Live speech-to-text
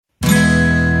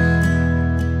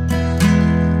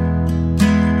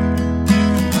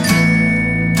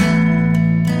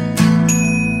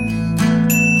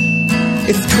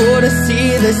It's cool to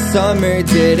see the summer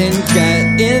didn't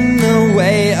get in the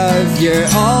way of your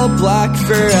all black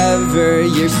forever.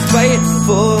 You're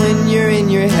spiteful when you're in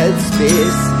your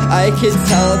headspace. I could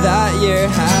tell that you're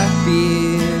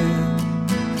happy,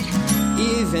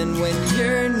 even when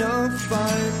you're no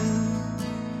fun,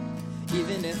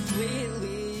 even if we leave.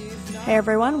 Hey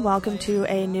everyone, welcome to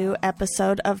a new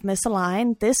episode of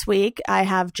Misaligned. This week I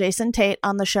have Jason Tate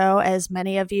on the show. As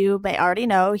many of you may already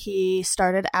know, he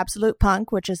started Absolute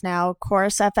Punk, which is now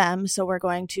Chorus FM. So we're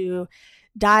going to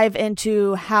dive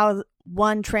into how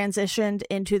one transitioned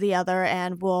into the other,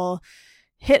 and we'll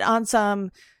hit on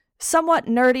some somewhat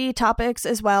nerdy topics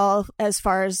as well as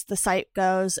far as the site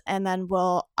goes. And then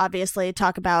we'll obviously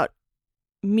talk about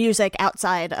music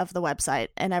outside of the website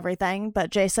and everything.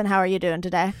 But Jason, how are you doing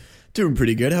today? Doing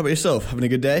pretty good. How about yourself? Having a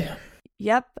good day?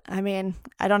 Yep. I mean,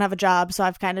 I don't have a job, so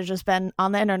I've kind of just been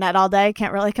on the internet all day.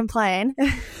 Can't really complain.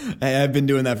 I've been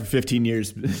doing that for 15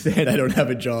 years, and I don't have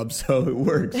a job, so it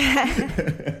works.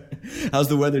 How's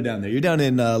the weather down there? You're down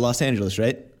in Los Angeles,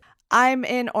 right? I'm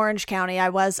in Orange County. I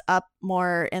was up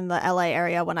more in the LA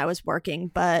area when I was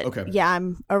working, but Okay. Yeah,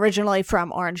 I'm originally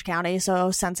from Orange County.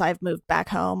 So since I've moved back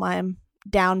home, I'm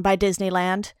down by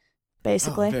Disneyland,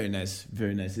 basically. Oh, very nice.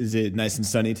 Very nice. Is it nice and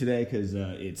sunny today? Because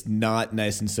it's not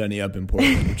nice and sunny up in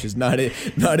Portland, which is not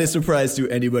a surprise to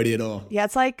anybody at all. Yeah,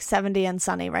 it's like 70 and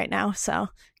sunny right now, so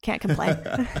can't complain.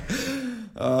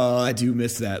 Oh, I do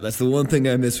miss that. That's the one thing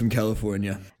I miss from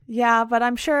California. Yeah, but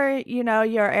I'm sure, you know,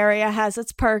 your area has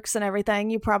its perks and everything.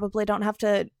 You probably don't have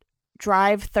to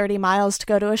drive 30 miles to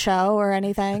go to a show or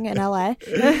anything in LA.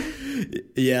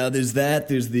 Yeah, there's that.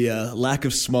 There's the lack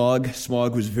of smog.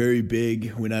 Smog was very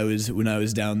big when I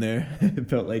was down there. It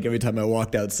felt like every time I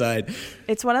walked outside.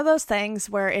 It's one of those things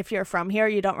where if you're from here,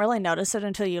 you don't really notice it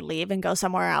until you leave and go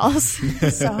somewhere else.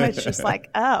 So it's just like,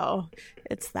 oh,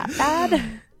 it's that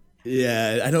bad.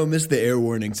 Yeah, I don't miss the air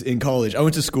warnings. In college, I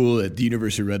went to school at the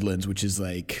University of Redlands, which is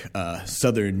like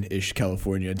southern-ish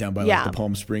California, down by like the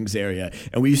Palm Springs area.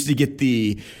 And we used to get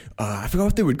the, I forgot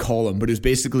what they would call them, but it was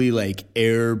basically like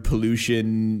air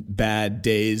pollution bad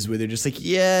days where they're just like,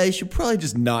 yeah, you should probably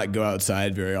just not go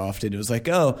outside very often. It was like,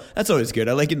 oh, that's always good.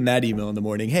 I like getting that email in the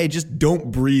morning. Hey, just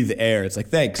don't breathe air. It's like,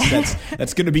 thanks.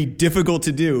 That's going to be difficult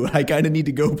to do. I kind of need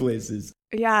to go places.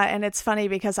 Yeah, and it's funny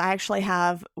because I actually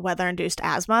have weather-induced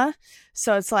asthma.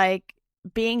 So it's like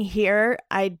being here,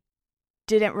 I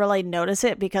didn't really notice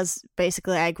it because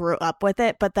basically I grew up with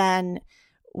it. But then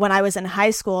when I was in high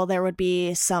school, there would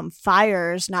be some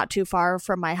fires not too far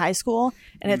from my high school.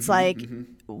 And it's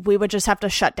we would just have to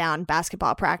shut down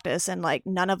basketball practice, and like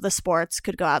none of the sports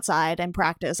could go outside and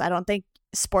practice. I don't think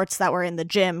sports that were in the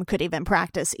gym could even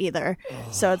practice either.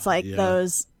 So it's like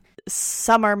those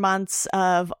summer months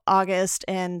of August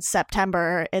and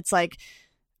September, it's like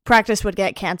practice would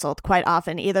get canceled quite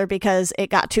often, either because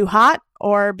it got too hot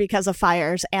or because of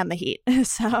fires and the heat.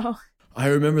 So I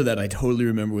remember that. I totally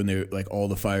remember when they like all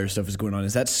the fire stuff was going on.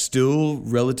 Is that still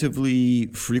relatively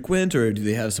frequent, or do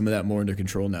they have some of that more under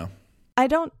control now? I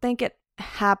don't think it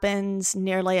happens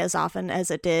nearly as often as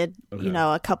it did, you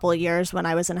know, a couple of years when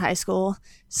I was in high school.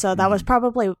 So that was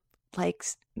probably like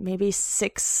maybe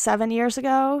 6-7 years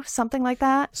ago, something like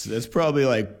that. So that's probably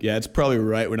like, it's probably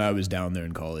right when I was down there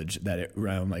in college, that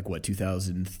around like what,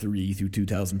 2003 through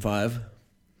 2005?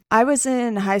 I was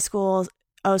in high school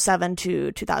 2007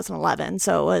 to 2011.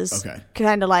 So it was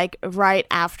kind of like right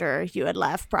after you had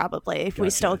left, probably. Gotcha. We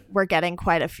still were getting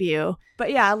quite a few.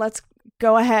 But yeah, let's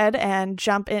go ahead and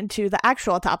jump into the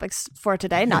actual topics for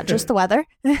today, not just the weather.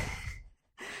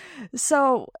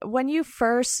 So when you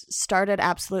first started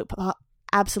Absolute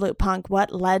Punk,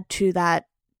 what led to that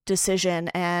decision,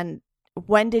 and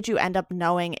when did you end up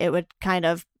knowing it would kind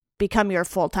of become your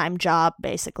full-time job,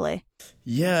 basically?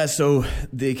 Yeah, so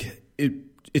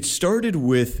it started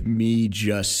with me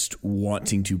just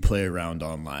wanting to play around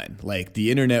online. Like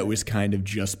the internet was kind of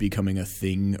just becoming a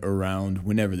thing around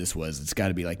whenever this was. It's got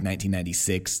to be like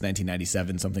 1996,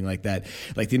 1997, something like that.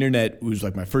 Like the internet was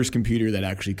like my first computer that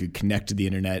actually could connect to the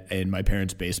internet in my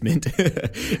parents' basement.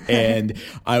 And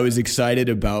I was excited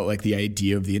about like the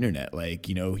idea of the internet. Like,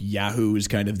 you know, Yahoo was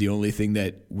kind of the only thing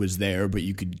that was there, but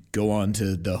you could go on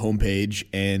to the homepage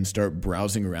and start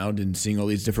browsing around and seeing all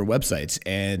these different websites.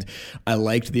 And I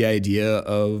liked the idea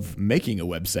of making a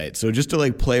website. So just to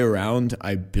like play around,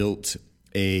 I built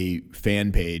a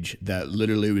fan page that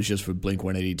literally was just for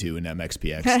Blink-182 and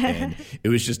MXPX. And it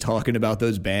was just talking about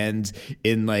those bands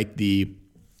in like the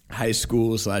high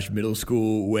school / middle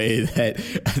school way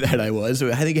that I was.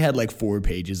 So I think it had like 4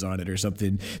 pages on it or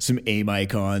something, some AIM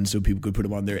icons so people could put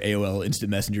them on their AOL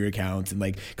Instant Messenger accounts, and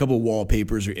like a couple of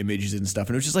wallpapers or images and stuff.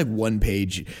 And it was just like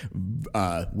 1-page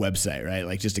website, right?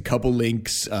 Like just a couple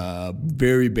links,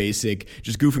 very basic,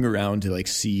 just goofing around to like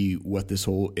see what this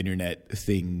whole internet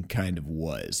thing kind of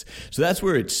was. So that's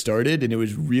where it started. And it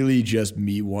was really just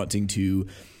me wanting to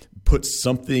put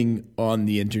something on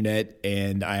the internet,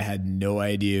 and I had no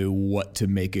idea what to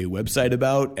make a website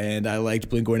about. And I liked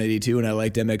Blink-182 and I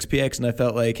liked MXPX, and I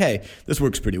felt like, hey, this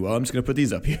works pretty well. I'm just going to put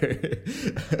these up here.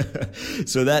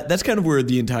 So that's kind of where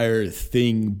the entire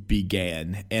thing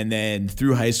began. And then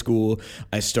through high school,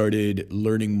 I started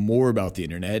learning more about the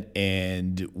internet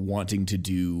and wanting to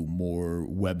do more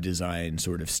web design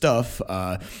sort of stuff.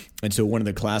 And so one of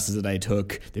the classes that I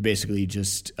took, they basically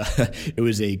just, it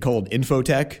was called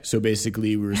Infotech. So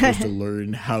basically we were supposed to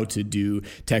learn how to do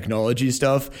technology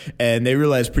stuff. And they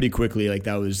realized pretty quickly like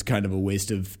that was kind of a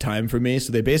waste of time for me.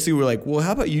 So they basically were like, well,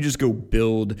 how about you just go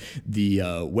build the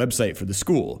website for the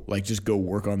school? Like just go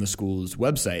work on the school's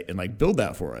website and like build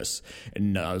that for us.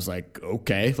 And I was like,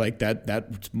 okay, like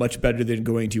that's much better than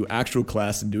going to actual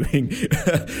class and doing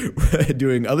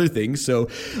doing other things. So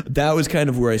that was kind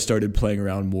of where I started playing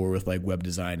around more with like web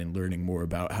design and learning more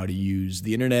about how to use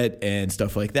the internet and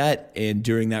stuff like that. And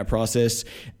during that process,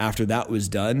 after that was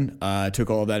done, I took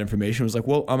all of that information and was like,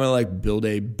 well, I'm going to like build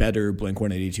a better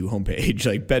Blink-182 homepage,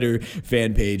 like better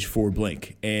fan page for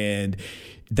Blink. And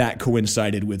that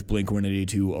coincided with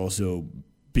Blink-182 also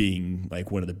being like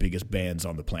one of the biggest bands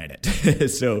on the planet.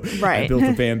 So right. I built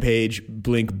a fan page,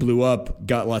 Blink blew up,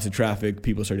 got lots of traffic,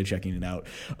 people started checking it out.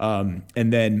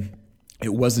 And then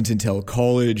it wasn't until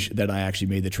college that I actually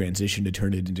made the transition to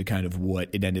turn it into kind of what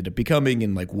it ended up becoming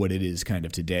and like what it is kind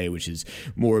of today, which is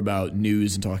more about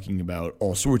news and talking about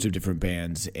all sorts of different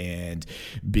bands and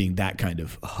being that kind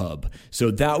of hub. So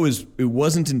it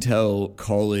wasn't until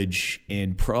college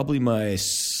and probably my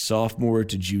sophomore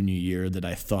to junior year that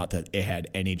I thought that it had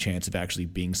any chance of actually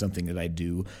being something that I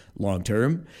do long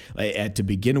term. To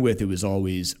begin with, it was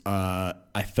always,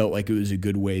 I felt like it was a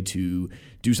good way to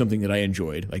do something that I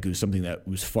enjoyed, like it was something that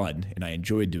was fun and I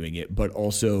enjoyed doing it, but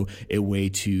also a way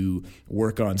to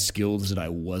work on skills that I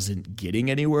wasn't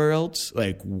getting anywhere else.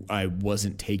 Like I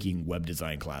wasn't taking web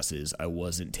design classes. I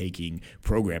wasn't taking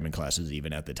programming classes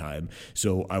even at the time.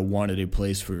 So I wanted a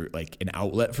place for like an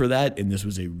outlet for that. And this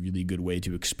was a really good way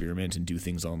to experiment and do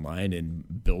things online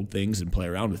and build things and play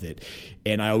around with it.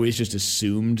 And I always just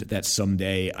assumed that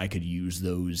someday I could use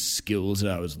those skills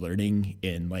that I was learning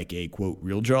in like a quote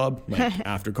real job. Like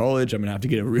after college, I'm going to have to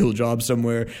get a real job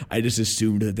somewhere. I just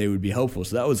assumed that they would be helpful.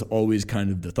 So that was always kind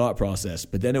of the thought process.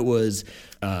 But then it was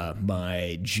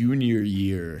my junior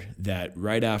year that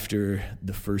right after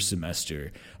the first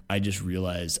semester, I just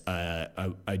realized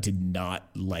I did not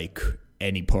like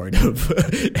any part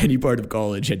of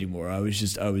college anymore. I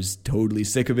was totally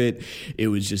sick of it. It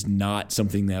was just not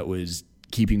something that was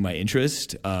keeping my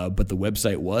interest, but the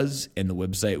website was, and the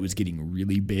website was getting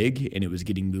really big, and it was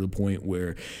getting to the point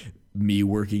where me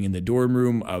working in the dorm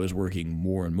room, I was working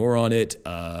more and more on it.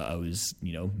 I was,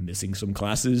 missing some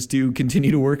classes to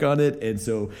continue to work on it. And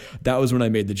so that was when I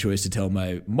made the choice to tell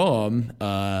my mom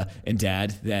and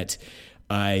dad that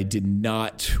I did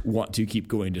not want to keep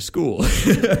going to school.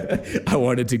 I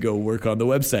wanted to go work on the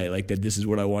website, like that this is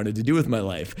what I wanted to do with my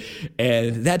life.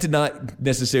 And that did not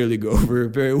necessarily go over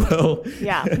very well.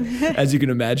 Yeah. As you can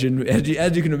imagine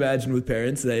with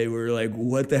parents, they were like,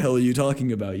 what the hell are you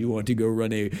talking about? You want to go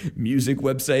run a music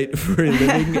website for a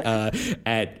living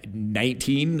at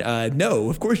 19? No,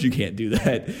 of course you can't do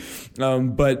that.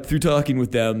 But through talking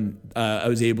with them, I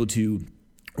was able to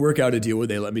work out a deal where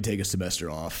they let me take a semester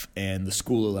off, and the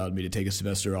school allowed me to take a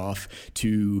semester off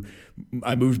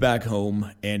I moved back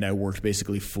home, and I worked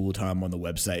basically full time on the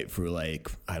website for like,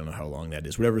 I don't know how long that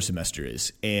is, whatever semester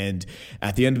is. And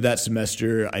at the end of that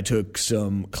semester, I took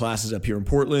some classes up here in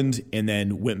Portland and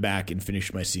then went back and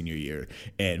finished my senior year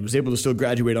and was able to still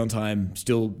graduate on time,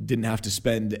 still didn't have to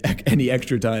spend any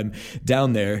extra time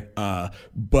down there.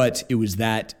 But it was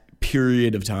that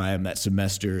period of time, that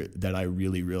semester, that I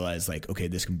really realized like, okay,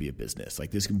 this can be a business. Like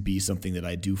this can be something that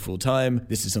I do full time.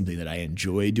 This is something that I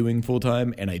enjoy doing full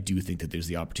time. And I do think that there's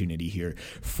the opportunity here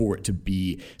for it to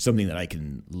be something that I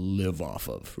can live off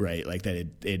of, right? Like that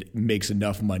it makes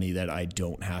enough money that I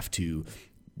don't have to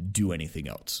do anything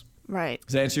else. Right.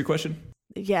 Does that answer your question?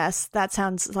 Yes, that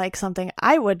sounds like something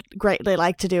I would greatly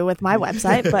like to do with my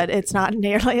website, but it's not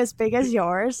nearly as big as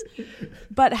yours.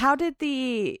 But how did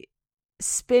the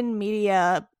Spin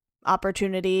Media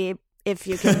opportunity if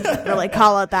you can really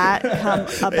call it that, come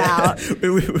about.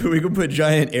 We can put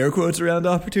giant air quotes around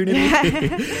opportunity.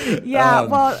 Yeah,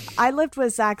 well, I lived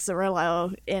with Zach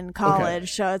Zarillo in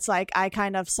college, so it's like I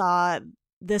kind of saw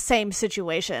the same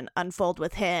situation unfold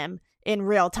with him in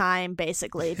real time,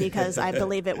 basically, because I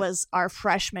believe it was our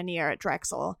freshman year at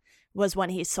Drexel was when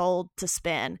he sold to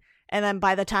Spin. And then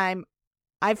by the time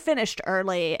I finished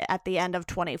early at the end of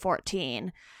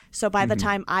 2014, so by the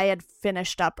time I had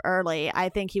finished up early, I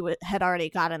think he had already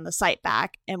gotten the site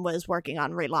back and was working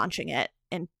on relaunching it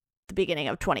in the beginning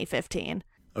of 2015.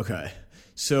 Okay.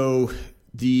 So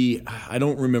I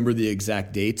don't remember the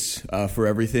exact dates for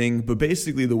everything, but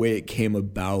basically the way it came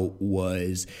about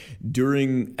was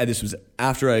this was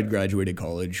after I had graduated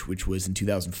college, which was in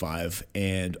 2005,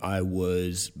 and I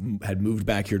had moved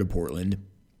back here to Portland.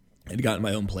 I'd gotten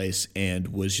my own place and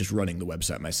was just running the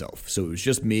website myself. So it was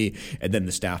just me and then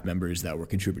the staff members that were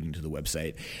contributing to the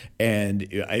website. And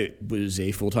it was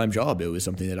a full-time job. It was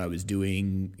something that I was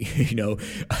doing,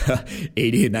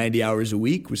 80 and 90 hours a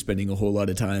week, was spending a whole lot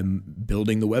of time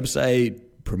building the website,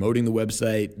 promoting the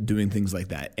website, doing things like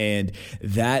that. And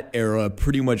that era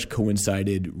pretty much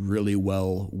coincided really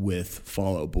well with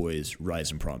Fall Out Boy's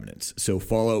rise in prominence. So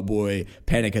Fall Out Boy,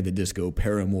 Panic at the Disco,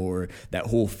 Paramore, that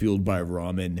whole Fueled by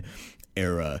Ramen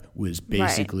era was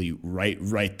basically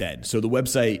right then. So the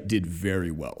website did very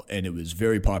well and it was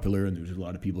very popular and there was a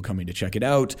lot of people coming to check it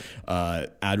out.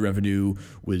 Ad revenue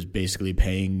was basically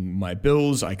paying my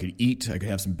bills. I could eat, I could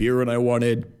have some beer when I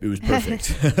wanted. It was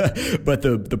perfect. But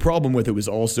the problem with it was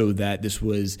also that this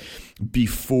was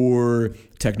before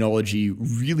technology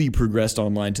really progressed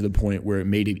online to the point where it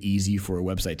made it easy for a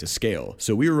website to scale.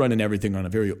 So we were running everything on a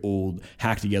very old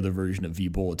hacked together version of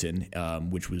vBulletin,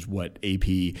 which was what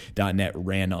AP.NET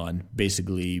ran on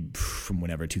basically from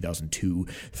whenever 2002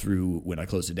 through when I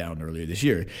closed it down earlier this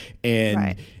year.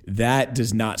 And that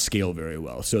does not scale very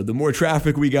well. So the more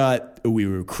traffic we got, we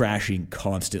were crashing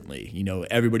constantly.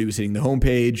 Everybody was hitting the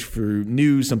homepage for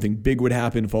news, something big would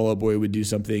happen, Fall Out Boy would do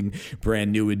something,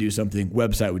 brand new would do something,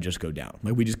 website would just go down.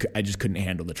 I just couldn't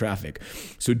handle the traffic.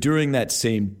 So during that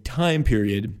same time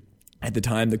period, at the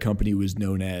time the company was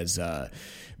known as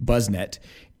BuzzNet,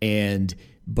 and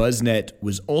BuzzNet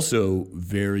was also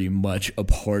very much a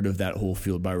part of that whole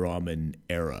Fueled by Ramen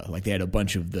era. Like they had a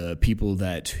bunch of the people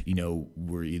that,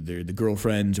 were either the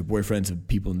girlfriends or boyfriends of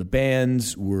people in the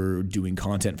bands were doing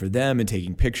content for them and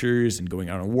taking pictures and going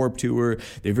out on Warped Tour.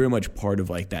 They're very much part of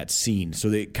like that scene. So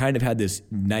they kind of had this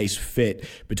nice fit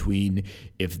between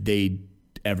if they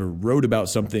ever wrote about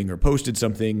something or posted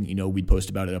something, we'd post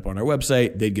about it up on our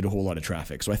website, they'd get a whole lot of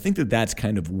traffic. So I think that that's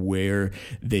kind of where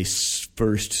they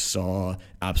first saw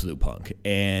Absolute Punk.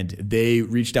 And they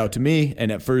reached out to me,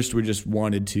 and at first we just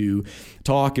wanted to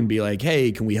talk and be like,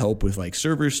 hey, can we help with like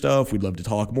server stuff? We'd love to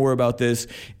talk more about this.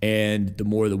 And the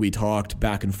more that we talked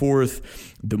back and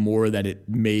forth, the more that it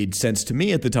made sense to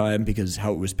me at the time, because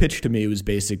how it was pitched to me was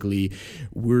basically,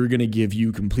 we're going to give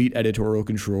you complete editorial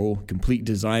control, complete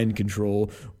design control.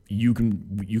 You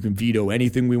can veto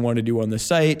anything we want to do on the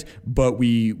site, but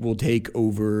we will take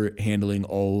over handling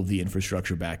all of the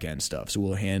infrastructure backend stuff. So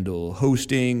we'll handle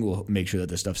hosting, we'll make sure that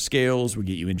the stuff scales, we'll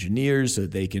get you engineers so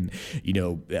that they can,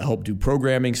 help do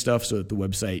programming stuff so that the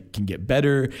website can get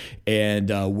better. And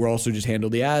we'll also just handle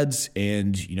the ads,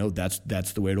 and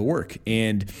that's the way it'll work.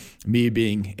 And me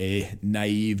being a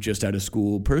naive, just out of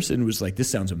school person was like, this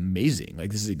sounds amazing.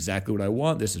 Like, this is exactly what I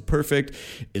want. This is perfect.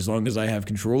 As long as I have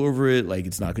control over it, like,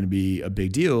 it's not going to be a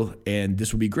big deal, and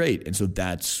this would be great. And so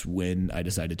that's when I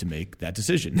decided to make that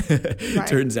decision. It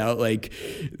turns out like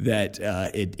that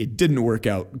it didn't work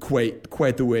out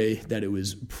quite the way that it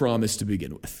was promised to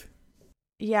begin with.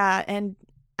 Yeah, and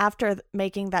after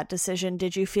making that decision,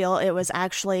 did you feel it was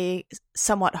actually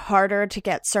somewhat harder to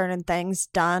get certain things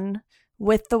done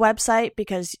with the website?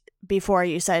 Because before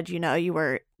you said, you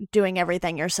were doing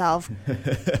everything yourself,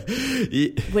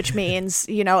 which means,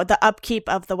 the upkeep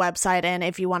of the website. And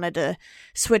if you wanted to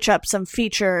switch up some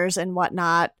features and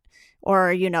whatnot,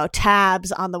 or,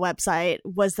 tabs on the website,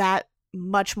 was that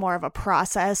much more of a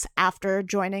process after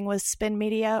joining with Spin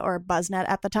Media or BuzzNet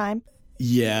at the time?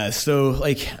 Yeah. So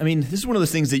this is one of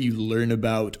those things that you learn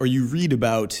about or you read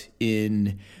about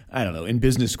in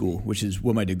business school, which is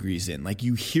what my degree's in. Like,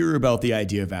 you hear about the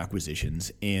idea of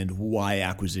acquisitions and why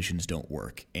acquisitions don't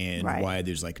work and why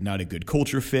there's like not a good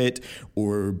culture fit,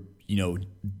 or,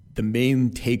 the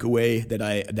main takeaway that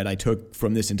I took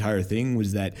from this entire thing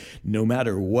was that no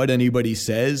matter what anybody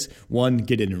says, one,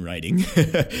 get it in writing,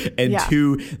 and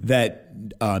two, that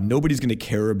nobody's going to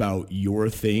care about your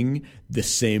thing the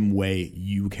same way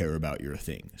you care about your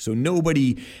thing. So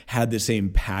nobody had the same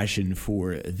passion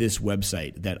for this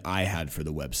website that I had for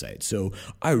the website. So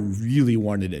I really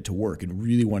wanted it to work and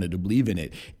really wanted to believe in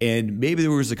it. And maybe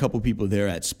there was a couple people there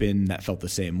at Spin that felt the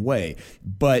same way,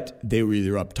 but they were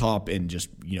either up top and just,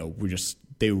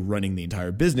 they were running the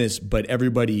entire business, but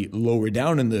everybody lower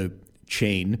down in the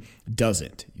chain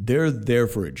doesn't. They're there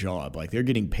for a job. Like, they're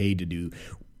getting paid to do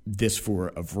this for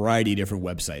a variety of different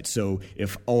websites. So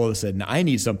if all of a sudden I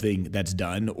need something that's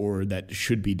done or that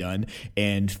should be done,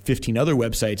 and 15 other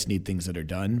websites need things that are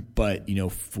done, but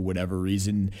for whatever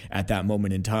reason at that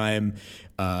moment in time,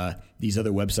 these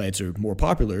other websites are more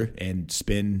popular, and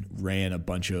Spin ran a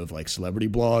bunch of like celebrity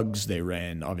blogs. They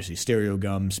ran obviously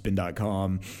Stereogum,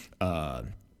 Spin.com,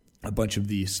 a bunch of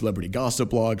the celebrity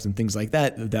gossip blogs and things like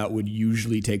that, that would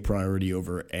usually take priority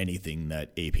over anything that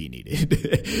AP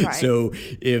needed. Right. So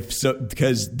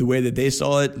because the way that they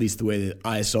saw it, at least the way that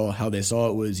I saw how they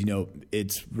saw it was,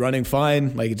 it's running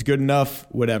fine, like it's good enough,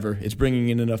 whatever. It's bringing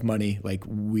in enough money, like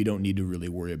we don't need to really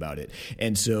worry about it.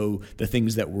 And so the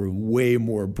things that were way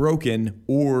more broken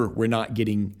or we're not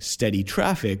getting steady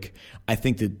traffic, I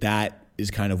think that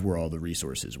is kind of where all the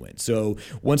resources went. So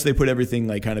once they put everything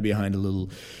like kind of behind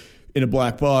in a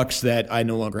black box that I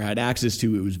no longer had access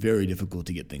to, it was very difficult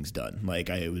to get things done. Like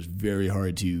it was very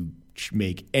hard to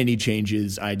make any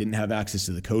changes. I didn't have access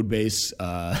to the code base.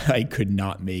 I could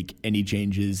not make any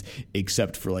changes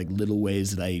except for like little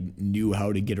ways that I knew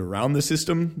how to get around the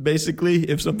system, basically,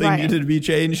 if something needed to be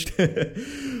changed.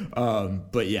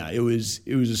 But yeah, it was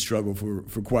a struggle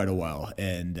for quite a while.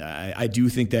 And I do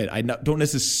think that I don't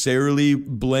necessarily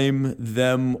blame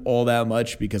them all that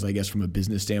much, because I guess from a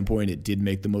business standpoint, it did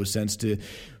make the most sense to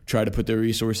try to put their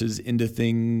resources into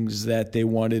things that they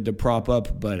wanted to prop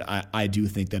up. But I do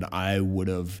think that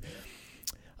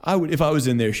if I was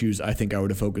in their shoes, I think I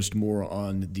would have focused more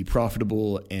on the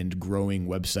profitable and growing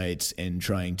websites and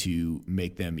trying to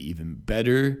make them even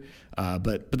better.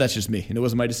 But that's just me, and it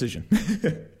wasn't my decision.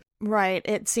 Right.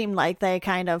 It seemed like they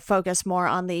kind of focused more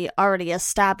on the already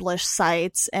established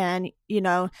sites, and,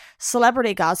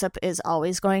 celebrity gossip is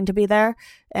always going to be there,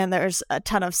 and there's a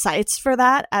ton of sites for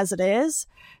that as it is.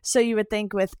 So you would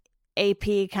think with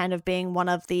AP kind of being one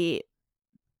of the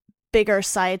bigger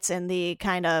sites in the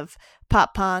kind of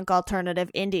pop punk alternative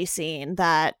indie scene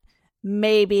that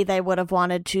maybe they would have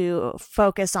wanted to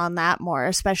focus on that more,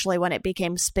 especially when it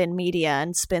became Spin Media,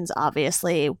 and Spin's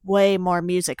obviously way more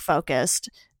music focused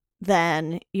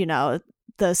than,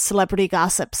 the celebrity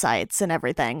gossip sites and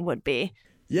everything would be.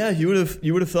 Yeah, you would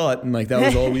have thought, and like that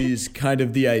was always kind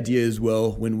of the idea as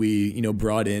well when we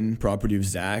brought in Property of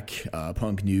Zach,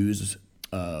 Punk News,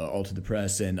 All to the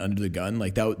Press, and Under the Gun.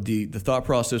 Like that, the thought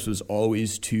process was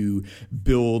always to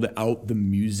build out the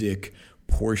music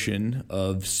portion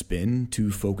of Spin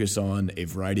to focus on a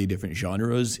variety of different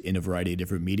genres in a variety of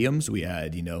different mediums. We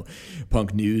had,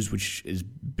 Punk News, which has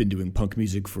been doing punk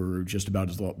music for just about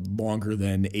as longer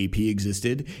than AP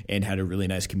existed, and had a really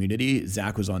nice community.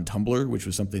 Zach was on Tumblr, which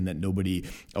was something that nobody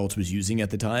else was using at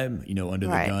the time. Under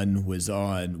the Gun was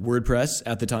on WordPress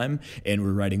at the time, and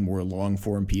we're writing more long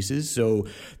form pieces. So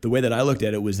the way that I looked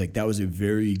at it was like that was a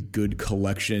very good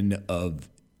collection of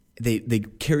They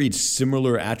carried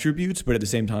similar attributes, but at the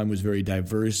same time was very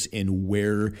diverse in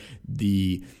where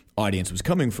the audience was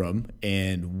coming from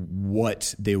and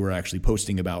what they were actually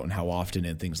posting about and how often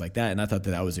and things like that. And I thought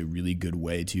that was a really good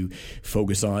way to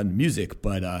focus on music.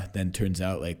 But then turns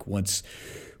out like once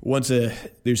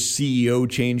there's CEO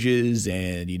changes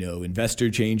and, investor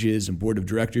changes and board of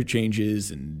director changes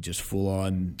and just full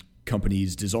on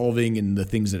companies dissolving and the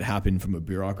things that happen from a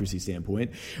bureaucracy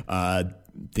standpoint,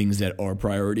 things that are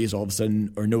priorities all of a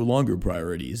sudden are no longer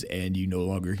priorities, and you no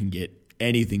longer can get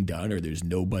anything done, or there's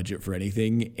no budget for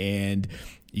anything, and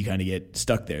you kind of get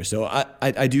stuck there. So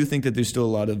I do think that there's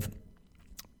still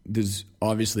there's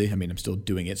obviously, I'm still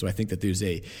doing it, so I think that there's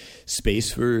a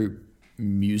space for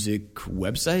music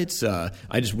websites.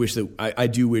 I just wish that I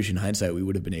do wish in hindsight we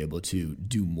would have been able to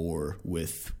do more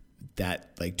with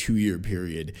that like 2-year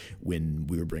period when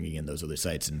we were bringing in those other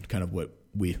sites, and kind of what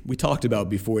we talked about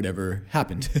before it ever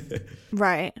happened.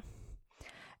 Right.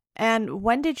 And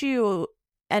when did you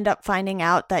end up finding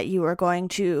out that you were going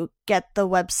to get the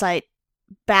website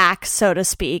back, so to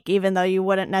speak, even though you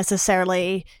wouldn't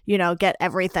necessarily, get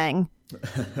everything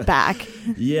back?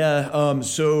 Yeah.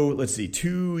 So let's see,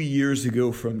 2 years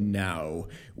ago from now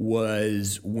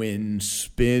was when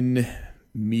Spin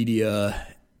Media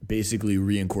basically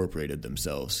reincorporated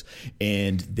themselves,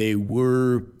 and they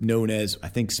were known as, I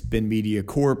think, Spin Media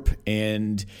Corp,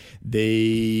 and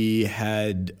they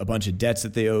had a bunch of debts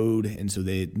that they owed, and so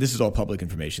this is all public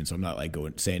information, so I'm not like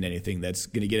saying anything that's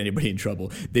going to get anybody in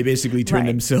trouble. They basically turned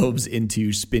themselves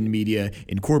into Spin Media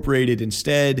Incorporated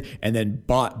instead, and then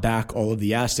bought back all of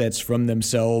the assets from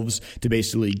themselves to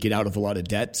basically get out of a lot of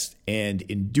debts, and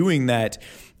in doing that,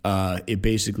 it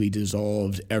basically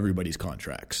dissolved everybody's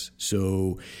contracts.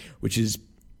 So, which is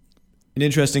an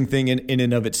interesting thing in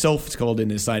and of itself. It's called an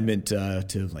assignment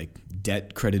to like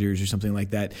debt creditors or something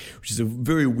like that, which is a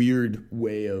very weird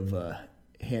way of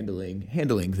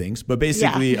handling things. But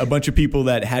basically, a bunch of people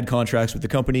that had contracts with the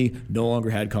company no longer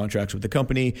had contracts with the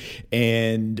company,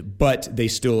 but they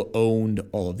still owned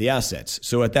all of the assets.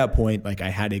 So at that point, like, I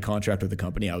had a contract with the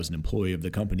company, I was an employee of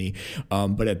the company,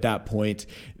 but at that point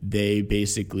they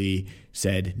basically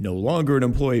said no longer an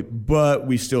employee, but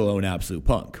we still own Absolute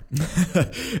Punk,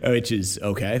 which is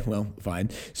okay. Well, fine.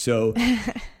 So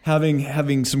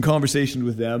having some conversation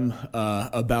with them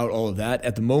about all of that.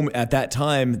 At that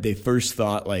time, they first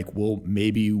thought like, well,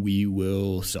 maybe we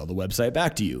will sell the website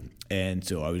back to you. And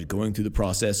so I was going through the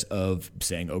process of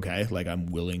saying, okay, like, I'm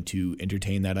willing to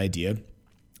entertain that idea.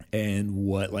 And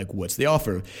what's the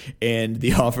offer? And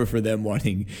the offer for them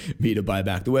wanting me to buy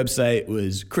back the website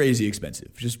was crazy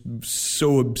expensive, just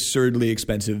so absurdly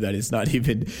expensive that it's not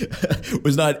even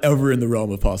was not ever in the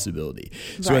realm of possibility.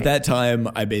 So at that time,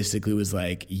 I basically was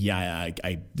like,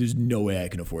 there's no way I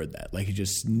can afford that. Like, it's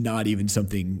just not even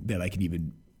something that I can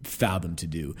even fathom to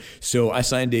do. So I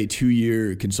signed a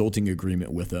 2-year consulting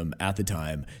agreement with them at the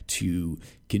time to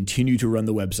continue to run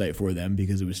the website for them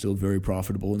because it was still very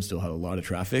profitable and still had a lot of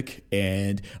traffic.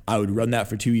 And I would run that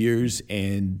for 2 years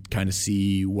and kind of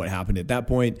see what happened at that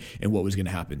point and what was going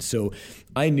to happen. So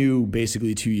I knew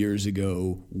basically 2 years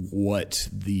ago what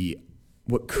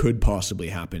could possibly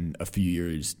happen a few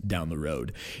years down the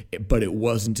road. But it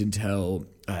wasn't until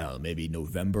maybe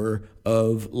November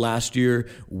of last year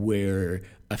where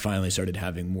I finally started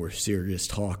having more serious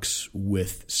talks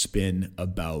with Spin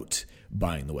about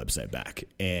buying the website back,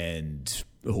 and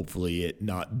hopefully it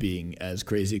not being as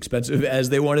crazy expensive as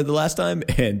they wanted the last time.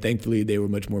 And thankfully they were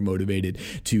much more motivated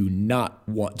to not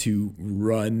want to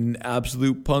run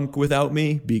Absolute Punk without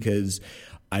me, because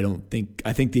I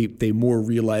think they more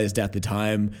realized at the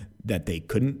time that they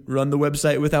couldn't run the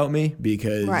website without me,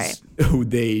 because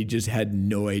they just had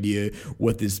no idea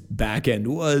what this back end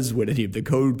was, what any of the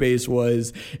code base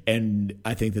was. And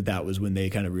I think that was when they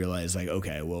kind of realized, like,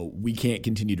 okay, well, we can't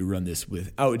continue to run this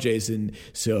without Jason.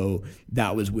 So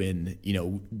that was when,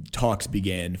 talks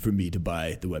began for me to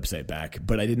buy the website back.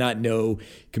 But I did not know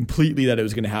completely that it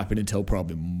was going to happen until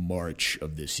probably March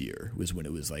of this year was when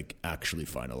it was like actually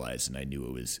finalized, and I knew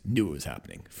it was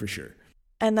happening for sure.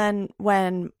 And then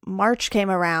when March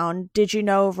came around, did you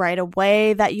know right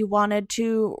away that you wanted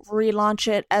to relaunch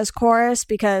it as Chorus?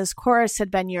 Because Chorus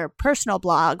had been your personal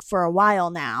blog for a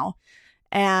while now.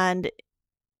 And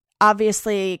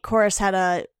obviously Chorus had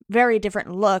a very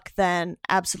different look than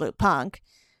Absolute Punk.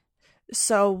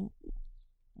 So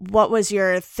what was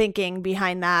your thinking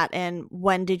behind that? And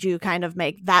when did you kind of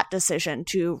make that decision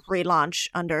to relaunch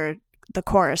under the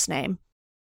Chorus name?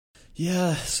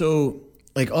 Yeah, so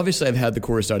like, obviously I've had the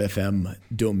Chorus.fm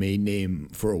domain name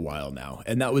for a while now,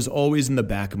 and that was always in the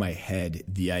back of my head,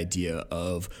 the idea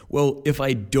of, well, if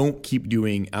I don't keep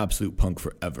doing Absolute Punk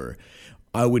forever,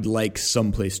 I would like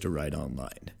someplace to write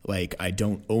online. Like, I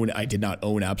did not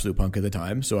own Absolute Punk at the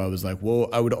time, so I was like, well,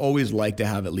 I would always like to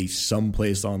have at least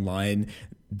someplace online,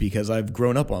 because I've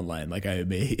grown up online. Like, I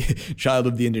am a child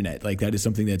of the internet. Like, that is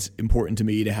something that's important to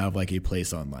me, to have like a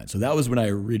place online. So that was when I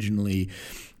originally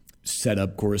set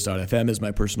up Chorus.fm as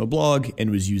my personal blog and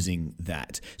was using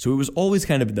that. So it was always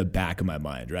kind of in the back of my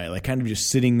mind, right? Like, kind of just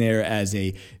sitting there as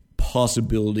a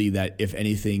possibility that if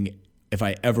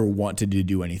I ever wanted to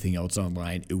do anything else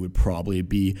online, it would probably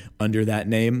be under that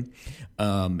name.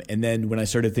 And then when I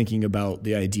started thinking about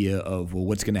the idea of, well,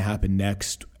 what's going to happen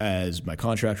next as my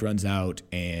contract runs out,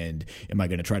 and am I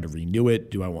going to try to renew it?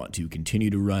 Do I want to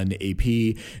continue to run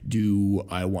AP? Do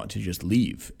I want to just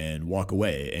leave and walk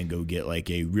away and go get like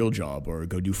a real job, or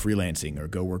go do freelancing, or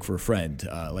go work for a friend?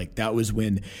 Like, that was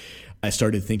when I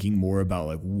started thinking more about,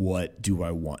 like, what do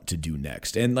I want to do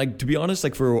next? And like, to be honest,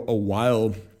 like, for a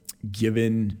while,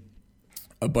 given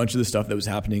a bunch of the stuff that was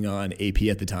happening on AP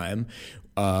at the time,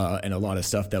 and a lot of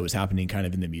stuff that was happening kind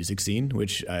of in the music scene,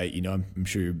 which I'm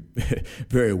sure you're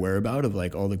very aware about, of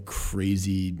like all the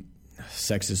crazy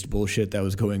sexist bullshit that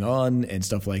was going on and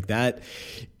stuff like that.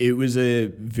 I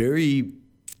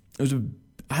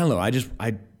don't know.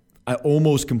 I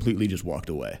almost completely just walked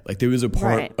away. Like there was a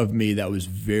part of me that was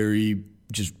very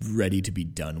just ready to be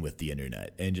done with the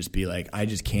internet and just be like, I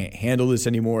just can't handle this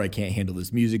anymore. I can't handle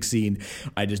this music scene.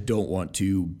 I just don't want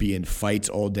to be in fights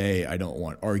all day. I don't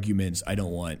want arguments. I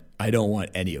don't want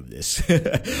any of this.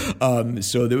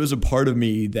 So there was a part of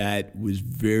me that was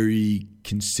very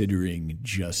considering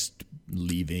just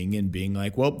leaving and being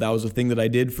like, well, that was a thing that I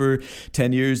did for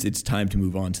 10 years. It's time to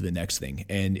move on to the next thing.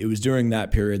 And it was during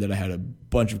that period that I had a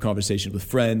bunch of conversations with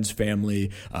friends,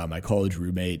 family, my college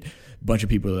roommate, a bunch of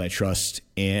people that I trust.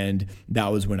 And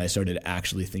that was when I started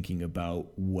actually thinking about,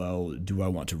 well, do I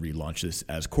want to relaunch this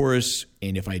as Chorus?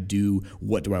 And if I do,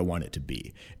 what do I want it to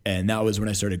be? And that was when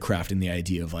I started crafting the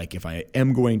idea of like, if I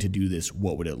am going to do this,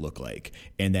 what would it look like?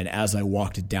 And then as I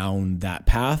walked down that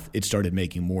path, it started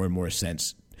making more and more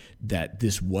sense that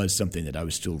this was something that I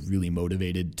was still really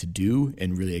motivated to do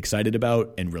and really excited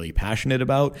about and really passionate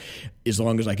about, as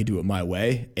long as I could do it my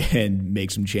way and make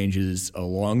some changes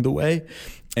along the way.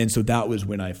 And so that was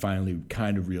when I finally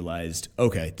kind of realized,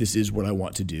 okay, this is what I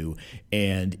want to do.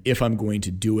 And if I'm going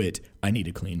to do it, I need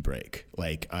a clean break.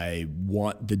 Like I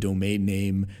want the domain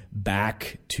name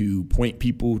back to point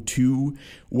people to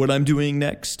what I'm doing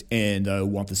next. And I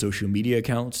want the social media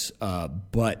accounts,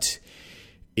 but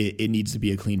it needs to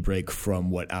be a clean break from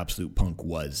what Absolute Punk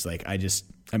was. Like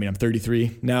I'm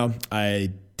 33 now.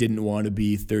 I didn't want to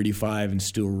be 35 and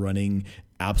still running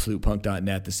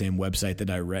absolutepunk.net, the same website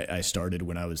that I started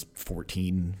when I was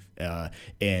 14.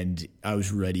 And I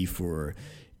was ready for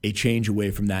a change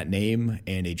away from that name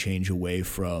and a change away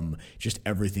from just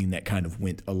everything that kind of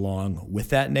went along with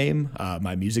that name.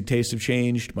 My music tastes have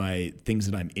changed. My things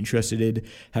that I'm interested in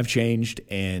have changed.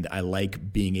 And I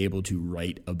like being able to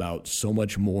write about so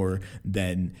much more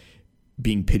than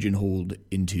being pigeonholed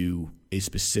into a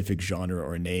specific genre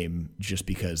or name just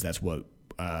because that's what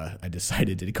I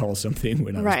decided to call something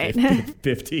when I was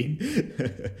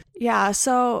 15. Yeah,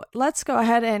 so let's go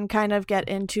ahead and kind of get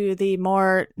into the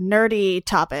more nerdy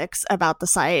topics about the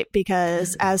site,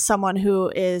 because as someone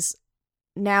who is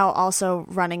now also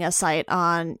running a site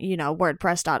on,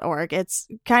 WordPress.org, it's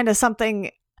kind of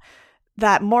something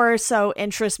that more so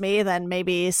interests me than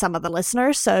maybe some of the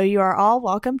listeners. So you are all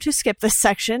welcome to skip this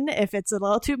section if it's a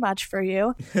little too much for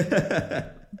you.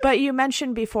 But you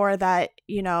mentioned before that,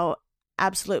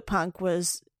 Absolute Punk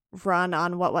was run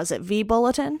on, what was it,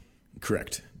 vBulletin?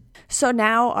 Correct. So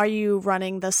now are you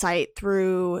running the site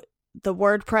through the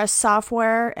WordPress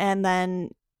software, and then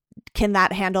can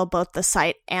that handle both the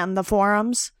site and the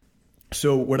forums?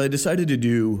 So what I decided to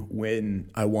do when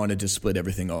I wanted to split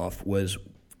everything off was,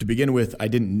 to begin with, I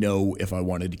didn't know if I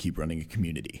wanted to keep running a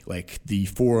community. Like the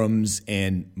forums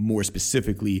and more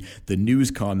specifically the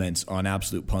news comments on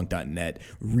absolutepunk.net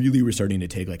really were starting to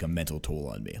take like a mental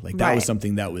toll on me. Like that was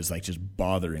something that was like just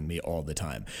bothering me all the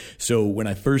time. So when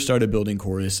I first started building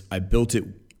Chorus, I built it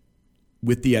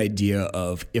with the idea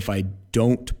of, if I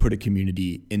don't put a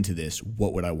community into this,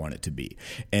 what would I want it to be?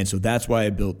 And so that's why I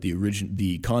built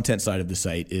the content side of the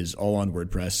site is all on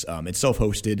WordPress. It's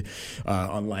self-hosted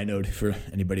on Linode for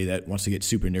anybody that wants to get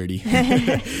super nerdy.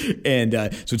 And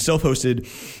so it's self-hosted,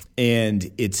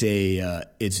 and it's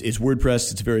it's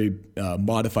WordPress. It's a very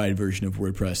modified version of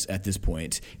WordPress at this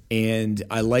point. And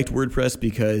I liked WordPress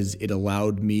because it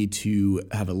allowed me to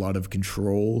have a lot of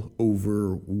control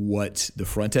over what the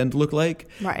front end looked like.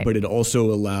 Right. But it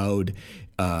also allowed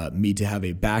me to have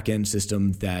a back-end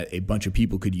system that a bunch of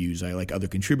people could use. I like other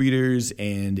contributors,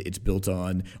 and it's built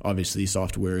on, obviously,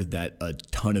 software that a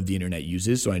ton of the internet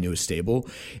uses, so I know it's stable.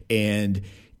 And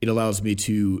it allows me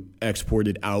to export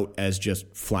it out as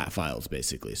just flat files,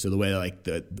 basically. So the way like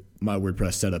my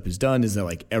WordPress setup is done is that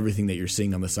like everything that you're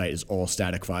seeing on the site is all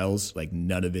static files, like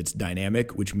none of it's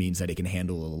dynamic, which means that it can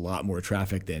handle a lot more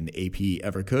traffic than AP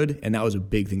ever could. And that was a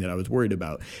big thing that I was worried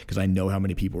about, because I know how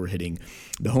many people were hitting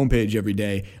the homepage every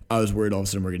day. I was worried all of a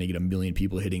sudden we're going to get 1 million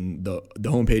people hitting the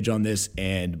homepage on this,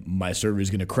 and my server is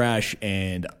going to crash,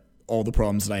 and all the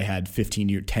problems that I had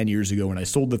 10 years ago when I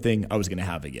sold the thing, I was going to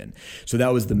have again. So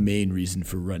that was the main reason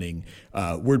for running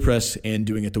WordPress and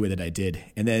doing it the way that I did.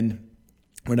 And then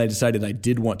when I decided I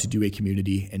did want to do a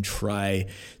community and try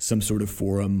some sort of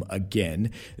forum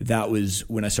again, that was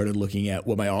when I started looking at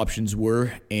what my options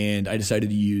were. And I decided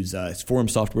to use forum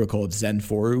software called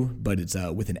Zenforo, but it's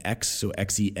with an X, so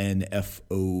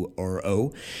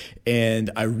Xenforo.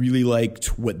 And I really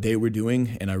liked what they were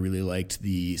doing, and I really liked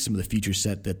some of the feature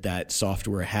set that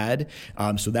software had.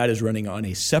 So that is running on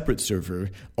a separate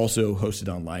server, also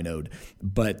hosted on Linode.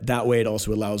 But that way it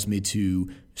also allows me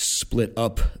to split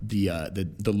up the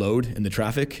load and the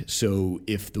traffic. So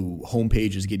if the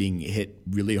homepage is getting hit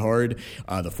really hard,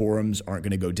 the forums aren't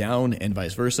going to go down, and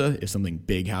vice versa. If something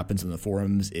big happens in the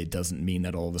forums, it doesn't mean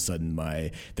that all of a sudden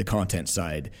the content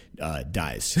side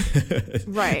dies.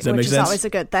 Right, which is always a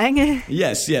good thing.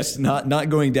 Yes. Not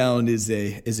going down is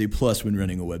a plus when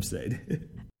running a website.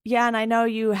 Yeah, and I know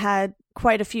you had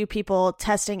quite a few people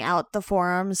testing out the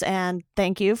forums, and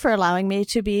thank you for allowing me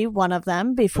to be one of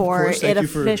them before it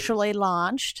officially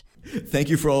launched. Thank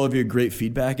you for all of your great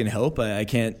feedback and help. I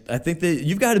think that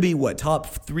you've got to be top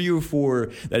 3 or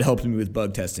 4 that helped me with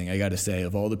bug testing. I got to say,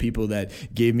 of all the people that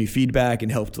gave me feedback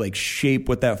and helped shape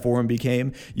what that forum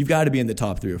became, you've got to be in the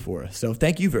top 3 or 4. So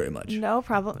thank you very much. No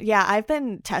problem. Yeah, I've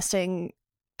been testing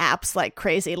apps like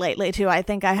crazy lately too. I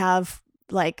think I have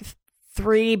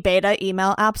 3 beta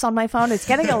email apps on my phone. It's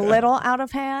getting a little out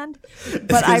of hand,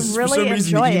 but I really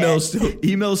enjoy it.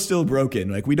 Email's still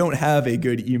broken. We don't have a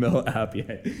good email app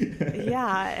yet.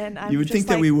 Yeah, and you would think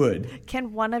that we would.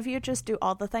 Can one of you just do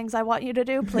all the things I want you to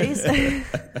do, please?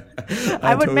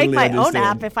 I would make my own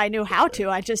app if I knew how to.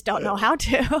 I just don't know how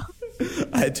to.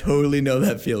 I totally know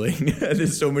that feeling.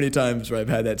 There's so many times where I've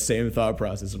had that same thought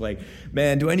process of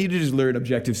man, do I need to just learn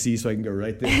Objective-C so I can go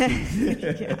write this?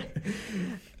 Yeah.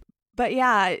 But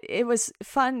yeah, it was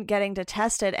fun getting to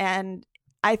test it, and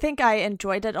I think I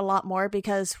enjoyed it a lot more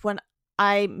because when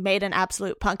I made an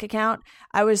Absolute Punk account,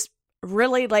 I was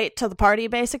really late to the party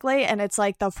basically, and it's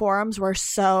the forums were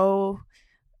so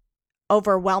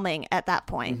overwhelming at that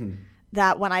point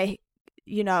that when I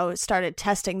started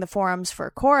testing the forums for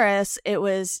Chorus, it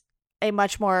was a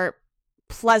much more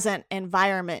pleasant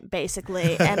environment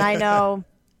basically. And I know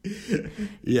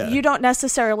you don't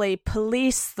necessarily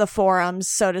police the forums,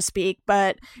 so to speak,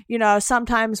 but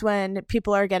sometimes when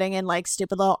people are getting in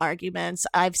stupid little arguments,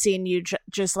 I've seen you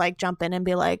just jump in and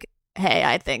be like, hey,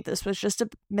 I think this was just a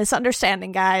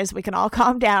misunderstanding, guys, we can all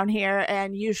calm down here,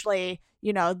 and usually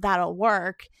that'll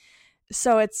work.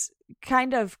 So it's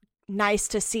kind of nice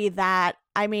to see that.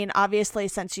 I mean, obviously,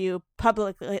 since you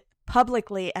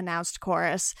publicly announced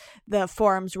Chorus, the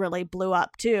forums really blew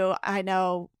up too. I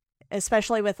know,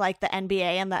 especially with the NBA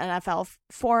and the NFL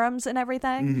forums and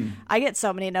everything. I get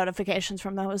so many notifications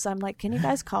from those. I'm like, can you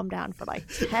guys calm down for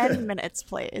 10 minutes,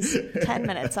 please? 10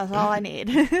 minutes, that's all I need.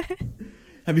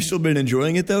 Have you still been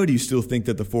enjoying it though? Do you still think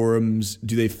that the forums,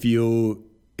 do they feel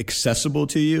accessible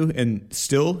to you and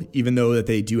still, even though that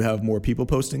they do have more people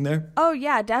posting there? Oh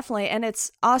yeah, definitely. And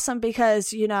it's awesome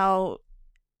because,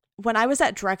 when I was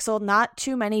at Drexel, not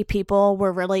too many people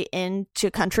were really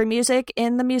into country music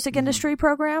in the music industry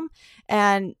program.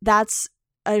 And that's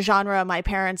a genre my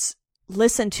parents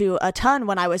listened to a ton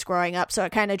when I was growing up. So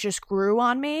it kind of just grew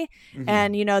on me.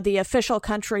 And, the official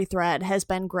country thread has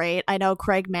been great. I know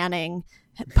Craig Manning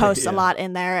posts a lot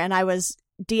in there, and I was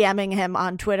DMing him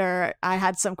on Twitter. I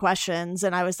had some questions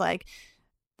and I was like,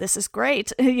 this is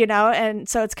great, and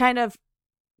so it's kind of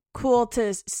cool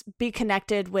to be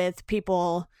connected with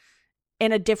people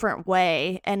in a different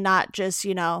way and not just,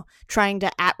 trying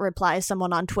to reply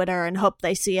someone on Twitter and hope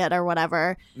they see it or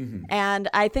whatever. And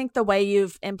I think the way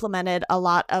you've implemented a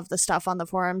lot of the stuff on the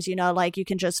forums, you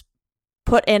can just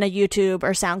put in a YouTube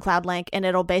or SoundCloud link and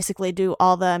it'll basically do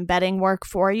all the embedding work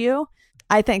for you.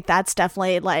 I think that's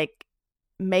definitely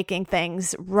making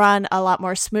things run a lot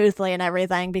more smoothly and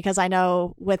everything, because I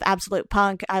know with Absolute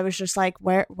Punk, I was just like,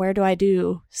 where do I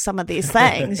do some of these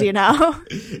things,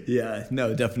 Yeah,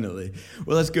 no, definitely.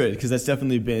 Well, that's good, because that's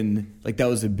definitely been, that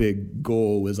was a big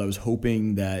goal, was I was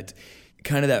hoping that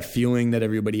kind of that feeling that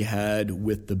everybody had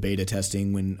with the beta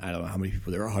testing when, I don't know how many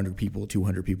people there, 100 people,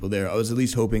 200 people there, I was at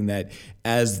least hoping that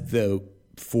as the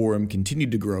forum continued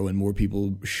to grow and more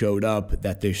people showed up,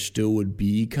 that there still would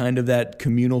be kind of that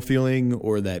communal feeling,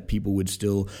 or that people would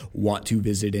still want to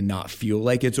visit and not feel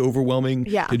like it's overwhelming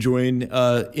to join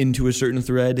into a certain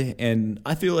thread. And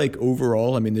I feel like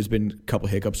overall, I mean, there's been a couple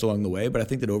hiccups along the way, but I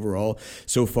think that overall,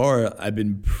 so far, I've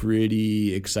been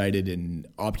pretty excited and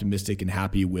optimistic and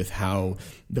happy with how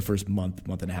the first month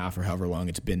and a half, or however long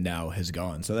it's been now, has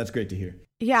gone. So that's great to hear.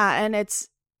 Yeah, and it's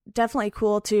definitely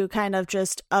cool to kind of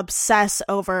just obsess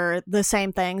over the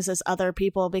same things as other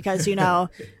people, because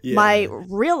my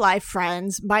real life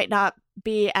friends might not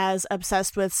be as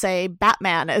obsessed with, say,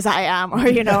 Batman as I am, or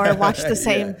or watch the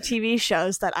same TV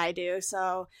shows that I do.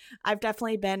 So I've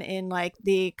definitely been in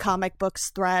the comic books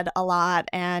thread a lot,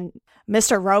 and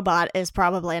Mr. Robot is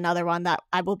probably another one that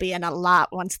I will be in a lot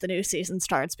once the new season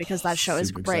starts, because that show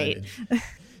is great.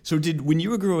 So when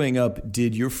you were growing up,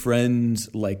 did your friends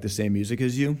like the same music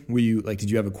as you? Were you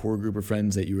did you have a core group of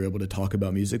friends that you were able to talk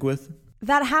about music with?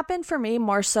 That happened for me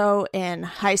more so in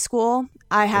high school.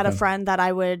 I had a friend that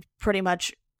I would pretty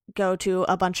much go to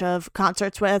a bunch of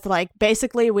concerts with. Like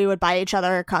basically we would buy each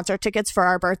other concert tickets for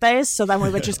our birthdays, so then we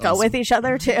would just go with each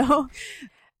other too.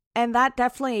 And that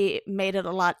definitely made it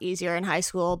a lot easier in high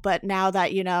school. But now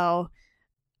that, you know,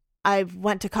 I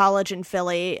went to college in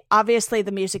Philly, obviously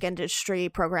the music industry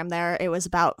program there, it was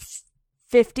about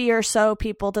 50 or so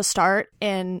people to start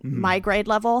in my grade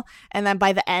level. And then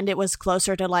by the end, it was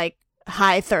closer to like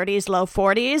high 30s, low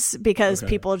 40s, because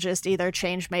people just either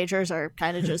change majors or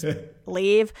kind of just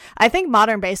leave. I think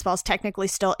modern baseball is technically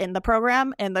still in the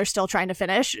program and they're still trying to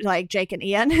finish, like Jake and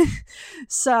Ian.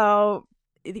 So,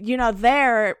 you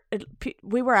know,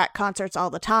 we were at concerts all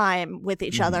the time with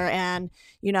each other. And,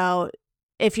 you know,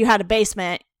 if you had a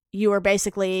basement, you were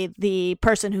basically the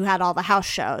person who had all the house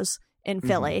shows in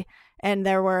Philly. And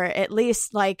there were at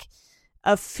least like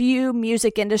a few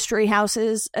music industry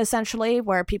houses essentially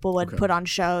where people would put on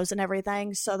shows and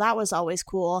everything. So that was always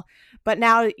cool. But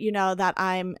now, you know, that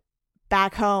I'm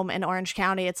back home in Orange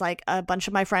County, it's like a bunch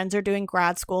of my friends are doing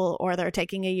grad school or they're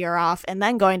taking a year off and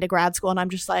then going to grad school. And I'm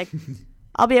just like,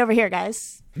 I'll be over here,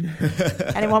 guys.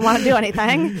 Anyone want to do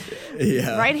anything?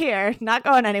 Yeah. Right here, not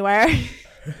going anywhere.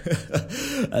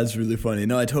 That's really funny.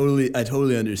 No, I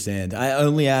totally understand. I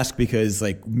only ask because,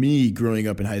 like, me growing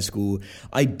up in high school,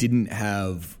 I didn't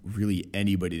have really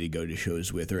anybody to go to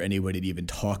shows with or anybody to even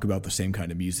talk about the same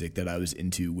kind of music that I was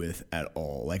into with at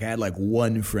all. Like, I had like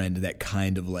one friend that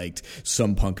kind of liked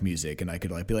some punk music, and I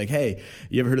could like be like, "Hey,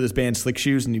 you ever heard of this band Slick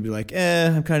Shoes?" And he'd be like,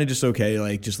 "I'm kind of just okay,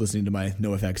 like just listening to my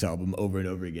NoFX album over and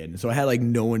over again." So I had like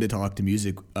no one to talk to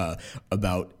music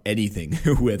about anything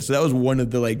with. So that was one of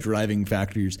the like driving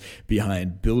factors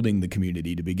behind building the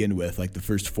community to begin with. Like the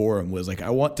first forum was like, I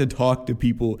want to talk to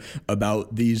people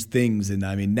about these things. And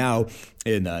I mean, now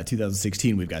in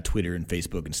 2016, we've got Twitter and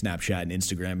Facebook and Snapchat and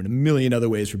Instagram and a million other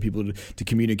ways for people to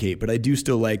communicate. But I do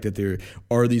still like that there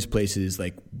are these places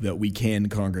like that we can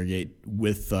congregate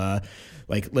with,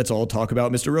 like, let's all talk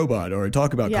about Mr. Robot or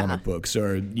talk about comic books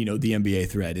or, you know, the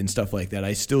NBA thread and stuff like that.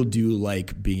 I still do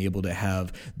like being able to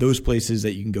have those places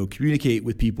that you can go communicate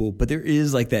with people. But there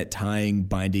is like that tying,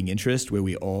 binding interest where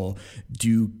we all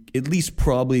do at least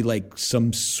probably like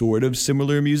some sort of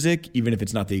similar music, even if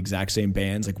it's not the exact same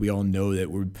bands. Like we all know that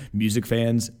we're music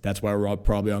fans. That's why we're all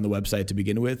probably on the website to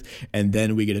begin with. And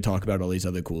then we get to talk about all these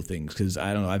other cool things. Because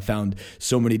I don't know, I've found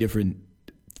so many different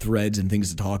threads and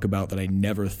things to talk about that I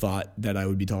never thought that I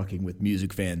would be talking with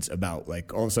music fans about.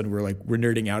 Like all of a sudden we're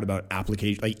nerding out about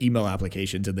like email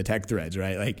applications and the tech threads,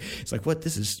 right? Like it's like, what?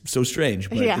 This is so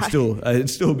strange, but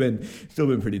it's still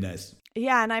been pretty nice.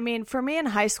 Yeah, and I mean, for me in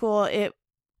high school, it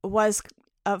was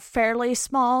a fairly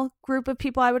small group of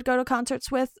people I would go to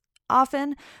concerts with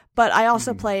often, but I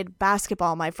also played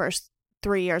basketball my first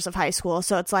 3 years of high school.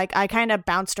 So it's like I kind of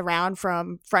bounced around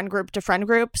from friend group to friend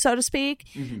group, so to speak.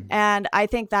 And I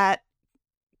think that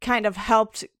kind of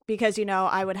helped because, you know,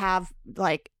 I would have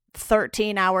like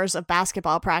 13 hours of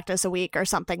basketball practice a week or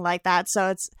something like that. So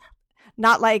it's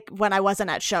not like when I wasn't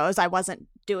at shows, I wasn't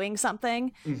doing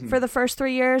something for the first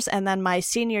 3 years. And then my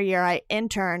senior year, I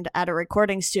interned at a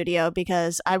recording studio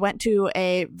because I went to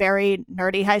a very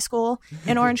nerdy high school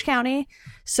in Orange County.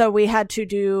 So we had to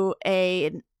do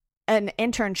an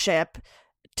internship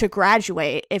to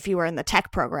graduate if you were in the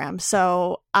tech program.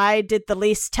 So I did the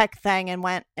least tech thing and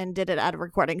went and did it at a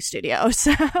recording studio.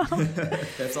 So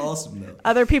that's awesome though.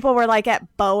 Other people were like at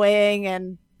Boeing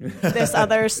and this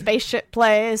other spaceship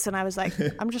place, and I was like,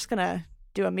 I'm just gonna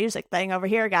do a music thing over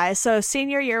here, guys. So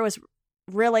senior year was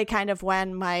really kind of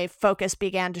when my focus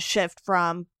began to shift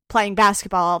from playing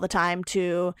basketball all the time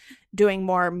to doing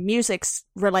more music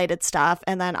related stuff.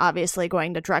 And then obviously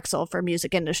going to Drexel for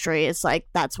music industry. It's like,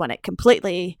 that's when it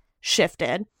completely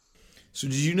shifted. So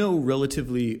did you know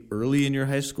relatively early in your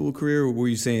high school career, or were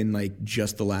you saying like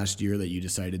just the last year that you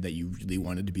decided that you really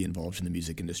wanted to be involved in the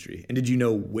music industry? And did you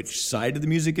know which side of the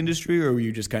music industry, or were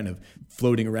you just kind of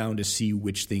floating around to see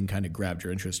which thing kind of grabbed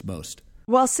your interest most?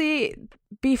 Well, see,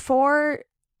 before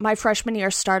my freshman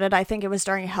year started, I think it was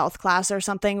during health class or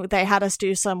something, they had us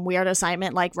do some weird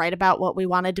assignment, like write about what we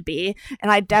wanted to be.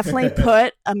 And I definitely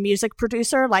put a music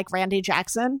producer like Randy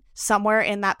Jackson somewhere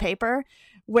in that paper,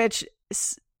 which,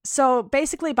 so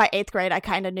basically by 8th grade, I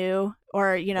kind of knew,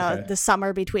 or, you know, the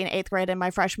summer between 8th grade and my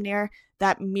freshman year,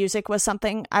 that music was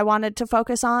something I wanted to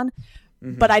focus on.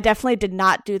 But I definitely did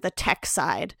not do the tech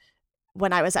side.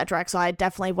 When I was at Drexel, I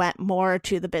definitely went more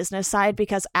to the business side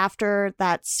because after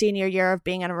that senior year of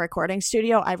being in a recording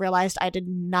studio, I realized I did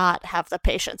not have the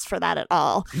patience for that at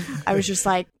all. I was just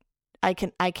like, I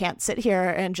can't sit here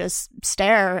and just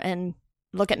stare and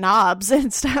look at knobs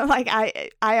and stuff. Like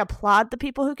I applaud the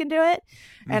people who can do it.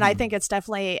 And I think it's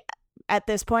definitely at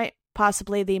this point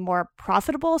possibly the more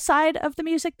profitable side of the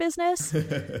music business,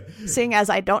 seeing as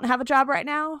I don't have a job right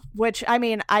now, which, I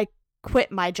mean, I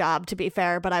quit my job, to be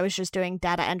fair, but I was just doing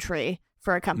data entry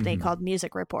for a company called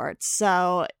Music Reports.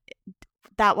 So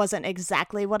that wasn't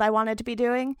exactly what I wanted to be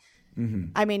doing.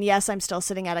 I mean, yes, I'm still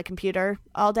sitting at a computer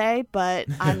all day, but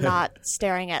I'm not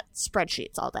staring at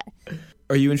spreadsheets all day.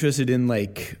 Are you interested in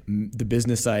like the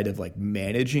business side of like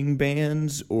managing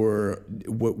bands, or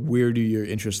where do your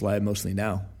interests lie mostly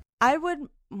now? I would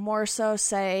more so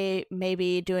say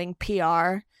maybe doing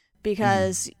PR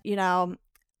because, you know,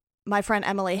 my friend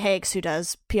Emily Hakes, who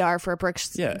does PR for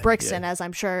Brixton, as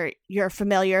I'm sure you're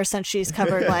familiar since she's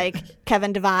covered like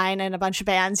Kevin Devine and a bunch of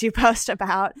bands you post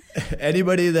about.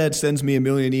 Anybody that sends me a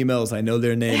million emails, I know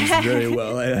their names very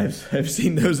well. I've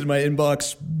seen those in my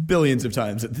inbox billions of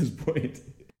times at this point.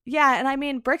 Yeah, and I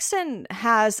mean, Brixton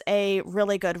has a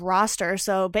really good roster.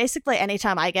 So basically,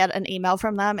 anytime I get an email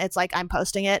from them, it's like I'm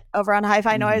posting it over on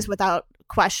Hi-Fi Noise without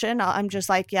question. I'm just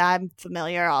like, yeah, I'm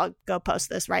familiar. I'll go post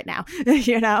this right now,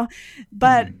 you know?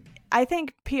 But I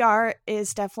think PR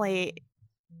is definitely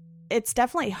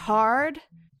hard,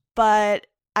 but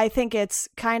I think it's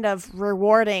kind of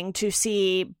rewarding to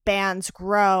see bands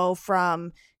grow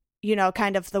from, you know,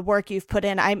 kind of the work you've put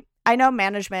in. I know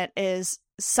management is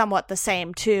somewhat the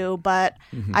same too, but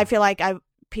I feel like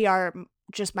PR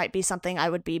just might be something I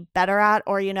would be better at,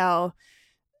 or, you know,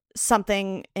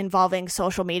 something involving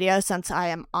social media, since I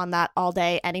am on that all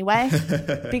day anyway.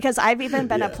 Because I've even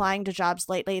been applying to jobs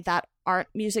lately that aren't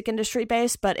music industry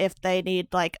based, but if they need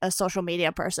like a social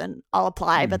media person, I'll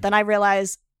apply. But then I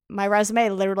realize my resume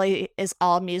literally is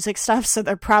all music stuff, so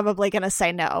they're probably going to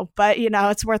say no, but you know,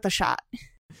 it's worth a shot.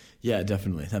 Yeah,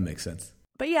 definitely. That makes sense.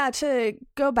 But yeah, to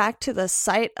go back to the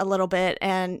site a little bit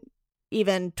and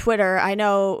even Twitter, I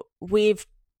know we've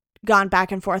gone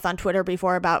back and forth on Twitter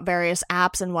before about various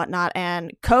apps and whatnot,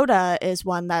 and Coda is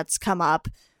one that's come up,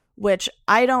 which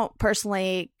I don't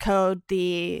personally code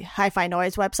the Hi-Fi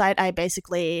Noise website. I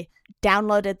basically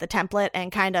downloaded the template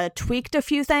and kind of tweaked a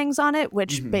few things on it,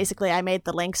 which basically I made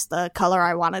the links the color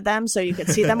I wanted them so you could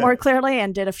see them more clearly,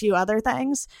 and did a few other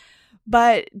things.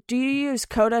 But do you use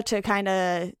Coda to kind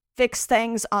of fix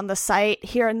things on the site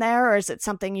here and there, or is it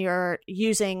something you're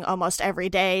using almost every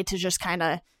day to just kind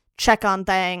of check on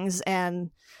things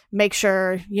and make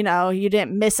sure, you know, you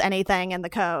didn't miss anything in the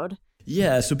code?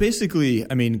 Yeah, so basically,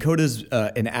 I mean, Coda's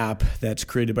an app that's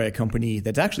created by a company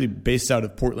that's actually based out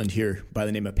of Portland here by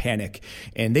the name of Panic,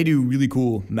 and they do really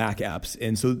cool Mac apps.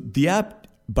 And so the app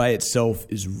by itself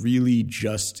is really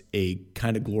just a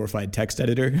kind of glorified text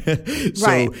editor.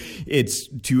 So it's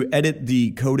to edit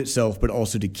the code itself, but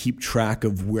also to keep track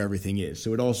of where everything is.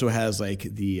 So it also has like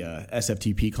the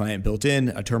SFTP client built in,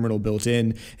 a terminal built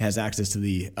in, has access to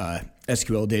the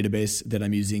SQL database that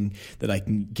I'm using that I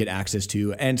can get access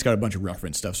to, and it's got a bunch of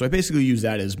reference stuff. So I basically use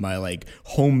that as my like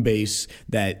home base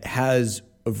that has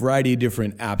a variety of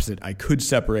different apps that I could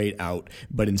separate out,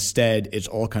 but instead it's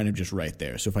all kind of just right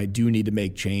there. So if I do need to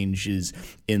make changes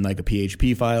in like a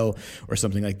PHP file or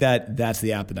something like that, that's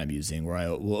the app that I'm using, where I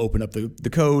will open up the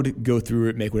code, go through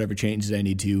it, make whatever changes I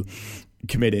need to,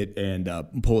 commit it, and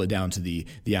pull it down to the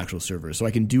actual server. So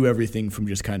I can do everything from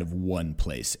just kind of one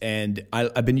place. And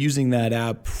I've been using that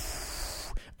app,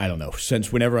 I don't know,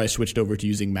 since whenever I switched over to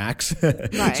using Macs,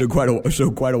 so quite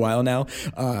a while now,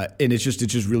 and it's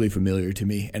just really familiar to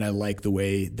me, and I like the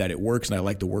way that it works, and I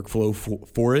like the workflow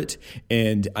for it,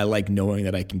 and I like knowing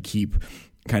that I can keep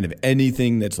kind of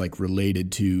anything that's like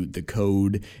related to the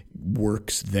code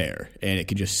works there, and it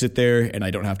can just sit there, and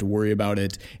I don't have to worry about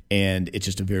it, and it's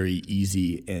just a very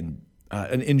easy and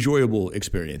an enjoyable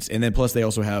experience. And then plus they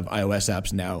also have iOS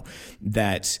apps now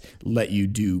that let you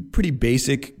do pretty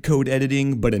basic code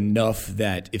editing, but enough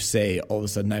that if, say, all of a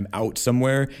sudden I'm out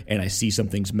somewhere and I see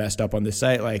something's messed up on the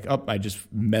site, like, oh, I just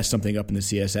messed something up in the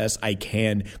CSS, I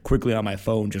can quickly on my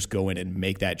phone just go in and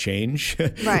make that change,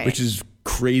 which is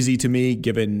crazy to me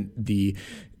given the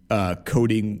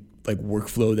coding like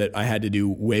workflow that I had to do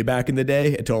way back in the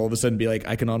day, to all of a sudden be like,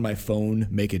 I can on my phone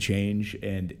make a change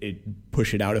and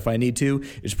push it out if I need to.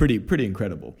 It's pretty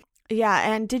incredible.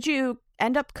 Yeah. And did you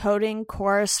end up coding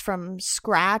Chorus from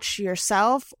scratch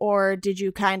yourself, or did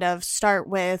you kind of start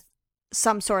with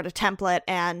some sort of template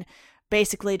and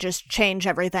basically just change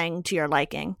everything to your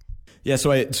liking? Yeah,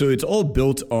 so it's all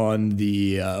built on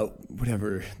the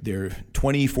their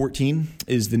 2014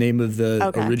 is the name of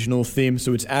the original theme.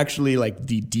 So it's actually like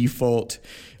the default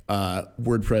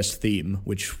WordPress theme,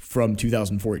 which from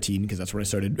 2014, because that's when I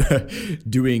started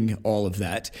doing all of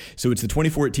that. So it's the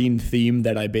 2014 theme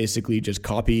that I basically just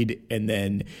copied and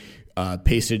then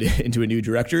pasted it into a new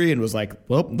directory and was like,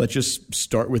 well, let's just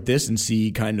start with this and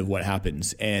see kind of what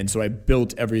happens. And so I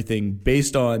built everything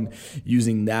based on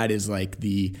using that as like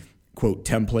the quote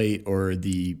template or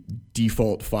the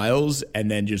default files, and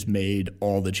then just made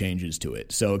all the changes to it.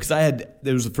 So because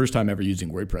it was the first time ever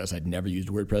using WordPress. I'd never used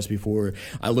WordPress before.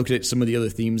 I looked at some of the other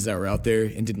themes that were out there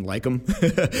and didn't like them.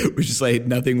 Which is like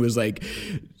nothing was like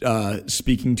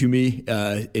speaking to me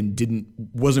and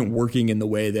wasn't working in the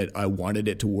way that I wanted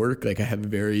it to work. Like I have a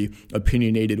very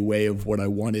opinionated way of what I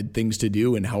wanted things to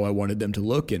do and how I wanted them to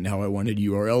look and how I wanted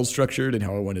URLs structured and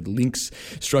how I wanted links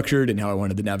structured and how I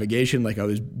wanted the navigation. Like I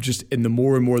was just, and the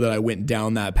more and more that I went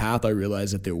down that path, I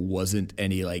realized that there wasn't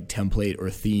any like template or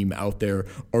theme out there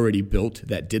already built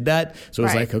that did that. So I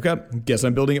was like, okay, guess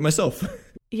I'm building it myself.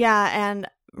 Yeah. And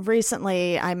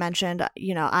recently I mentioned,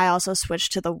 I also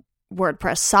switched to the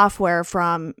WordPress software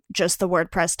from just the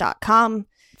WordPress.com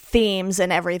themes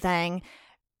and everything.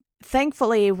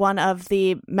 Thankfully, one of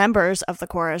the members of the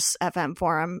Chorus FM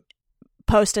forum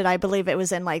posted, I believe it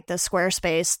was in like the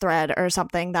Squarespace thread or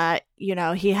something, that,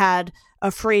 he had a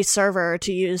free server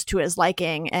to use to his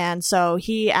liking. And so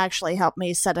he actually helped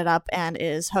me set it up and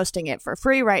is hosting it for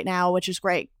free right now, which is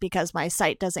great because my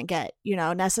site doesn't get,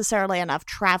 necessarily enough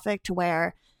traffic to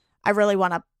where I really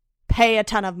want to pay a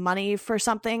ton of money for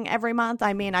something every month.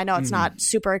 I mean, I know it's not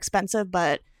super expensive,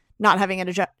 but not having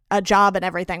a job and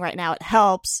everything right now, it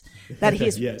helps that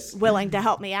he's yes. willing to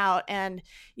help me out. And,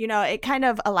 it kind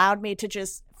of allowed me to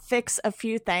just fix a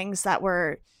few things that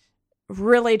were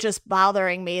really just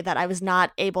bothering me that I was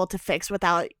not able to fix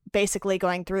without basically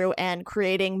going through and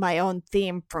creating my own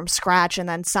theme from scratch and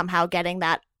then somehow getting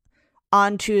that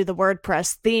onto the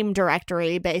WordPress theme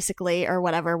directory basically, or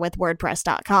whatever, with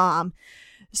WordPress.com.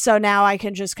 So now I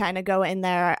can just kind of go in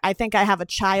there. I think I have a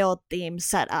child theme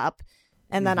set up,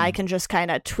 and then I can just kind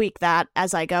of tweak that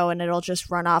as I go, and it'll just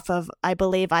run off of, I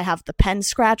believe I have the Pen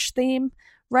Scratch theme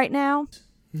right now.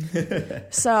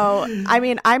 So, I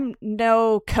mean, I'm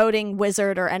no coding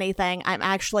wizard or anything. I'm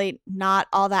actually not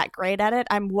all that great at it.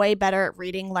 I'm way better at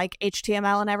reading like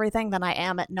HTML and everything than I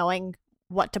am at knowing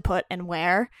what to put and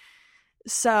where.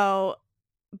 So,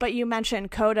 but you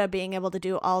mentioned Coda being able to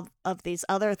do all of these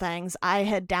other things. I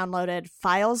had downloaded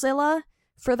FileZilla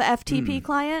for the FTP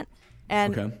client,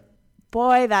 and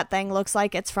boy, that thing looks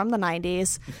like it's from the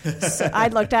 90s. So I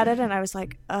looked at it and I was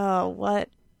like, oh, what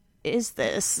is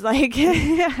this? Like,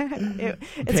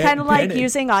 it's kind of like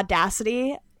using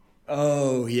Audacity.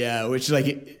 Oh, yeah, which like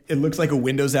it looks like a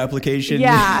Windows application.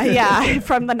 Yeah,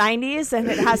 from the 90s, and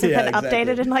it hasn't been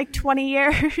updated in like 20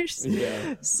 years.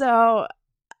 Yeah. So,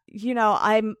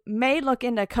 I may look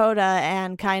into Coda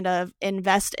and kind of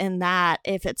invest in that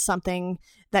if it's something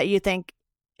that you think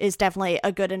is definitely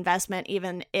a good investment,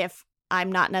 even if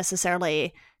I'm not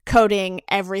necessarily coding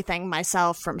everything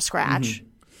myself from scratch.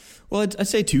 Well, I'd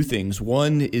say two things.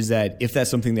 One is that if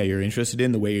that's something that you're interested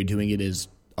in, the way you're doing it is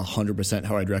 100%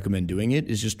 how I'd recommend doing it,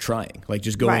 is just trying. Like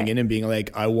just going in and being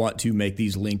like, I want to make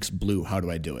these links blue. How do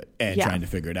I do it? And trying to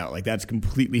figure it out. Like that's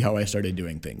completely how I started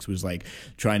doing things, was like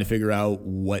trying to figure out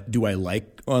what do I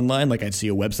like online. Like I'd see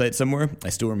a website somewhere. I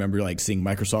still remember like seeing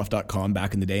Microsoft.com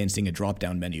back in the day and seeing a drop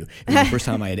down menu. It was the first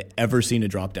time I had ever seen a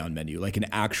drop down menu, like an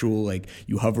actual, like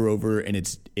you hover over and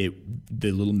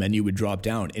the little menu would drop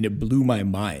down, and it blew my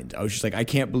mind. I was just like, I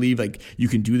can't believe like you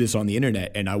can do this on the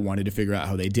internet. And I wanted to figure out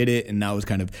how they did it. And that was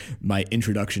kind of my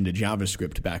introduction to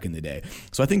JavaScript back in the day.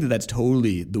 So I think that that's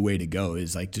totally the way to go,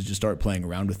 is like to just start playing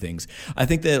around with things. I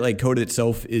think that like Coda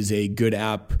itself is a good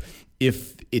app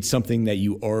if it's something that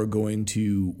you are going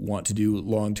to want to do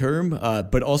long term,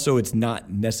 but also it's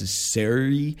not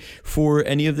necessary for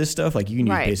any of this stuff. Like you can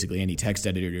use basically any text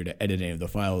editor to edit any of the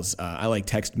files. I like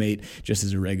TextMate just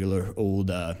as a regular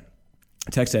old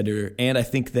text editor. And I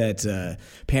think that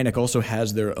Panic also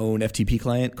has their own FTP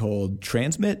client called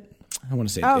Transmit. I want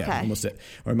to say, almost it.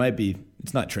 Or it might be,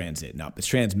 it's not Transit. No, it's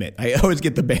Transmit. I always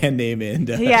get the band name and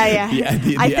I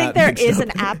think there is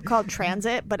an app called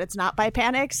Transit, but it's not by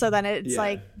Panic. So then it's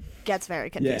like gets very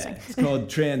confusing. Yeah, it's called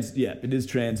it is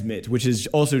Transmit, which is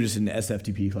also just an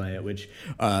SFTP client, which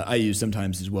I use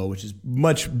sometimes as well, which is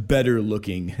much better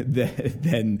looking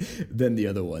than the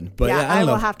other one. But I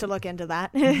will have to look into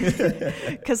that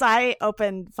because I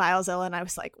opened FileZilla and I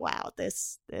was like, wow,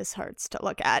 this hurts to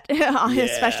look at,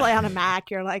 especially on a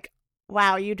Mac. You're like,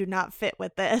 wow, you do not fit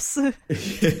with this.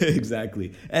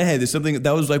 Exactly. And hey, there's something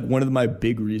that was like one of my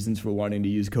big reasons for wanting to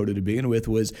use Coda to begin with,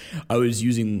 was I was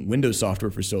using Windows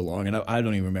software for so long, and I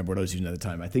don't even remember what I was using at the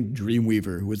time. I think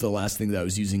Dreamweaver was the last thing that I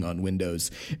was using on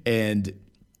Windows. And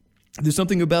there's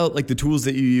something about like the tools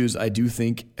that you use, I do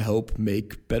think help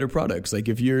make better products. Like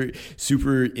if you're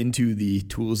super into the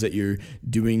tools that you're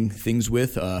doing things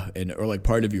with or like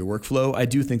part of your workflow, I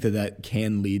do think that that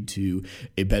can lead to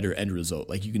a better end result.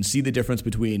 Like you can see the difference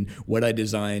between what I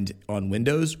designed on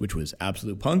Windows, which was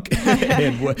absolute punk,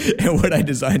 and what I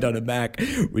designed on a Mac,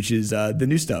 which is the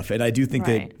new stuff. And I do think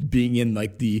that being in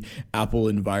like the Apple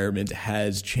environment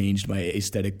has changed my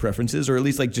aesthetic preferences, or at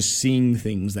least like just seeing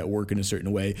things that work in a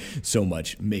certain way so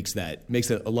much makes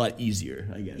it a lot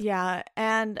easier, I guess. Yeah.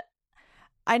 And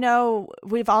I know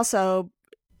we've also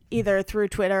either through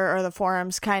Twitter or the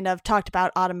forums kind of talked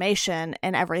about automation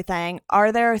and everything.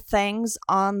 Are there things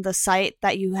on the site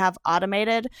that you have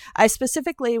automated? I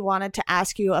specifically wanted to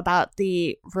ask you about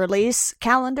the release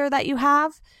calendar that you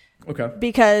have. Okay.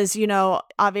 Because, you know,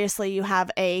 obviously you have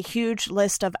a huge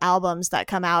list of albums that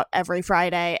come out every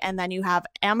Friday, and then you have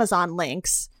Amazon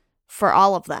links for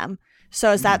all of them.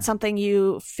 So is that something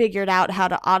you figured out how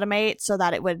to automate so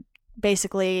that it would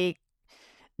basically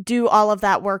do all of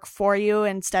that work for you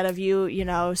instead of you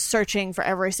know, searching for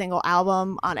every single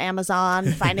album on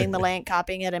Amazon, finding the link,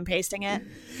 copying it and pasting it?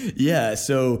 Yeah.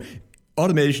 So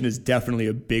automation is definitely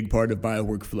a big part of my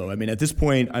workflow. I mean, at this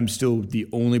point, I'm still the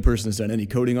only person that's done any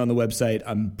coding on the website.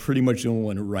 I'm pretty much the only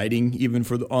one writing even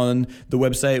on the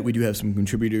website. We do have some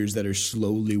contributors that are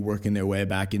slowly working their way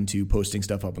back into posting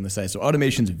stuff up on the site. So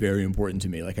automation is very important to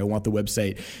me. Like I want the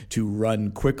website to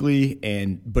run quickly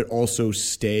but also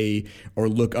stay or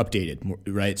look updated,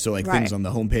 right? So like things on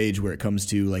the homepage where it comes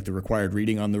to like the required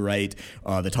reading on the right,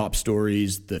 the top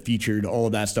stories, the featured, all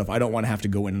of that stuff. I don't want to have to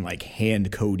go in and like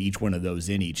hand code each one of those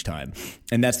in each time.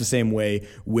 And that's the same way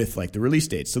with like the release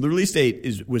dates. So the release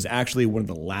date was actually one of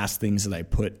the last things that I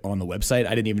put on the website. I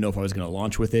didn't even know if I was going to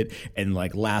launch with it. And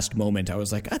like last moment, I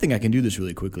was like, I think I can do this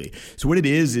really quickly. So what it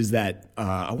is that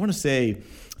I want to say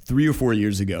 3 or 4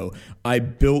 years ago, I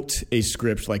built a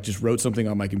script, like just wrote something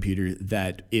on my computer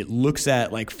that it looks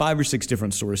at like 5 or 6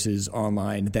 different sources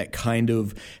online that kind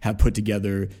of have put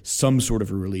together some sort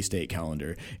of a release date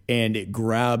calendar. And it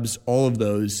grabs all of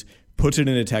those, puts it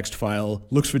in a text file,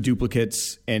 looks for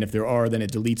duplicates, and if there are, then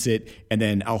it deletes it, and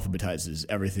then alphabetizes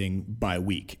everything by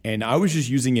week. And I was just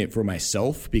using it for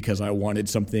myself because I wanted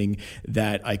something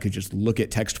that I could just look at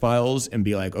text files and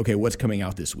be like, okay, what's coming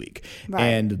out this week? Right.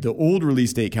 And the old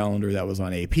release date calendar that was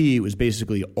on AP was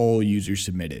basically all users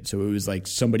submitted. So it was like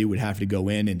somebody would have to go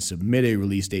in and submit a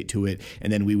release date to it,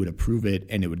 and then we would approve it,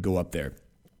 and it would go up there,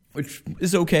 which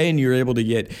is okay, and you're able to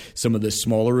get some of the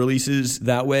smaller releases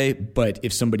that way. But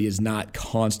if somebody is not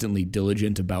constantly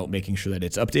diligent about making sure that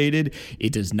it's updated,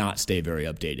 it does not stay very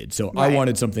updated. So I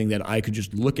wanted something that I could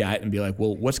just look at and be like,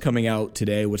 well, what's coming out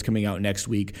today? What's coming out next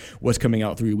week? What's coming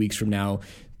out 3 weeks from now?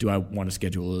 Do I want to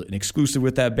schedule an exclusive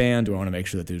with that band? Do I want to make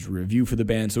sure that there's a review for the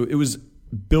band? So it was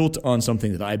built on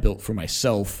something that I built for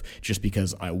myself just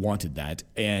because I wanted that.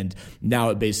 And now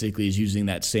it basically is using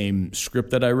that same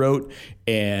script that I wrote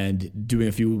and doing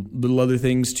a few little other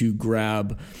things to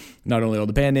grab not only all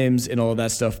the band names and all of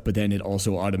that stuff, but then it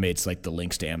also automates like the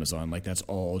links to Amazon. Like that's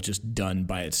all just done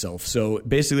by itself. So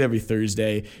basically every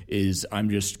Thursday I'm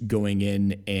just going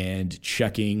in and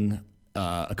checking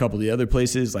a couple of the other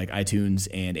places like iTunes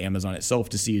and Amazon itself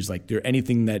to see is like there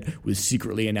anything that was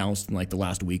secretly announced in like the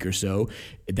last week or so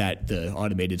that the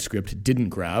automated script didn't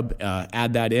grab.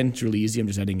 Add that in. It's really easy. I'm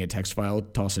just adding a text file,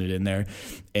 tossing it in there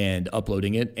and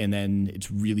uploading it. And then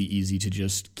it's really easy to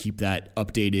just keep that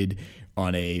updated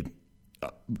on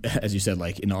as you said,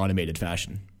 like in automated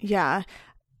fashion. Yeah.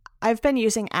 I've been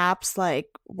using apps like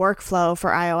Workflow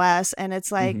for iOS, and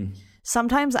it's like,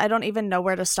 sometimes I don't even know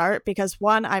where to start because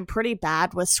one, I'm pretty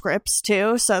bad with scripts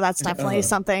too. So that's definitely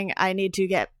something I need to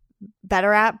get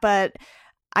better at. But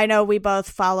I know we both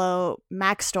follow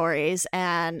Mac Stories,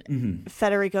 and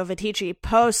Federico Viticci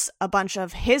posts a bunch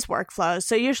of his workflows.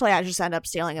 So usually I just end up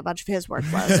stealing a bunch of his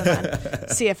workflows and then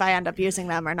see if I end up using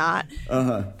them or not.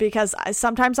 Because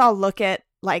sometimes I'll look at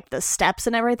like the steps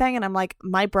and everything, and I'm like,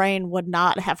 my brain would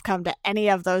not have come to any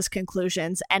of those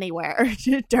conclusions anywhere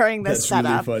during this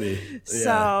setup. Really funny. Yeah.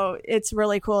 So it's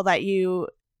really cool that you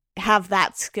have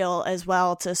that skill as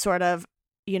well to sort of,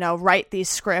 you know, write these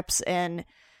scripts and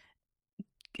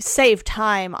save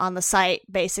time on the site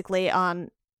basically on,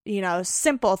 you know,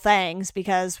 simple things.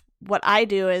 Because what I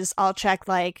do is I'll check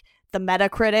like the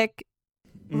Metacritic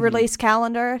release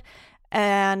calendar,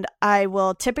 and I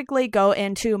will typically go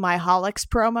into my Holics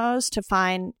promos to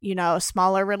find, you know,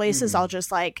 smaller releases. I'll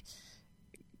just like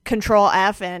Control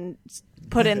F and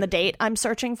put in the date I'm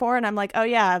searching for, and I'm like, oh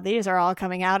yeah, these are all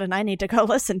coming out and I need to go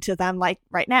listen to them like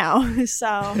right now.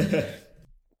 So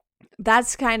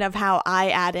that's kind of how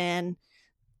I add in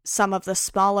some of the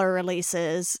smaller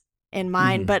releases in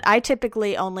mind, but I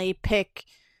typically only pick,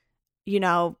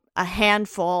 a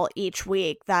handful each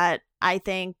week that I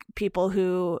think people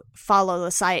who follow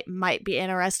the site might be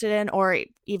interested in, or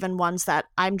even ones that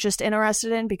I'm just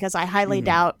interested in, because I highly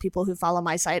doubt people who follow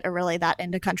my site are really that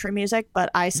into country music, but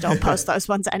I still post those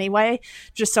ones anyway,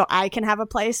 just so I can have a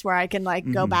place where I can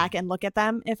go back and look at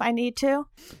them if I need to.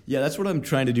 Yeah, that's what I'm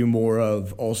trying to do more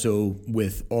of also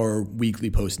with our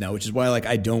weekly post now, which is why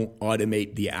I don't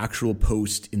automate the actual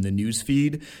post in the news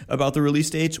feed about the release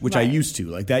dates, which I used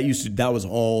to. That was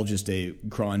all just a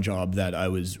cron job that I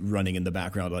was running in the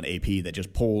background on AP that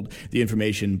just pulled the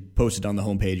information, posted on the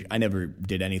homepage. I never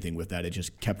did anything with that. It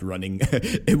just kept running.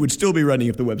 It would still be running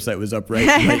if the website was up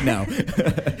right now.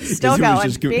 Still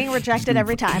going, being rejected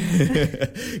every time.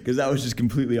 Because that was just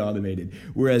completely automated.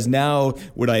 Whereas now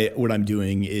what I'm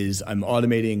doing is I'm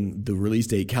automating the release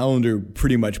date calendar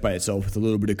pretty much by itself with a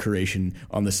little bit of curation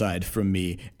on the side from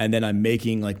me. And then I'm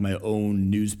making my own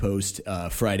news post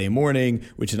Friday morning,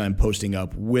 which then I'm posting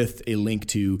up with a link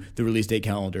to the release date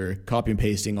calendar, copy and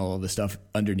pasting all of the stuff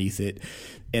underneath it.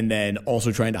 And then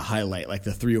also trying to highlight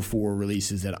the 3 or 4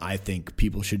 releases that I think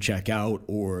people should check out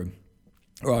or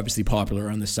are obviously popular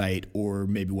on the site, or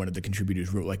maybe one of the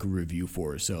contributors wrote a review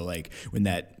for. So when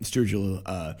that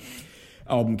Sturgill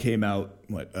album came out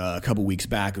a couple weeks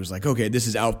back, it was okay, this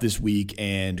is out this week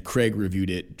and Craig reviewed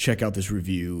it. Check out this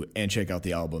review and check out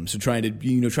the album. So trying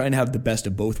to have the best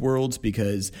of both worlds,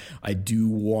 because I do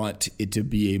want it to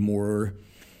be a more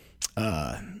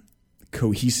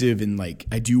cohesive, and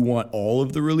I do want all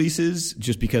of the releases,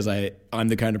 just because I'm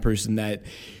the kind of person that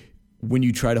when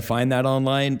you try to find that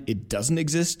online, it doesn't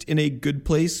exist in a good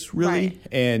place, really. Right.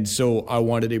 And so I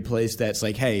wanted a place that's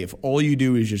hey, if all you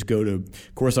do is just go to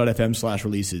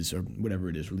chorus.fm/releases or whatever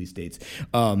it is, release dates,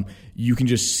 you can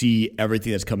just see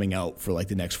everything that's coming out for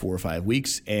the next 4 or 5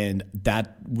 weeks. And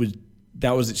that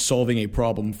was solving a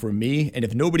problem for me. And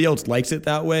if nobody else likes it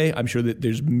that way, I'm sure that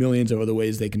there's millions of other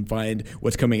ways they can find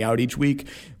what's coming out each week.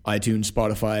 iTunes,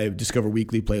 Spotify, Discover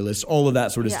Weekly playlists, all of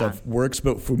that sort of stuff works.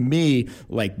 But for me,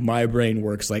 my brain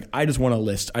works I just want a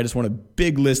list. I just want a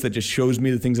big list that just shows me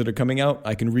the things that are coming out.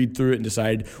 I can read through it and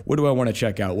decide, what do I want to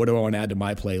check out? What do I want to add to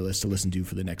my playlist to listen to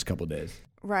for the next couple of days?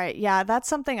 Right. Yeah, that's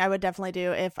something I would definitely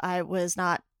do if I was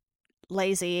not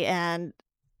lazy and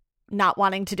not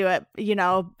wanting to do it,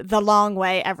 the long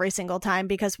way every single time,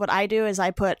 because what I do is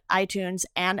I put iTunes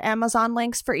and Amazon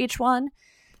links for each one.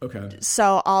 Okay.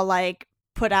 So I'll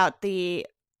put out the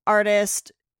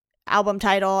artist, album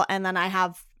title, and then I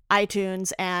have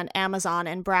iTunes and Amazon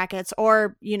in brackets,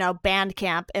 or,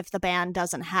 Bandcamp if the band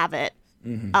doesn't have it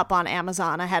up on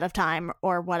Amazon ahead of time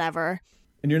or whatever.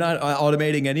 And you're not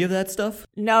automating any of that stuff?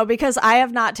 No, because I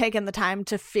have not taken the time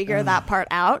to figure that part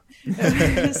out.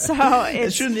 So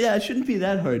it shouldn't be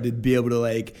that hard to be able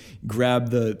to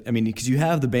grab because you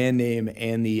have the band name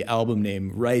and the album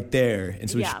name right there.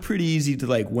 And so it's pretty easy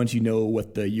to once you know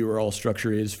what the URL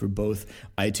structure is for both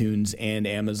iTunes and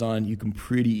Amazon, you can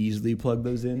pretty easily plug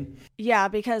those in. Yeah,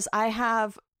 because I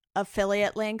have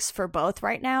affiliate links for both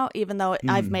right now, even though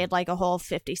I've made a whole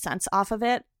 50 cents off of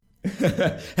it.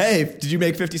 Hey, did you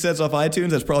make 50 cents off iTunes?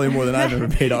 That's probably more than I've ever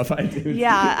paid off iTunes.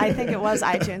 Yeah, I think it was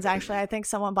iTunes, actually. I think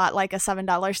someone bought a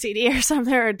 $7 CD or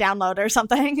something, or a download or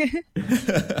something.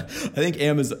 I think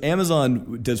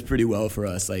Amazon does pretty well for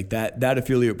us. That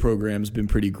affiliate program's been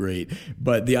pretty great.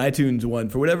 But the iTunes one,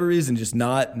 for whatever reason, just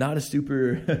not a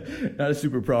super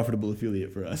profitable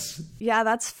affiliate for us. Yeah,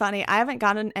 that's funny. I haven't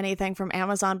gotten anything from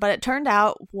Amazon, but it turned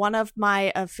out one of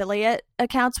my affiliate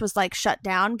accounts was shut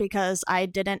down because I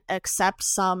didn't accept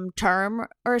some term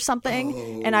or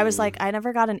something. And I was I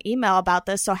never got an email about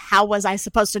this, so how was I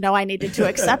supposed to know I needed to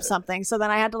accept something? So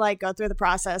then I had to go through the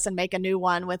process and make a new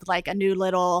one with a new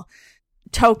little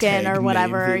token or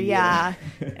whatever. Yeah.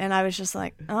 And I was just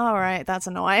all right, that's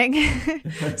annoying.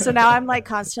 So now I'm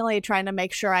constantly trying to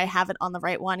make sure I have it on the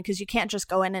right one, because you can't just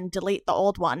go in and delete the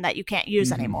old one that you can't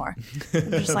use anymore.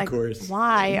 I'm just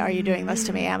why are you doing this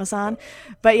to me, Amazon?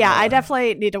 But yeah, I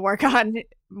definitely need to work on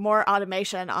more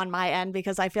automation on my end,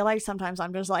 because I feel sometimes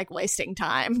I'm just wasting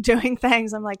time doing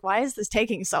things. I'm why is this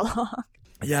taking so long?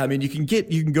 Yeah, you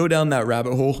can go down that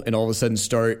rabbit hole and all of a sudden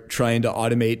start trying to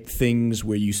automate things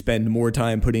where you spend more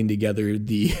time putting together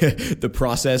the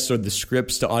process or the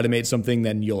scripts to automate something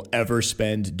than you'll ever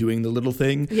spend doing the little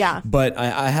thing. Yeah. But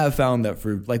I have found that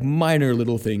for minor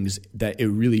little things that it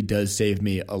really does save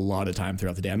me a lot of time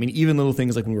throughout the day. Even little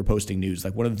things when we're posting news,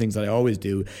 one of the things that I always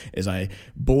do is I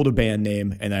bold a band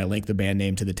name and I link the band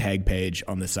name to the tag page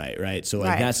on the site, right? So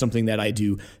that's something that I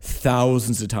do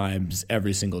thousands of times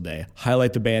every single day.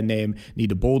 Highlight the band name, need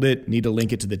to bold it, need to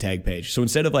link it to the tag page. So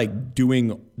instead of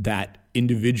doing that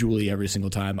individually every single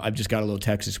time. I've just got a little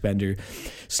text expander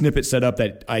snippet set up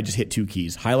that I just hit 2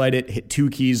 keys. Highlight it, hit 2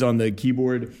 keys on the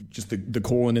keyboard, just the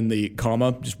colon and the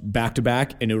comma, just back to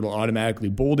back, and it'll automatically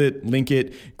bold it, link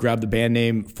it, grab the band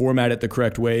name, format it the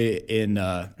correct way, and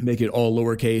make it all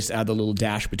lowercase, add the little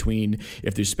dash between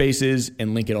if there's spaces,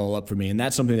 and link it all up for me. And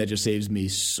that's something that just saves me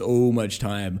so much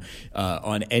time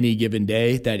on any given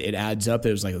day that it adds up. That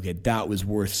it was like, okay, that was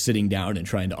worth sitting down and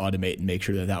trying to automate and make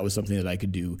sure that that was something that I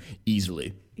could do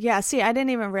easily. Yeah, see, I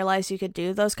didn't even realize you could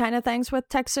do those kind of things with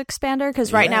Text Expander,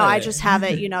 because right now I just have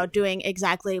it, doing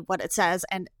exactly what it says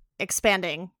and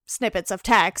expanding snippets of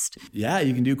text. Yeah,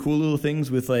 you can do cool little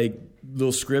things with like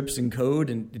little scripts and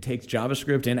code, and it takes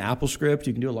JavaScript and AppleScript.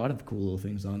 You can do a lot of cool little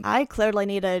things on it. I clearly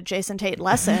need a Jason Tate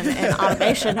lesson in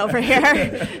automation over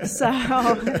here. So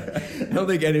I don't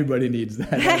think anybody needs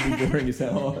that. That'd be boring as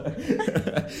hell.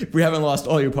 If we haven't lost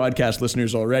all your podcast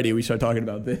listeners already, we start talking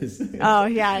about this. Oh,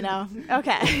 yeah, I know.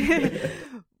 Okay.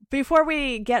 Before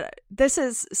we get, this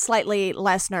is slightly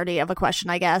less nerdy of a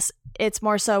question, I guess. It's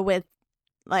more so with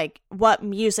like, what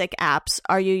music apps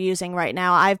are you using right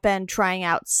now? I've been trying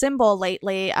out Symbol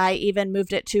lately. I even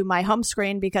moved it to my home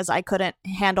screen because I couldn't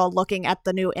handle looking at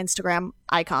the new Instagram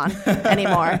icon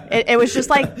anymore. It was just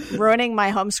like ruining my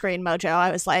home screen mojo.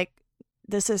 I was like,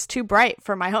 this is too bright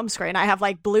for my home screen. I have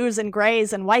like blues and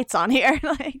grays and whites on here.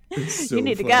 Like, so you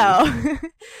need funny. to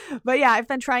go. But yeah, I've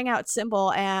been trying out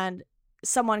Symbol, and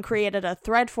someone created a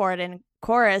thread for it in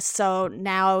Chorus. So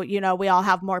now, we all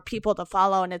have more people to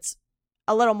follow, and it's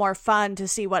a little more fun to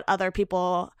see what other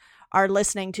people are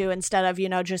listening to instead of,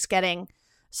 just getting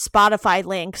Spotify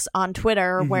links on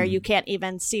Twitter where you can't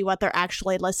even see what they're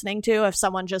actually listening to if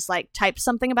someone just like types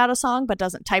something about a song but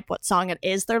doesn't type what song it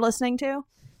is they're listening to.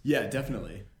 Yeah,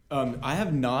 definitely. I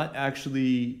have not actually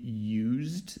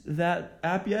used that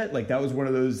app yet. Like, that was one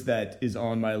of those that is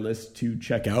on my list to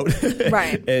check out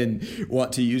right. and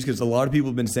want to use, because a lot of people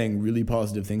have been saying really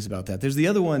positive things about that. There's the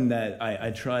other one that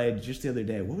I tried just the other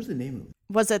day. What was the name of it?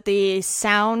 Was it the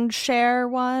SoundShare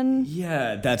one?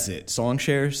 Yeah, that's it.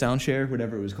 SoundShare,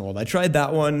 whatever it was called. I tried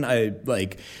that one. I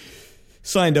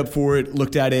signed up for it,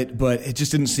 looked at it, but it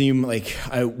just didn't seem like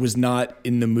I was not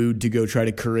in the mood to go try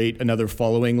to create another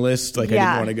following list. Like, yeah.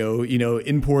 I didn't want to go,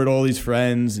 import all these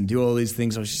friends and do all these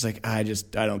things. I was just like, I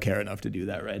don't care enough to do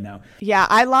that right now. Yeah,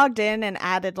 I logged in and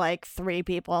added like 3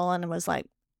 people and was like,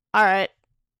 all right,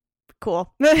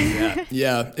 cool.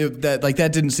 Yeah. That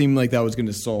didn't seem like that was going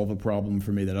to solve a problem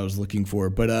for me that I was looking for.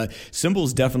 But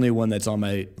Symbol's definitely one that's on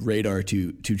my radar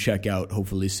to check out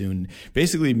hopefully soon.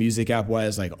 Basically, music app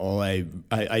wise, like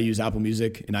I use Apple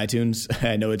Music and iTunes.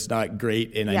 I know it's not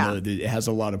great, and I know that it has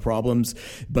a lot of problems.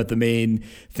 But the main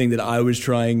thing that I was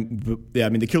trying,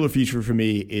 the killer feature for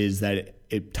me is that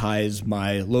it ties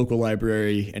my local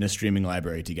library and a streaming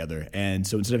library together. And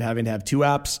so instead of having to have 2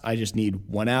 apps, I just need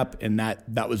 1 app, and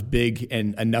that was big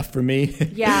and enough for me.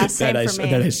 Yeah, same for me.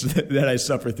 That I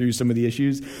suffer through some of the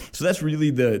issues. So that's really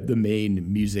the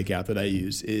main music app that I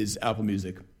use is Apple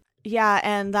Music. Yeah,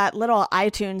 and that little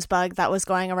iTunes bug that was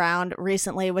going around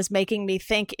recently was making me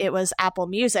think it was Apple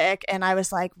Music, and I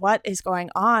was like, what is going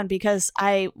on? Because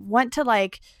I went to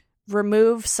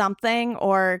remove something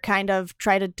or kind of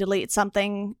try to delete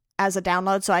something as a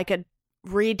download so I could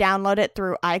re-download it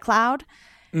through iCloud,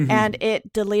 and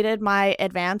it deleted my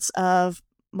Advance of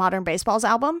Modern Baseball's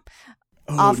album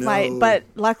but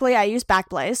luckily I use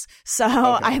Backblaze, so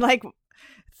okay. I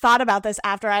thought about this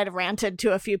after I had ranted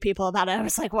to a few people about it. I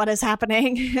was like, what is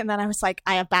happening? And then I was like,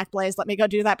 I have Backblaze, let me go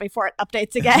do that before it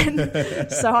updates again.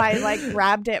 So I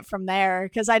grabbed it from there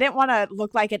because I didn't want to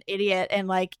look like an idiot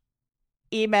and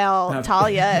email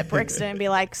Talia at Brixton and be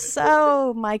like,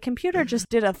 so my computer just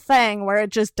did a thing where it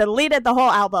just deleted the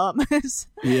whole album.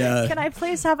 Yeah. Can I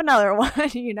please have another one?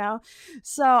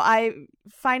 So I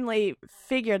finally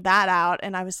figured that out,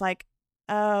 and I was like,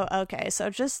 oh, okay. So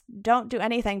just don't do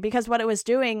anything, because what it was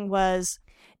doing was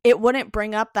it wouldn't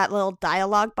bring up that little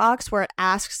dialog box where it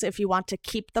asks if you want to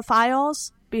keep the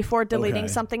files before deleting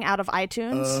something out of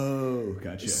iTunes. Oh,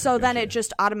 gotcha. So then it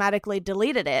just automatically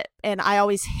deleted it. And I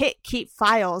always hit keep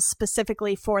files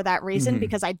specifically for that reason,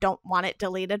 because I don't want it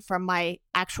deleted from my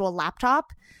actual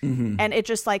laptop. And it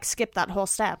just skipped that whole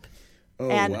step. Oh,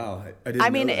 and wow. I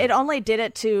didn't know that. It only did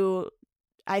it to,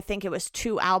 I think it was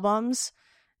 2 albums.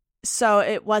 So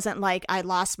it wasn't like I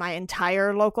lost my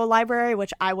entire local library,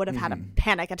 which I would have had a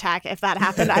panic attack if that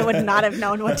happened. I would not have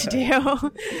known what to do.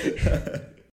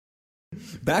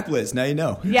 Backblaze, now you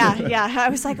know. Yeah. I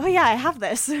was like, oh yeah, I have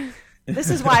this. This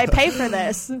is why I pay for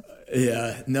this.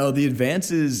 Yeah, no, the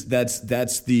advances,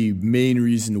 that's the main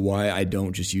reason why I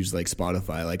don't just use like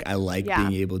Spotify. Like I like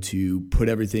being able to put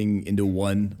everything into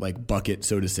one like bucket,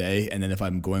 so to say, and then if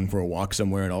I'm going for a walk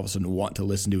somewhere and all of a sudden want to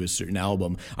listen to a certain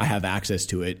album, I have access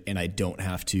to it and I don't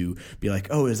have to be like,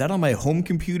 oh, is that on my home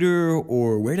computer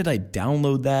or where did I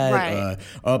download that? Right.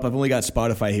 I've only got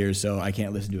Spotify here, so I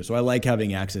can't listen to it. So I like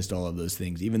having access to all of those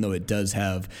things, even though it does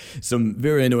have some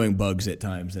very annoying bugs at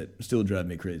times that still drive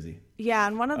me crazy. Yeah,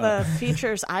 and one of the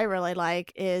features I really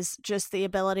like is just the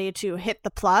ability to hit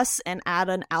the plus and add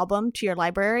an album to your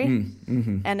library.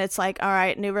 And it's like, all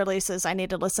right, new releases, I need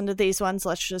to listen to these ones.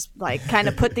 Let's just like kind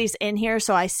of put these in here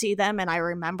so I see them and I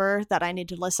remember that I need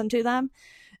to listen to them.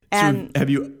 And so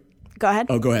have you... Go ahead.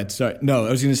 Oh, go ahead. Sorry. No, I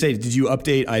was going to say, did you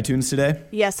update iTunes today?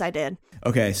 Yes, I did.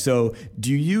 Okay, so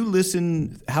do you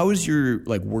listen, how is your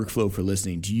like workflow for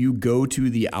listening? Do you go to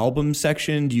the album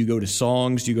section? Do you go to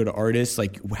songs? Do you go to artists?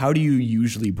 Like how do you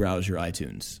usually browse your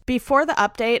iTunes? Before the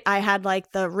update, I had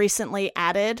like the recently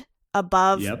added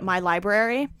above my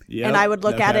library, and I would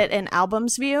look at it in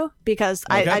albums view because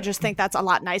I just think that's a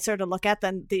lot nicer to look at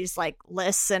than these like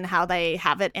lists and how they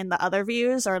have it in the other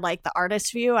views or like the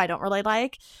artist view. I don't really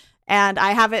like. And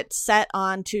I have it set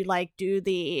on to like do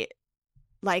the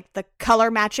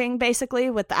color matching basically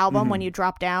with the album when you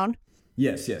drop down.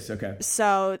 Yes, okay.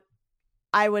 So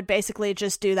I would basically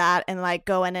just do that and like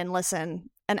go in and listen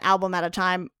an album at a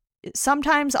time.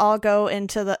 Sometimes I'll go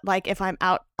into the, like if I'm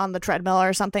out on the treadmill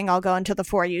or something, I'll go into the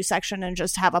For You section and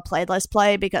just have a playlist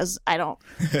play because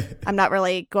I'm not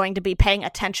really going to be paying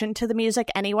attention to the music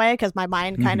anyway because my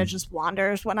mind kind of just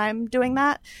wanders when I'm doing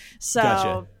that.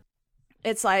 So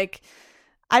it's like,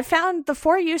 I found the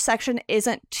For You section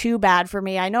isn't too bad for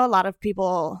me. I know a lot of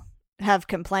people have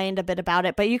complained a bit about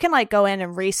it, but you can like go in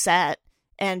and reset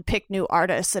and pick new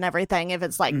artists and everything if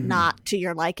it's like not to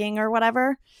your liking or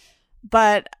whatever.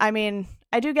 But I mean,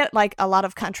 I do get like a lot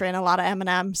of country and a lot of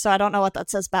Eminem, so I don't know what that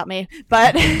says about me.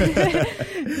 But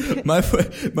my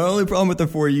only problem with the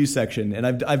For You section, and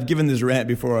I've given this rant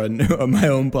before on my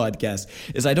own podcast,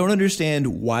 is I don't understand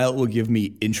why it will give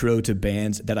me intro to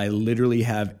bands that I literally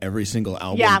have every single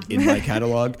album in my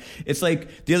catalog. It's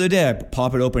like the other day I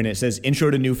pop it open and it says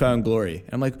intro to New Found Glory.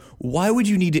 And I'm like, why would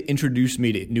you need to introduce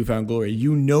me to New Found Glory?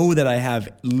 You know that I have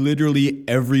literally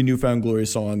every New Found Glory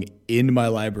song in my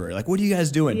library. Like, what are you guys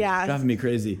doing? Yeah. Driving me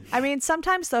crazy. I mean,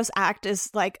 sometimes those act as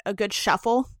like a good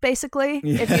shuffle, basically,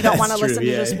 if you don't want to listen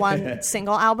to just one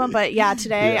single album. But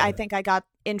today I think I got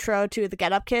intro to the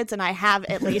Get Up Kids and I have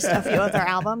at least a few of their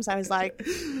albums. I was like,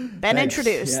 been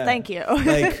introduced. Thank you.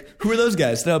 Like, who are those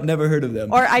guys? No, I've never heard of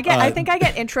them. Or I think I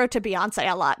get intro to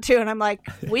Beyonce a lot too. And I'm like,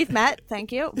 we've met.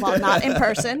 Thank you. Well, not in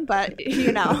person, but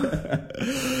you know.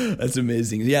 That's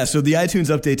amazing. Yeah. So the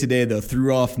iTunes update today though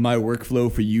threw off my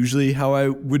workflow for usually how I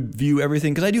would view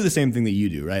everything. Cause I do the same thing that you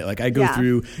do, right? Like I go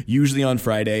through usually on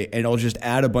Friday and I'll just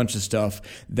add a bunch of stuff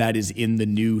that is in the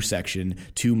new section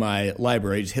to my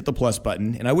library. Just hit the plus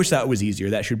button. And I wish that was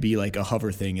easier. That should be like a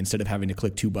hover thing instead of having to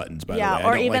click two buttons, by the way. Yeah,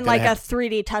 or even like a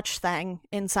 3D touch thing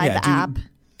inside the app.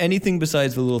 Anything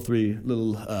besides the three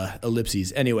little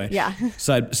ellipses. Anyway,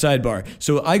 sidebar.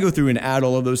 So I go through and add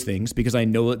all of those things because I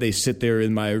know that they sit there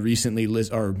in my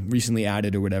recently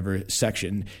added or whatever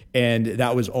section. And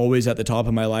that was always at the top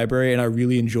of my library. And I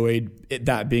really enjoyed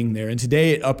that being there. And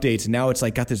today it updates. And now it's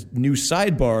like got this new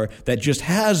sidebar that just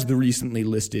has the recently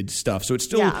listed stuff. So it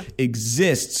still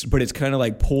exists, but it's kind of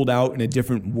like pulled out in a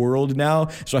different world now.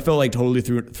 So I felt like totally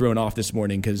thrown off this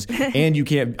morning because, and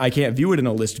I can't view it in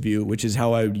a list view, which is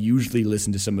how I would usually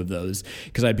listen to some of those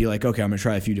because I'd be like, okay, I'm gonna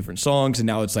try a few different songs, and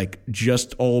now it's like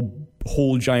just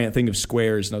whole giant thing of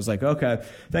squares, and I was like, okay,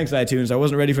 thanks iTunes. I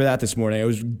wasn't ready for that this morning. I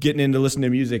was getting into listening to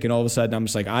music, and all of a sudden I'm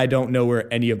just like, I don't know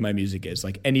where any of my music is.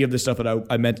 Like any of the stuff that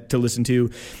I meant to listen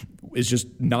to is just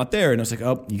not there, and I was like,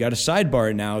 oh, you got a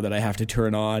sidebar now that I have to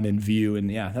turn on and view, and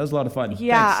that was a lot of fun.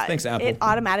 Thanks Apple. It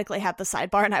automatically had the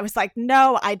sidebar, and I was like,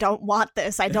 no, I don't want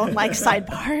this. I don't like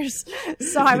sidebars.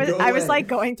 So I was like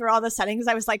going through all the settings.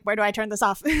 I was like, where do I turn this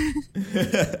off?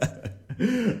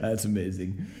 That's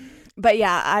amazing. But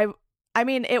yeah, I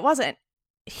mean, it wasn't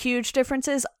huge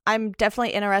differences. I'm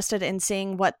definitely interested in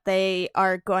seeing what they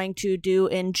are going to do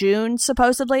in June,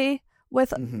 supposedly,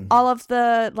 with all of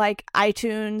the like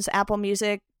iTunes, Apple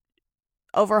Music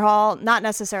overhaul. Not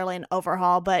necessarily an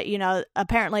overhaul, but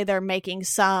apparently they're making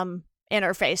some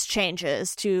interface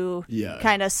changes to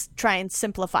kind of try and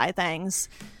simplify things.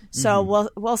 So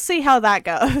we'll see how that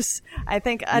goes. I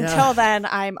think until then,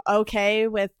 I'm okay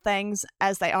with things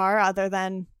as they are, other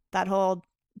than that whole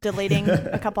deleting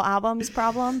a couple albums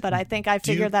problem. But I think I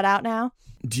figured that out now.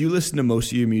 Do you listen to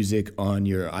most of your music on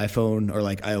your iPhone or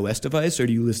like iOS device, or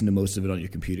do you listen to most of it on your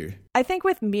computer? I think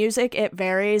with music, it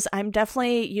varies. I'm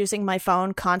definitely using my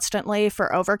phone constantly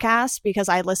for Overcast because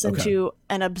I listen to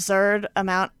an absurd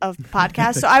amount of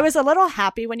podcasts. So I was a little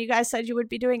happy when you guys said you would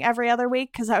be doing every other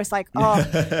week because I was like, oh,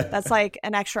 that's like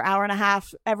an extra hour and a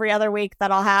half every other week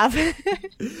that I'll have.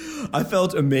 I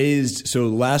felt amazed. So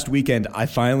last weekend, I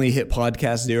finally hit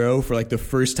Podcast Zero for like the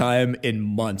first time in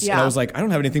months. Yeah. And I was like, I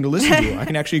don't have anything to listen to. I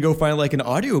can actually go find like an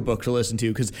audiobook to listen to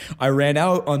because I ran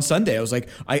out on Sunday. I was like,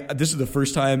 this is the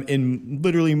first time in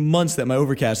literally months that my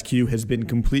Overcast queue has been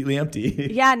completely empty.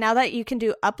 Yeah, now that you can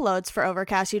do uploads for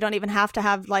Overcast, you don't even have to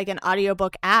have like an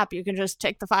audiobook app. You can just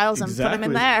take the files and put them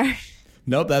in there.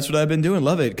 Nope, that's what I've been doing.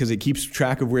 Love it because it keeps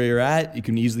track of where you're at. You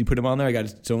can easily put them on there. I got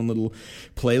its own little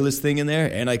playlist thing in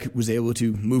there, and I was able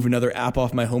to move another app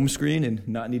off my home screen and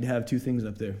not need to have two things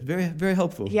up there. Very, very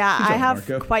helpful. Yeah, Good job, I have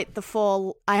Marco. quite the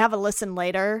full. I have a listen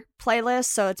later playlist,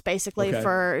 so it's basically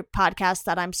for podcasts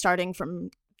that I'm starting from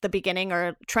the beginning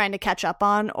or trying to catch up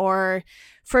on, or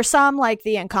for some like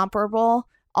The Incomparable,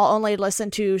 I'll only listen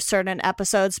to certain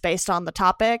episodes based on the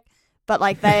topic. But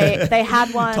like they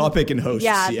had one topic and hosts.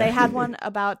 Yeah, they had one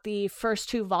about the first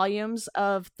two volumes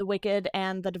of The Wicked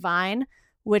and The Divine,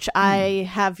 which I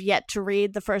have yet to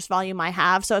read. The first volume I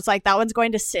have, so it's like that one's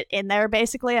going to sit in there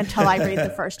basically until I read the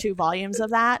first two volumes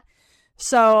of that.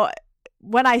 So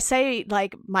when I say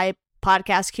like my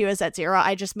podcast queue is at 0,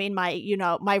 I just mean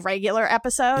my regular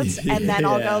episodes, and then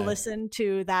I'll go listen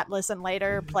to that listen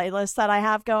later playlist that I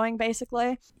have going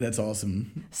basically. That's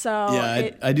awesome. So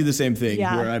yeah, I do the same thing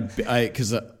where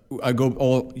because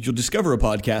you'll discover a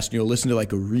podcast and you'll listen to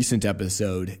like a recent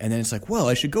episode, and then it's like, well,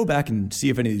 I should go back and see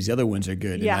if any of these other ones are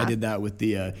good. Yeah. And I did that with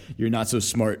the You're Not So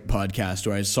Smart podcast,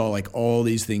 where I saw like all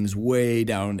these things way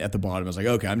down at the bottom. I was like,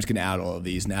 okay, I'm just going to add all of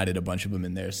these, and added a bunch of them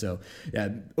in there. So yeah,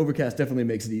 Overcast definitely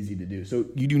makes it easy to do. So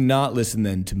you do not listen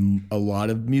then to a lot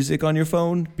of music on your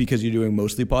phone because you're doing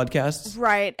mostly podcasts?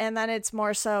 Right. And then it's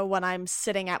more so when I'm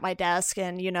sitting at my desk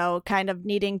and, kind of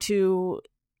needing to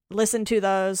listen to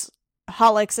those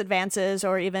Holics advances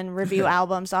or even review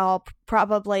albums, I'll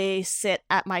probably sit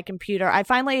at my computer. I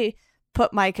finally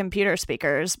put my computer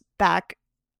speakers back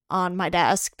on my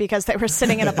desk because they were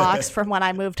sitting in a box from when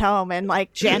I moved home in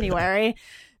like January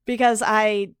because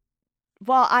I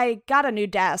got a new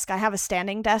desk. I have a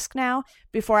standing desk now.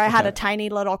 Before I had a tiny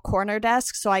little corner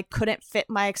desk, so I couldn't fit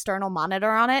my external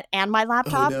monitor on it and my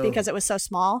laptop because it was so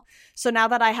small. So now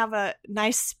that I have a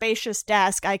nice spacious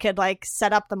desk, I could like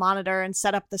set up the monitor and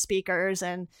set up the speakers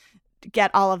and get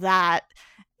all of that.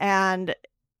 And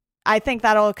I think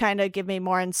that'll kind of give me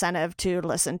more incentive to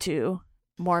listen to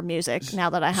more music now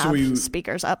that I have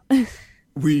speakers up.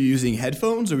 Were you using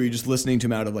headphones, or were you just listening to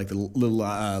them out of like the little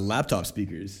laptop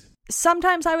speakers?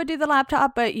 Sometimes I would do the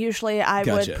laptop, but usually I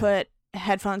would put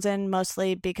headphones in,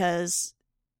 mostly because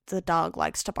the dog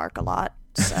likes to bark a lot.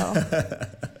 So,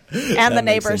 and the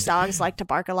neighbors' dogs like to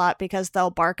bark a lot because they'll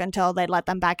bark until they let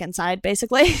them back inside,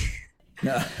 basically.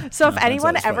 So if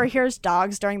anyone ever hears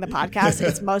dogs during the podcast,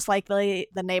 it's most likely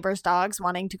the neighbors' dogs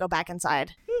wanting to go back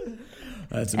inside.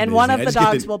 That's amazing. And one of the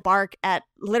dogs will bark at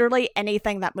literally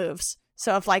anything that moves.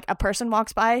 So if like a person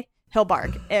walks by, he'll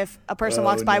bark. If a person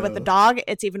walks by with the dog,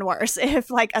 it's even worse. If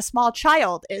like a small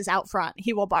child is out front,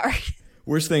 he will bark.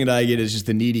 Worst thing that I get is just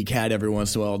the needy cat every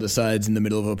once in a while decides in the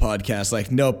middle of a podcast,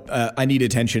 like, nope, I need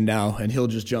attention now. And he'll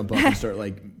just jump up and start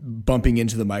like bumping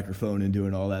into the microphone and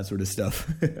doing all that sort of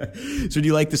stuff. So do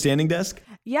you like the standing desk?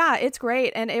 Yeah, it's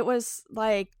great. And it was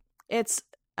like, it's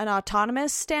an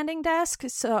autonomous standing desk,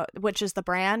 so which is the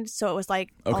brand. So it was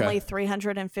like only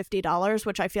 $350,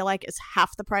 which I feel like is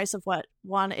half the price of what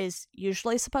one is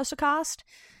usually supposed to cost.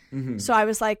 Mm-hmm. So I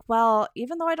was like, well,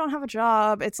 even though I don't have a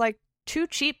job, it's like too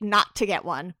cheap not to get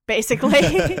one, basically.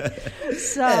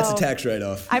 So yeah, it's a tax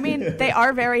write-off. I mean, they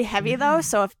are very heavy though.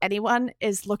 So if anyone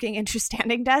is looking into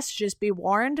standing desks, just be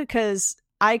warned, because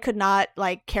I could not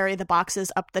like carry the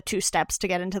boxes up the 2 steps to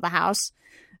get into the house.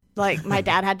 Like my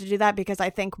dad had to do that because I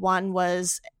think one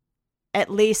was at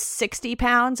least 60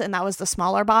 pounds and that was the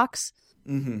smaller box.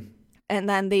 Mm-hmm. And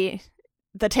then the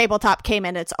tabletop came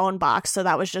in its own box. So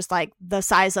that was just like the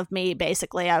size of me,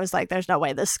 basically. I was like, there's no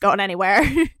way this is going anywhere.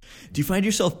 Do you find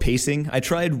yourself pacing? I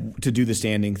tried to do the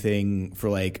standing thing for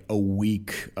like a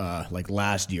week, like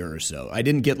last year or so. I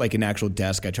didn't get like an actual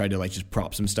desk. I tried to like just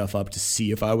prop some stuff up to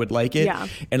see if I would like it. Yeah.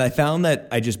 And I found that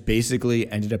I just basically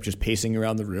ended up just pacing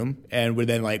around the room and would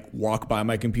then like walk by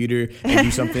my computer and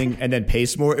do something and then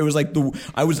pace more. It was like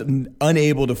I was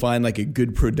unable to find like a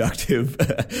good productive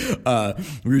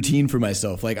routine for myself.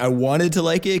 myself. Like I wanted to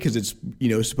like it because it's,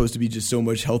 supposed to be just so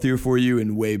much healthier for you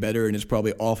and way better. And it's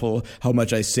probably awful how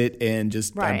much I sit and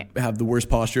just I have the worst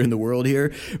posture in the world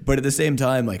here. But at the same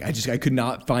time, like I could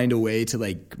not find a way to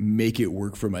like make it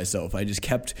work for myself. I just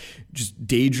kept just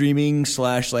daydreaming /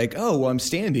 like, oh, well, I'm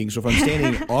standing. So if I'm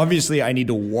standing, obviously I need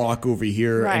to walk over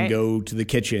here and go to the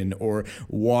kitchen or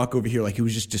walk over here. Like it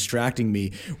was just distracting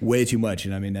me way too much.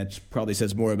 And I mean, that probably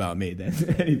says more about me than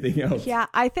anything else. Yeah,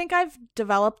 I think I've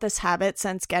developed this habit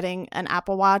since getting an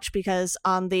Apple Watch because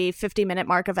on the 50-minute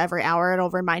mark of every hour, it'll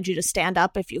remind you to stand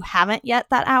up if you haven't yet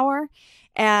that hour.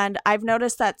 And I've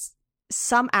noticed that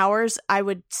some hours I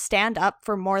would stand up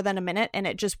for more than a minute and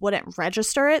it just wouldn't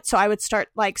register it. So I would start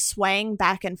like swaying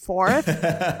back and forth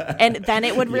and then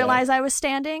it would realize I was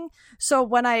standing. So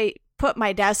when I put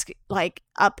my desk like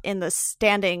up in the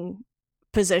standing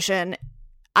position,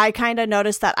 I kind of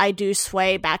noticed that I do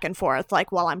sway back and forth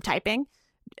like while I'm typing.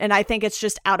 And I think it's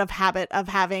just out of habit of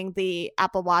having the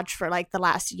Apple Watch for like the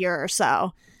last year or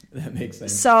so. That makes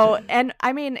sense. So, and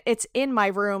I mean, it's in my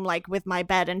room, like with my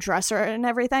bed and dresser and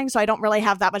everything. So I don't really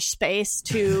have that much space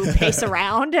to pace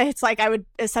around. It's like I would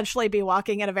essentially be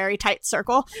walking in a very tight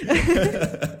circle.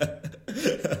 That's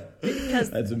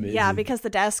amazing. Yeah, because the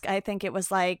desk, I think it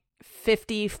was like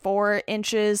 54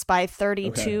 inches by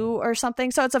 32 or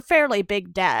something. So it's a fairly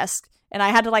big desk. And I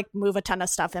had to like move a ton of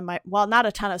stuff not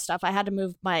a ton of stuff. I had to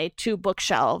move my 2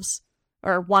 bookshelves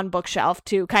or 1 bookshelf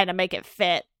to kind of make it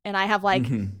fit. And I have like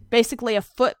basically a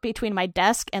foot between my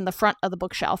desk and the front of the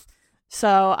bookshelf.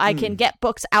 So I can get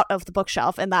books out of the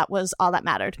bookshelf, and that was all that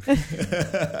mattered.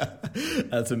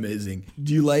 That's amazing.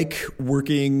 Do you like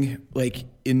working like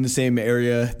in the same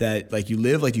area that like you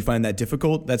live? Like, do you find that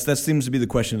difficult? That seems to be the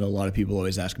question that a lot of people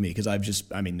always ask me, because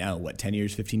now 10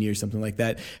 years, 15 years, something like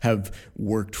that, have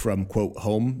worked from quote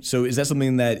home. So is that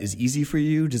something that is easy for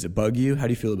you? Does it bug you? How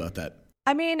do you feel about that?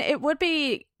 I mean, it would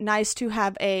be nice to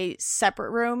have a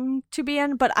separate room to be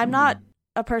in, but I'm not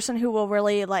a person who will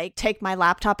really like take my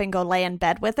laptop and go lay in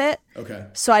bed with it. Okay.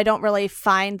 So I don't really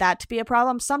find that to be a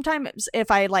problem. Sometimes if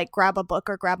I like grab a book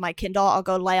or grab my Kindle, I'll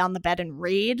go lay on the bed and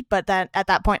read. But then at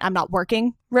that point, I'm not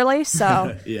working really.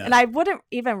 So, and I wouldn't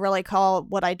even really call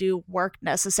what I do work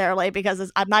necessarily because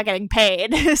I'm not getting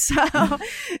paid. So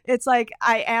it's like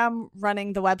I am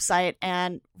running the website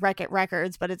and Wreck-It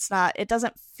Records, but it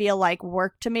doesn't feel like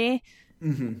work to me.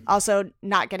 Also,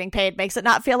 not getting paid makes it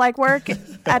not feel like work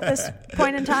at this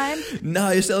point in time.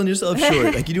 No, you're selling yourself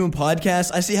short. Like, you're doing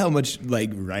podcasts. I see how much like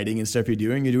writing and stuff you're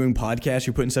doing. You're doing podcasts.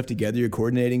 You're putting stuff together. You're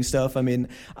coordinating stuff. I mean,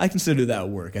 I consider that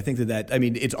work. I think I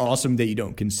mean, it's awesome that you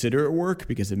don't consider it work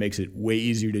because it makes it way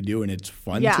easier to do and it's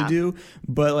fun to do.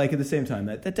 But like at the same time,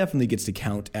 that definitely gets to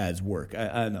count as work.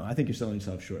 I don't know. I think you're selling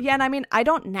yourself short. Yeah, and I mean, I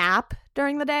don't nap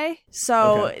during the day.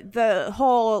 So the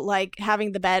whole like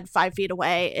having the bed 5 feet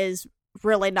away is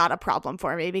really not a problem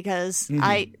for me because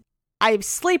I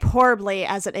sleep horribly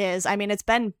as it is. I mean, it's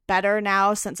been better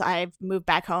now since I've moved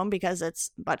back home because it's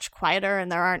much quieter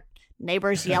and there aren't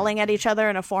neighbors yelling at each other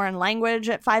in a foreign language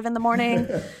at 5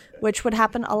 a.m, which would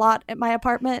happen a lot at my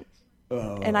apartment.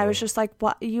 And I was just like,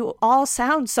 "What? You all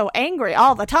sound so angry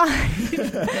all the time."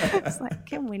 It's like,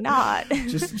 can we not?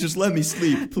 Just let me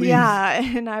sleep, please. Yeah,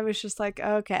 and I was just like,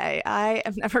 okay, I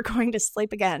am never going to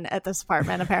sleep again at this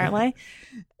apartment, apparently.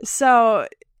 So,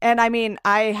 and I mean,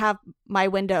 I have my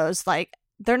windows like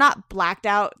they're not blacked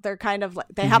out. They're kind of like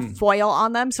they have foil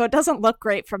on them, so it doesn't look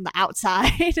great from the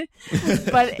outside.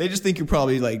 But they just think you're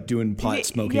probably like doing pot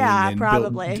smoking. Yeah, and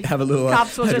probably. Have a little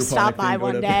cops will just stop by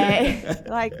one day,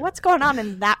 like, what's going on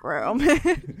in that room?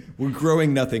 We're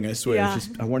growing nothing. I swear. Yeah. It's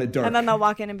just, I want it dark. And then they'll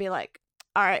walk in and be like,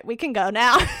 "All right, we can go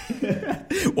now."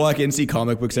 Walk in, see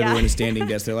comic books everywhere in a standing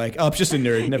desk. They're like, "Oh, it's just a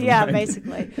nerd." Never mind. Yeah,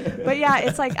 basically. But yeah,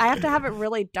 it's like I have to have it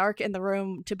really dark in the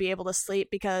room to be able to sleep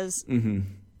because.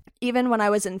 Even when I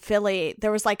was in Philly,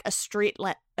 there was like a street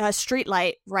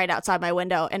light right outside my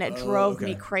window, and it drove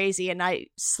me crazy. And I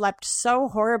slept so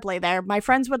horribly there. My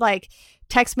friends would like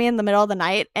text me in the middle of the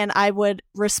night, and I would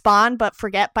respond, but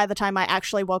forget by the time I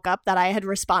actually woke up that I had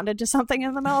responded to something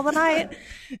in the middle of the night.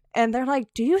 And they're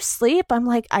like, "Do you sleep?" I'm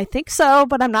like, "I think so,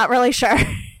 but I'm not really sure."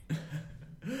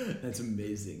 That's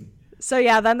amazing. So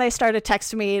yeah, then they started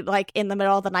texting me like in the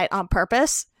middle of the night on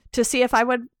purpose to see if I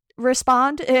would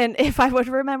respond and if I would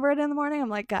remember it in the morning. I'm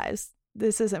like, guys,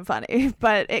 this isn't funny,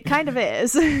 but it kind of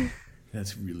is.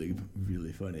 That's really,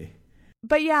 really funny.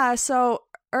 But yeah, so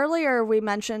earlier we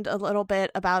mentioned a little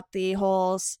bit about the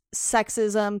whole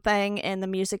sexism thing in the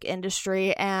music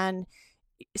industry, and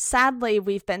sadly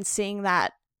we've been seeing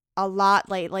that a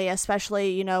lot lately,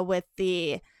 especially, you know, with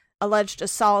the alleged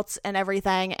assaults and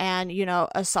everything, and, you know,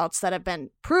 assaults that have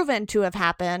been proven to have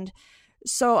happened.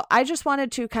 So I just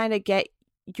wanted to kind of get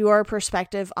your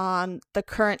perspective on the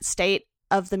current state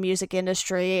of the music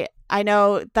industry. I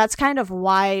know that's kind of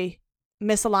why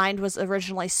Misaligned was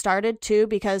originally started too,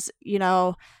 because, you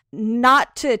know,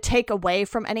 not to take away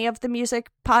from any of the music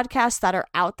podcasts that are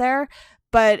out there,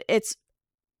 but it's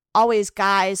always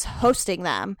guys hosting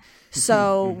them.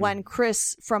 So when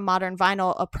Chris from Modern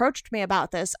Vinyl approached me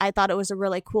about this, I thought it was a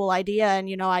really cool idea. And,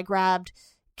 you know, I grabbed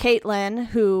Caitlin,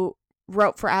 who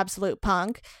wrote for Absolute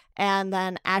Punk, and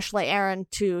then Ashley Aaron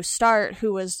to start,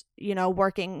 who was, you know,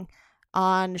 working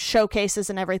on showcases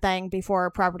and everything before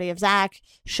Property of Zach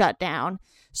shut down.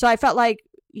 So I felt like,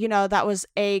 you know, that was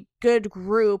a good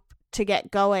group to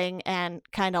get going and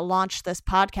kind of launch this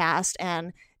podcast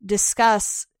and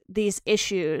discuss these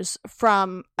issues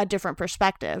from a different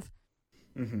perspective.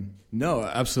 No,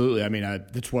 absolutely. I mean,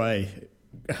 that's why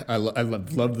I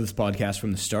love this podcast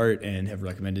from the start and have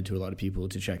recommended to a lot of people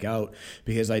to check out,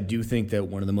 because I do think that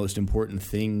one of the most important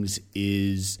things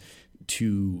is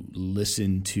to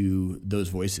listen to those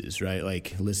voices, right?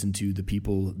 Like listen to the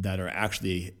people that are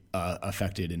actually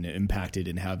affected and impacted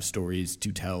and have stories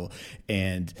to tell.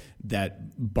 And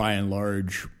that by and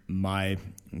large, my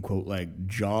quote, like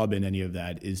job in any of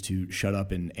that is to shut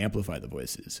up and amplify the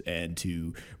voices and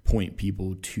to point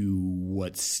people to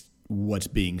what's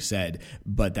being said,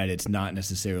 but that it's not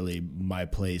necessarily my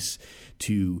place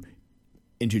to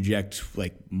interject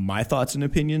like my thoughts and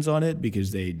opinions on it,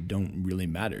 because they don't really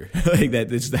matter. Like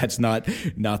that's not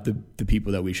the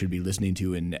people that we should be listening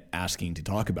to and asking to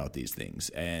talk about these things.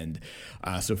 And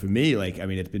so for me, like, I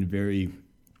mean, it's been very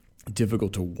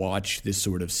difficult to watch this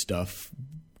sort of stuff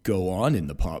go on in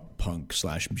the pop punk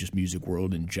 / just music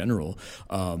world in general,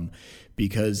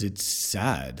 because it's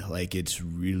sad. Like, it's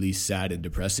really sad and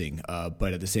depressing.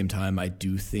 But at the same time, I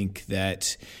do think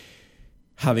that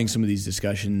having some of these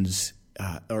discussions,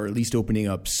 or at least opening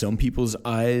up some people's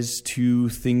eyes to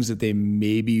things that they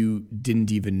maybe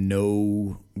didn't even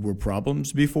know were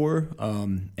problems before.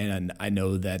 And I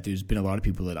know that there's been a lot of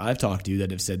people that I've talked to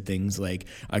that have said things like,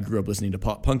 I grew up listening to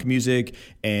pop punk music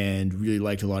and really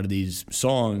liked a lot of these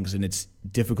songs, and it's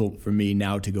difficult for me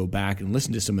now to go back and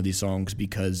listen to some of these songs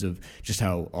because of just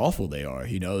how awful they are.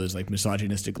 You know, there's like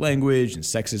misogynistic language and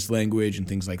sexist language and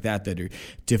things like that are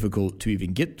difficult to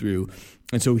even get through.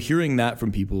 And so hearing that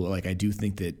from people, like, I do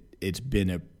think that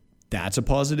that's a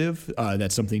positive.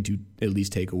 That's something to at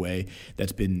least take away.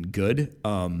 That's been good.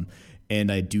 And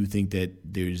I do think that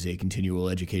there's a continual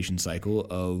education cycle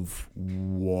of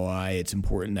why it's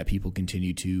important that people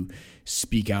continue to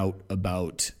speak out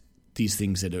about these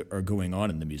things that are going on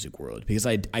in the music world. Because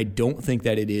I don't think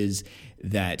that it is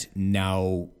that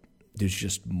now there's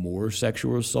just more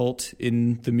sexual assault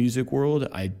in the music world.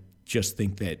 I just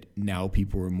think that now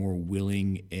people are more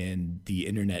willing, and the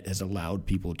internet has allowed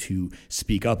people to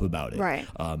speak up about it. Right.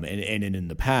 And in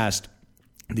the past,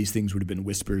 these things would have been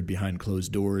whispered behind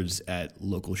closed doors at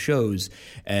local shows,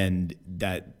 and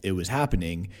that it was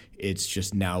happening. It's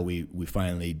just now we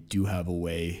finally do have a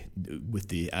way with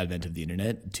the advent of the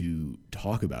internet to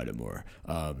talk about it more.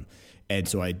 And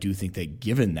so I do think that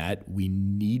given that, we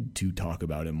need to talk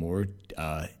about it more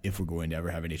if we're going to ever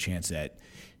have any chance at,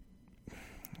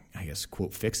 I guess,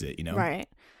 quote, fix it, you know? Right.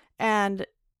 And,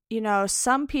 you know,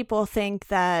 some people think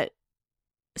that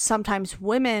sometimes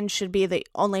women should be the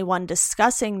only one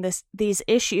discussing these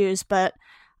issues, but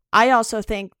I also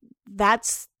think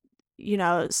that's, you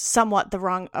know, somewhat the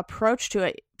wrong approach to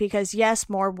it, because yes,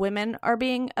 more women are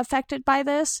being affected by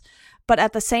this, but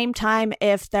at the same time,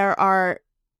 if there are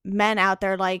men out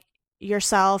there like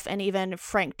yourself and even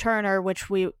Frank Turner, which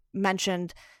we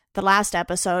mentioned the last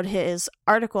episode, his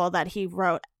article that he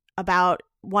wrote about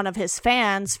one of his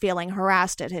fans feeling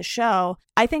harassed at his show,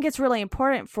 I think it's really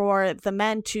important for the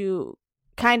men to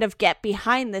kind of get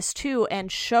behind this too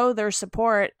and show their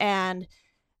support and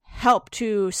help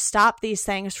to stop these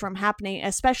things from happening,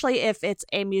 especially if it's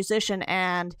a musician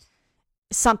and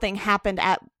something happened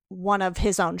at one of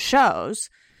his own shows.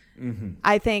 Mm-hmm.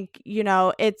 I think, you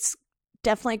know, it's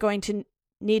definitely going to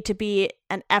need to be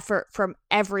an effort from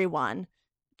everyone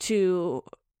to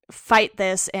fight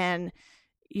this and,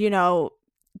 you know,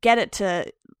 get it to,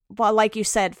 well, like you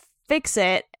said, fix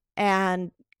it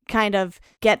and kind of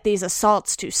get these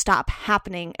assaults to stop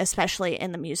happening, especially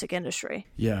in the music industry.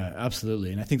 Yeah,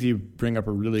 absolutely. And I think you bring up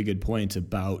a really good point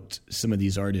about some of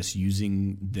these artists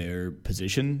using their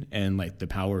position and like the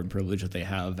power and privilege that they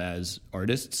have as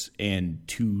artists and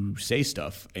to say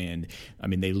stuff. And I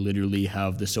mean, they literally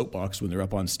have the soapbox when they're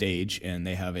up on stage, and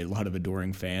they have a lot of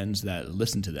adoring fans that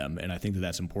listen to them. And I think that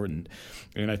that's important.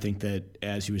 And I think that,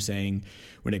 as you were saying,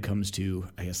 when it comes to,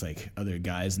 I guess, like other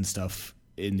guys and stuff,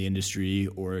 in the industry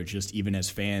or just even as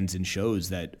fans in shows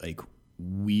that like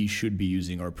we should be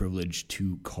using our privilege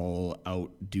to call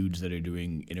out dudes that are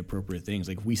doing inappropriate things.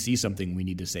 Like we see something, we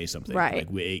need to say something. Right.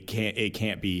 Like it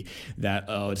can't be that,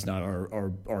 oh, it's not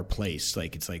our place.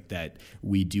 Like it's like that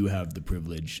we do have the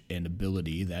privilege and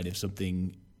ability that if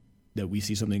something that we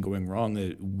see something going wrong,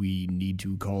 that we need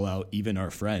to call out even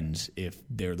our friends if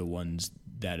they're the ones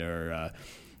that are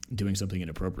doing something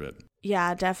inappropriate.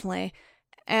 Yeah, definitely.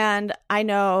 And I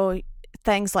know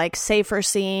things like Safer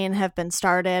Scene have been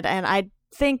started, and I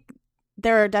think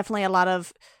there are definitely a lot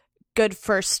of good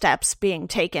first steps being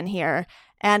taken here.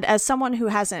 And as someone who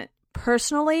hasn't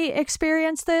personally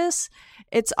experienced this,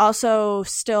 it's also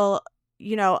still,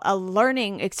 you know, a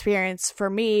learning experience for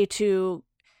me to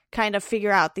kind of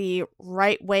figure out the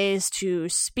right ways to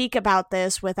speak about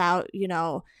this without, you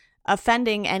know,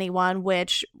 offending anyone,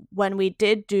 which when we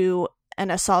did do an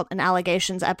assault and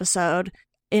allegations episode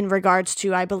in regards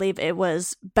to, I believe it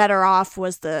was Better Off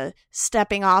was the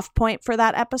stepping off point for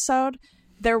that episode.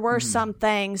 There were some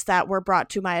things that were brought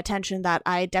to my attention that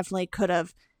I definitely could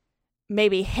have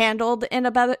maybe handled in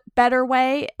a better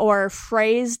way or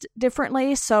phrased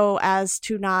differently so as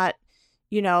to not,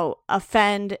 you know,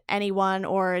 offend anyone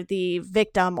or the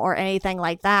victim or anything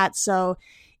like that. So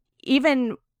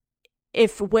even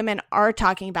if women are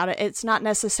talking about it, it's not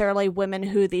necessarily women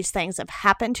who these things have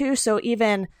happened to. So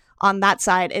even on that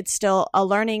side, it's still a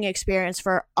learning experience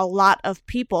for a lot of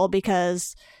people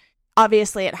because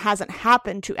obviously it hasn't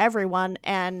happened to everyone.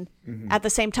 And at the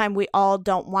same time, we all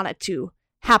don't want it to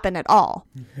happen at all.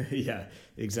 Yeah,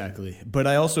 exactly. But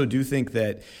I also do think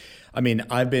that, I mean,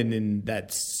 I've been in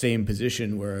that same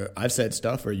position where I've said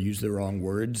stuff or used the wrong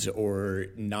words or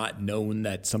not known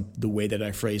that the way that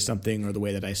I phrased something or the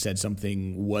way that I said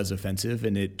something was offensive.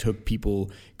 And it took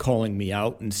people calling me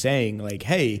out and saying like,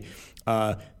 hey,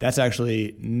 that's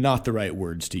actually not the right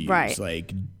words to use. Right.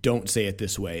 Like, don't say it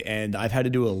this way. And I've had to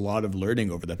do a lot of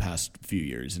learning over the past few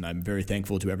years. And I'm very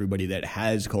thankful to everybody that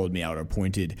has called me out or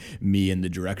pointed me in the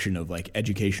direction of like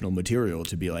educational material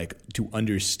to be like, to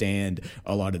understand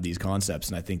a lot of these concepts.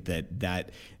 And I think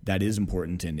that is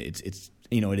important. And it's,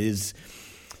 you know,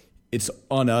 it's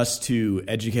on us to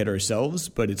educate ourselves,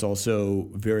 but it's also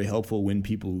very helpful when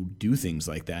people do things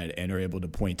like that and are able to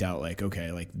point out like,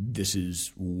 okay, like this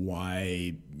is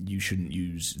why you shouldn't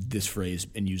use this phrase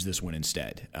and use this one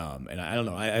instead. And I don't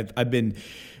know, I've been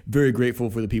very grateful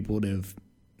for the people that have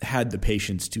had the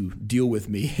patience to deal with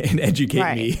me and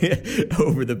educate me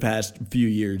over the past few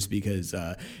years because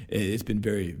it's been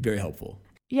very, very helpful.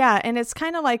 Yeah, and it's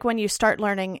kind of like when you start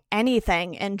learning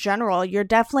anything in general, you're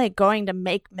definitely going to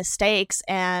make mistakes.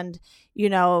 And, you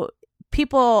know,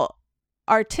 people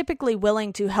are typically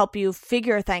willing to help you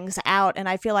figure things out. And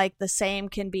I feel like the same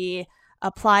can be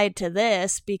applied to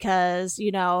this because,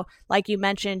 you know, like you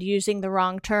mentioned, using the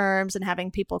wrong terms and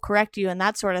having people correct you and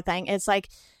that sort of thing. It's like,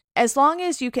 as long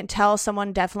as you can tell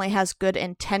someone definitely has good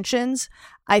intentions,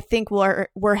 I think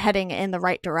we're heading in the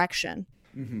right direction.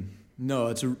 Mm-hmm.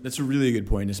 No, that's a really good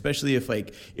point, especially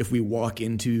if we walk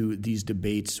into these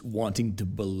debates wanting to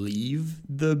believe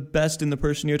the best in the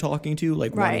person you're talking to,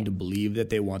 like wanting to believe that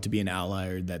they want to be an ally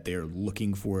or that they're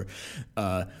looking for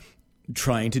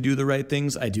trying to do the right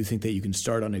things. I do think that you can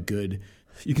start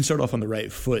off on the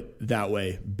right foot that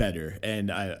way better. And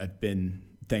I've been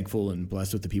thankful and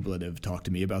blessed with the people that have talked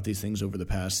to me about these things over the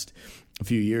past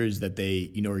few years that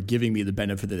they, you know, are giving me the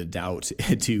benefit of the doubt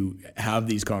to have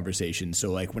these conversations.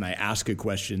 So like when I ask a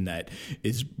question that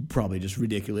is probably just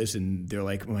ridiculous and they're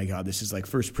like, oh my God, this is like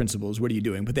first principles, what are you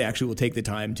doing? But they actually will take the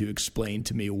time to explain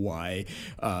to me why,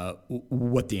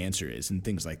 what the answer is and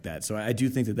things like that. So I do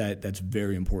think that's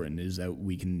very important, is that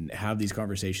we can have these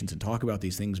conversations and talk about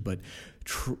these things, but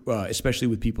especially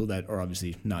with people that are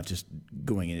obviously not just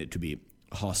going in it to be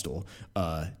hostile,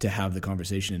 to have the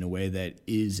conversation in a way that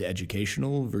is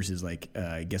educational versus like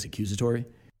I guess accusatory.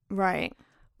 Right.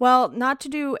 Well, not to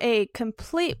do a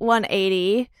complete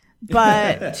 180,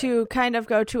 but to kind of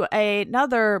go to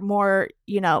another more,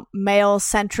 you know,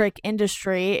 male-centric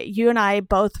industry. You and I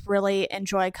both really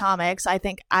enjoy comics. I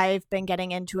think I've been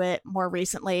getting into it more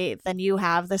recently than you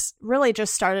have. This really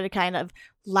just started kind of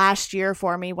last year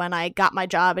for me when I got my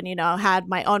job and, you know, had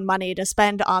my own money to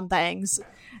spend on things.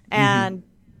 And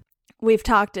we've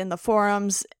talked in the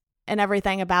forums and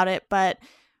everything about it, but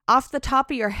off the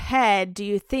top of your head, do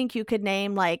you think you could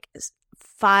name like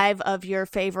 5 of your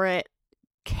favorite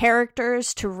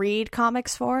characters to read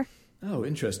comics for? Oh,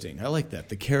 interesting. I like that.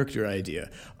 The character idea.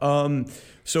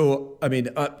 So, I mean,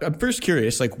 I'm first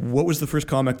curious, like, what was the first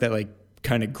comic that like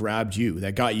kind of grabbed you,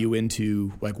 that got you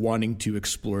into like wanting to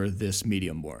explore this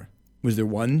medium more? Was there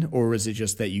one, or was it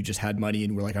just that you just had money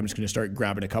and were like, I'm just going to start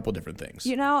grabbing a couple different things?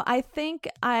 I think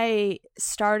I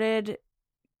started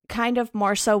kind of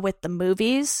more so with the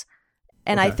movies.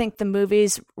 And Okay. I think the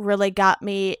movies really got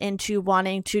me into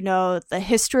wanting to know the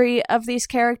history of these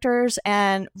characters.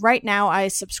 And right now I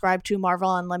subscribe to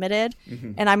Marvel Unlimited.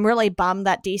 And I'm really bummed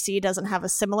that DC doesn't have a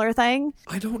similar thing.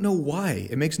 I don't know why.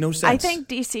 It makes no sense. I think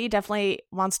DC definitely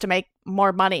wants to make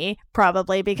more money,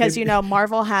 probably, because,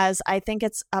 Marvel has, I think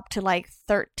it's up to like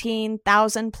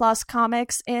 13,000 plus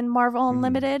comics in Marvel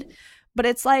Unlimited. But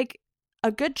it's like,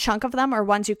 a good chunk of them are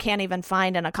ones you can't even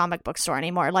find in a comic book store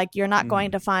anymore. Like, you're not going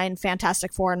to find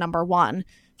Fantastic Four #1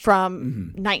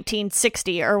 from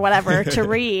 1960 or whatever to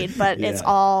read, but it's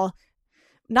all,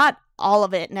 not all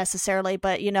of it necessarily,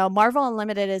 but, Marvel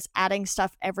Unlimited is adding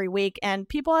stuff every week. And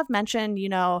people have mentioned,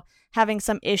 having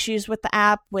some issues with the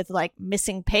app with like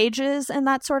missing pages and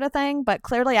that sort of thing. But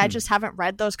clearly I just haven't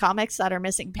read those comics that are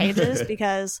missing pages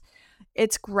because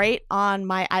it's great on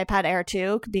my iPad Air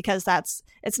 2 because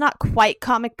it's not quite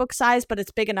comic book size, but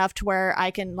it's big enough to where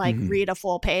I can like read a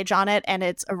full page on it, and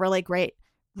it's a really great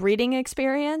reading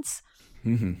experience.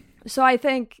 So I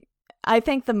think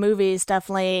the movies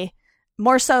definitely,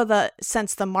 more so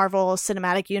since the Marvel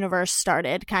Cinematic Universe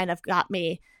started, kind of got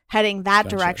me heading that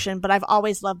direction. But I've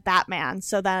always loved Batman.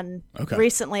 So then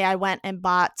recently I went and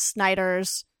bought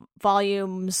Snyder's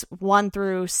volumes 1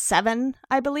 through 7,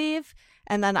 I believe.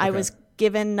 And then I was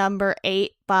given number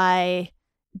 8 by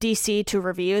DC to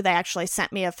review. They actually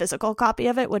sent me a physical copy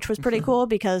of it, which was pretty cool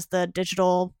because the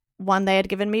digital one they had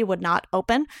given me would not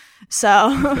open.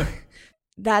 So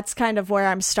that's kind of where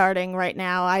I'm starting right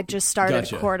now. I just started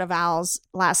Court of Owls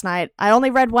last night. I only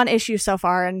read 1 issue so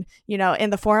far. And,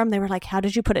 in the forum, they were like, how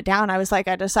did you put it down? I was like,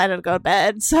 I decided to go to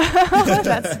bed. So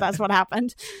that's what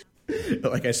happened.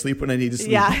 Like, I sleep when I need to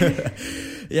sleep. Yeah.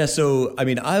 Yeah, so, I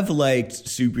mean, I've liked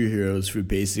superheroes for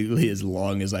basically as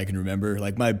long as I can remember.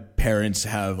 Like, my parents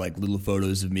have, like, little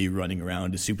photos of me running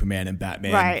around as Superman and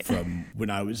Batman from when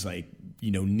I was, like,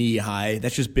 knee high.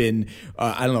 That's just been,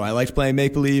 I don't know, I liked playing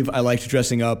make-believe, I liked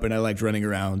dressing up, and I liked running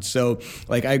around. So,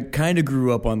 like, I kind of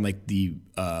grew up on, like, the,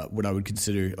 what I would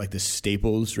consider, like, the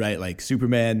staples, right? Like,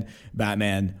 Superman,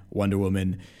 Batman, Wonder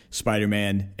Woman,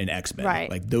 Spider-Man, and X-Men. Right.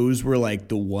 Like, those were like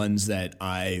the ones that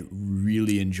I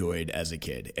really enjoyed as a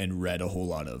kid and read a whole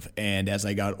lot of. And as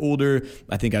I got older,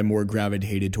 I think I more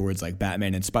gravitated towards like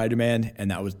Batman and Spider-Man,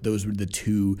 and those were the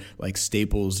two like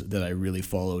staples that I really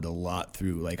followed a lot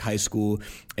through like high school.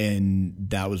 And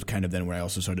that was kind of then where I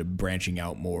also started branching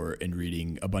out more and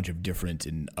reading a bunch of different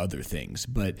and other things.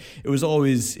 But it was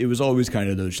always kind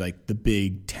of those like the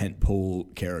big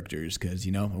tentpole characters because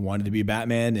I wanted to be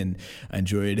Batman and I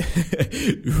enjoyed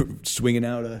swinging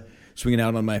out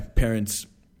on my parents'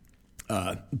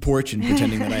 porch and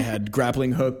pretending that I had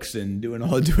grappling hooks and doing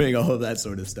all of that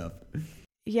sort of stuff.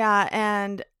 Yeah,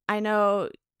 and I know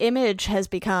Image has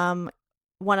become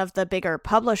one of the bigger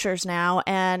publishers now,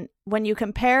 and when you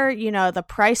compare, the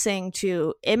pricing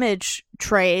to Image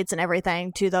trades and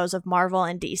everything to those of Marvel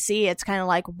and DC, it's kind of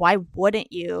like, why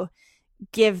wouldn't you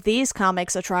give these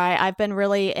comics a try? I've been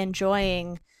really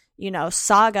enjoying,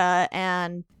 Saga,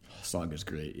 and Saga's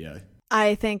great, yeah.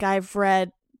 I think I've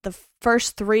read the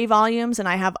first 3 volumes and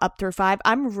I have up through 5.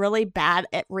 I'm really bad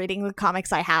at reading the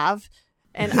comics I have,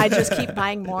 and I just keep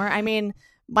buying more. I mean,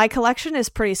 my collection is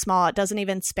pretty small. It doesn't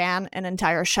even span an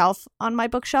entire shelf on my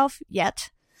bookshelf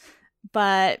yet.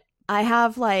 But I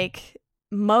have like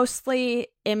mostly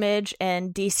Image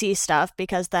and DC stuff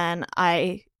because then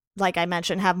I, like I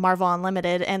mentioned, have Marvel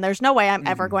Unlimited, and there's no way I'm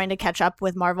ever going to catch up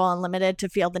with Marvel Unlimited to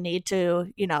feel the need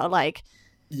to,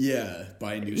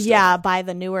 buy new stuff. Yeah, buy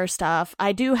the newer stuff.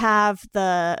 I do have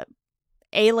the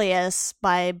Alias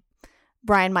by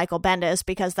Brian Michael Bendis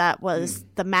because that was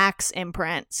the Max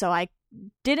imprint. So I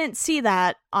didn't see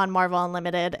that on Marvel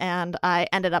Unlimited, and I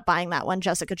ended up buying that when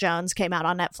Jessica Jones came out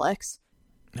on Netflix.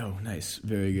 Oh, nice.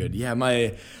 Very good. Yeah,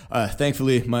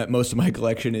 thankfully, most of my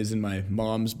collection is in my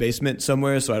mom's basement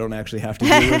somewhere, so I don't actually have to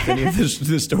deal with any of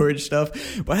the storage stuff.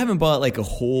 But I haven't bought like a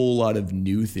whole lot of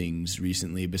new things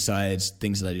recently besides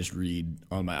things that I just read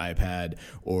on my iPad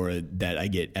or that I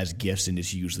get as gifts, and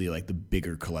it's usually like the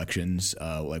bigger collections,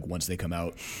 like once they come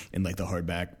out in like the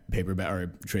hardback, paperback,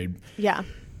 or trade. Yeah.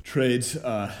 Trades.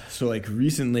 So like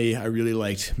recently I really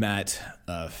liked Matt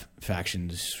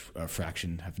Fraction.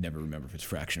 I've never remembered if it's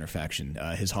Fraction or Faction.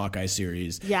 His Hawkeye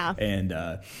series. Yeah. And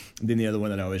then the other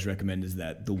one that I always recommend is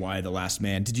that The Why the Last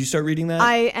Man. Did you start reading that?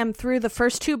 I am through the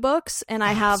first 2 books, and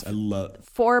I have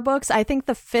 4 books. I think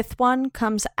the 5th one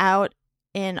comes out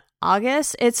in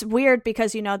August. It's weird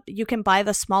because you can buy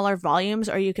the smaller volumes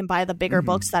or you can buy the bigger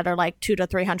books that are like 200 to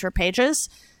 300 pages.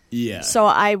 Yeah. So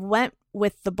I went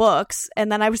with the books,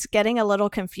 and then I was getting a little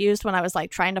confused when I was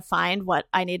like trying to find what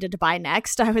I needed to buy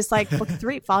next. I was like, book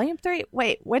 3, volume 3.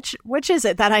 Wait, which is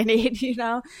it that I need? You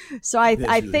know? So I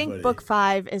really think funny. book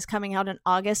 5 is coming out in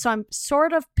August. So I'm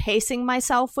sort of pacing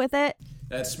myself with it.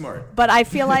 That's smart. But I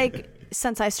feel like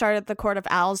since I started The Court of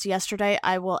Owls yesterday,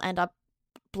 I will end up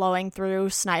blowing through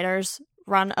Snyder's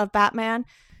run of Batman.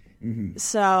 Mm-hmm.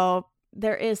 So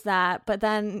there is that. But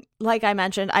then, like I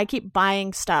mentioned, I keep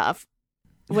buying stuff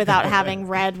without having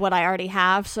read what I already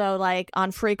have. So like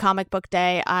on Free Comic Book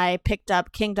Day, I picked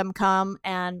up Kingdom Come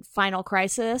and Final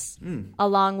Crisis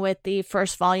along with the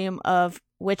first volume of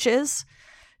Witches.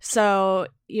 So,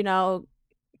 you know,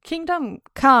 Kingdom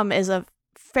Come is a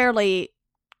fairly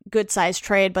good sized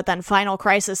trade, but then Final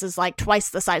Crisis is like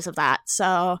twice the size of that.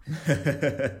 So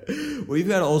well, you've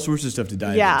got all sorts of stuff to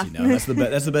dive into now.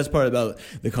 That's the best part about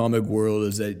the comic world,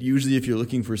 is that usually if you're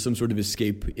looking for some sort of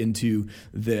escape into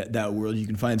that world, you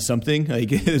can find something. Like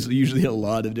there's usually a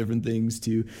lot of different things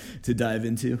to dive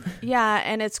into. Yeah,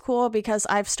 and it's cool because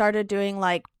I've started doing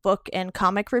like book and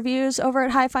comic reviews over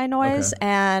at Hi-Fi Noise,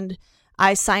 and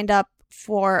I signed up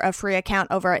for a free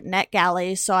account over at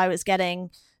NetGalley, so I was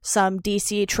getting some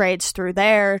DC trades through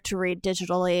there to read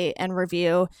digitally and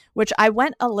review, which I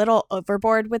went a little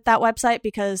overboard with that website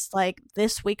because like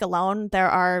this week alone, there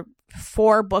are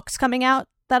 4 books coming out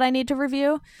that I need to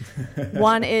review.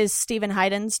 One is Stephen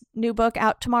Hyden's new book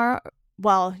out tomorrow.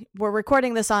 Well, we're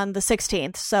recording this on the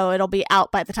 16th, so it'll be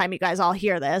out by the time you guys all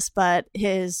hear this, but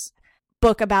his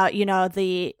book about, you know,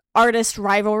 the artist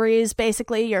rivalries,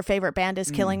 basically. Your Favorite Band is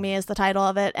Killing Me is the title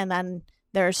of it. And then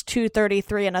there's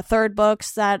 233 and a third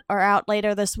books that are out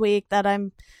later this week that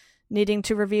I'm needing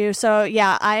to review. So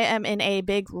yeah, I am in a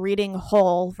big reading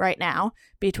hole right now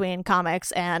between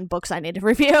comics and books I need to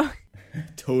review.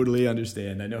 Totally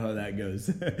understand. I know how that goes.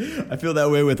 I feel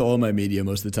that way with all my media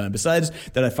most of the time. Besides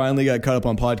that, I finally got caught up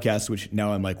on podcasts, which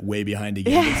now I'm like way behind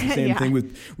again. It's the same thing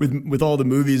with all the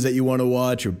movies that you want to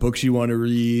watch or books you want to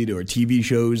read or TV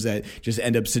shows that just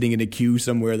end up sitting in a queue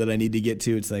somewhere that I need to get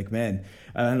to. It's like, man,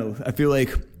 I don't know. I feel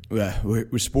like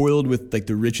we're spoiled with like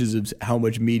the riches of how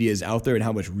much media is out there and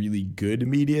how much really good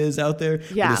media is out there.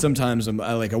 Yeah. But sometimes I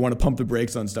want to pump the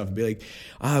brakes on stuff and be like,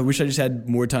 I wish I just had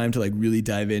more time to like really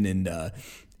dive in and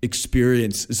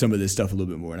experience some of this stuff a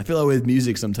little bit more. And I feel that way with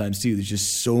music sometimes too. There's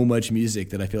just so much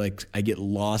music that I feel like I get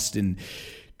lost in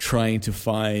trying to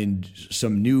find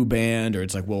some new band, or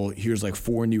it's like, well, here's like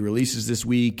 4 new releases this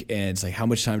week, and it's like, how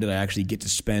much time did I actually get to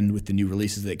spend with the new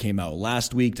releases that came out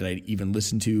last week? Did I even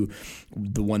listen to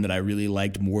the one that I really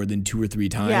liked more than 2 or 3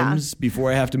 times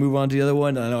before I have to move on to the other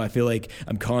one? I don't know, I feel like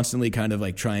I'm constantly kind of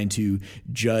like trying to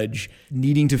judge,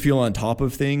 needing to feel on top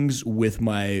of things with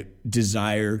my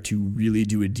desire to really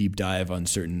do a deep dive on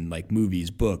certain like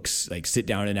movies, books, like sit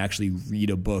down and actually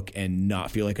read a book and not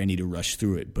feel like I need to rush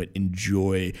through it, but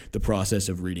enjoy the process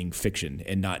of reading fiction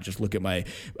and not just look at my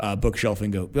bookshelf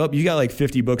and go, well, you got like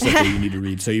 50 books up there you need to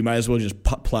read, so you might as well just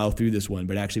plow through this one,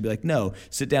 but actually be like, no,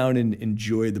 sit down and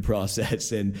enjoy the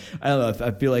process. And I don't know,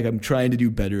 I feel like I'm trying to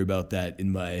do better about that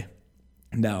in my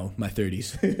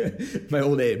 30s, my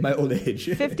old age.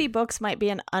 50 books might be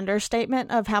an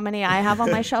understatement of how many I have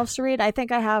on my shelves to read. I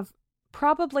think I have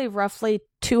probably roughly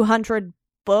 200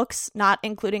 books, not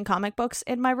including comic books,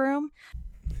 in my room.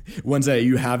 Ones that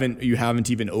you haven't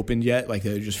even opened yet, like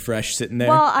they're just fresh sitting there.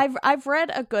 Well, I've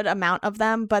read a good amount of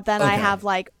them, but then I have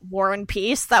like War and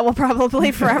Peace that will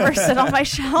probably forever sit on my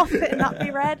shelf and not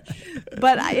be read.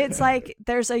 But it's like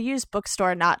there's a used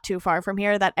bookstore not too far from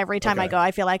here that every time I go,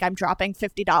 I feel like I'm dropping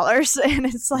 $50, and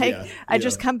it's like I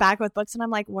just come back with books and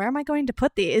I'm like, where am I going to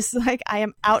put these? Like I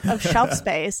am out of shelf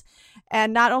space.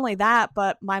 And not only that,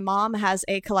 but my mom has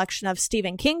a collection of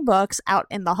Stephen King books out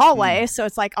in the hallway. So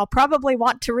it's like, I'll probably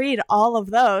want to read all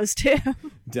of those too.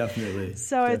 Definitely.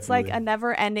 So it's like a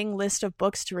never ending list of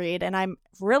books to read. And I'm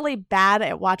really bad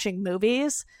at watching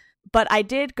movies, but I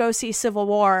did go see Civil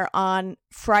War on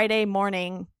Friday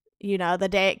morning, you know, the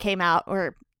day it came out,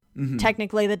 or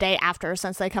technically the day after,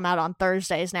 since they come out on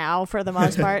Thursdays now for the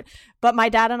most part. But my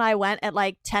dad and I went at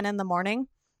like 10 in the morning.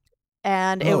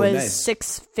 And it was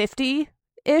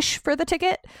 $6.50-ish for the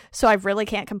ticket, so I really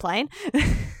can't complain.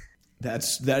 That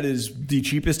is the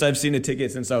cheapest I've seen a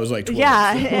ticket since I was like 12.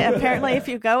 Yeah, apparently if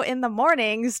you go in the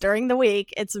mornings during the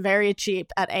week, it's very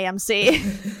cheap at AMC.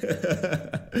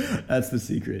 That's the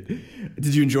secret.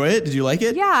 Did you enjoy it? Did you like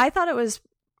it? Yeah, I thought it was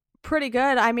pretty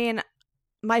good. I mean,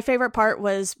 my favorite part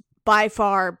was by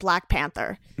far Black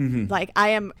Panther. Like, I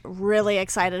am really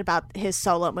excited about his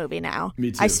solo movie now.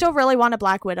 Me too. I still really want a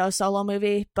Black Widow solo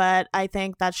movie, but I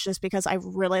think that's just because I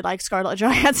really like Scarlett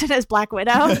Johansson as Black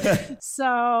Widow.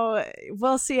 So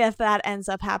we'll see if that ends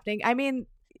up happening. I mean,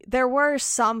 there were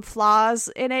some flaws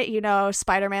in it. You know,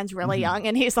 Spider-Man's really young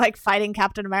and he's like fighting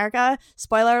Captain America.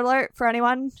 Spoiler alert for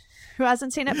anyone who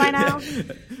hasn't seen it by now.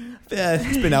 Yeah,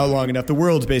 it's been out long enough. The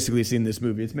world's basically seen this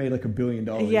movie. It's made like $1 billion.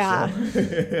 Yeah.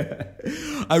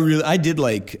 So. I did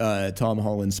like Tom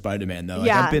Holland's Spider-Man though.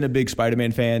 Like, Yeah. I've been a big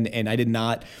Spider-Man fan, and I did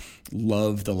not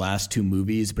love the last two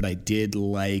movies, but I did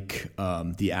like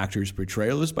the actor's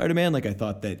portrayal of Spider-Man. Like, I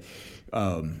thought that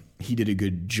he did a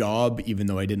good job, even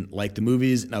though I didn't like the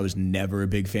movies, and I was never a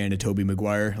big fan of Tobey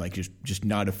Maguire. Like, just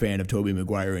not a fan of Tobey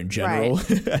Maguire in general.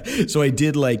 Right. So I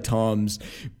did like Tom's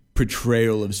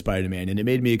portrayal of Spider-Man, and it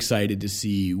made me excited to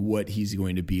see what he's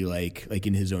going to be like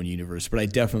in his own universe. But I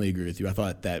definitely agree with you. I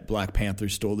thought that Black Panther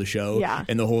stole the show. Yeah.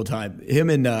 And the whole time, him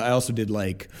and I also did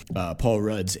like Paul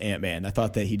Rudd's Ant-Man. I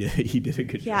thought that he did a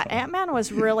good job. Yeah, Ant-Man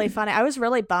was really funny. I was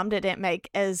really bummed it didn't make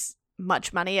as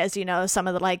much money as, you know, some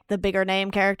of the bigger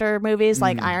name character movies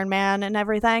like Iron Man and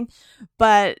everything.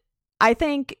 But I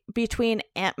think between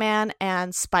Ant-Man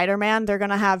and Spider-Man, they're going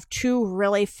to have two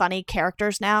really funny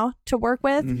characters now to work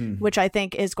with, which I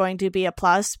think is going to be a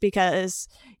plus because,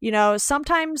 you know,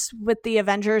 sometimes with the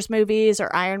Avengers movies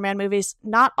or Iron Man movies,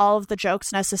 not all of the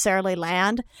jokes necessarily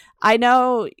land. I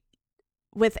know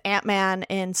with Ant-Man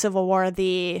in Civil War,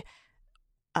 the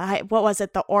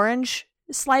orange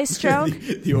slice joke?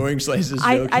 The orange slices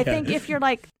joke. I think if you're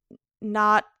like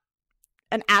not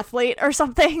an athlete or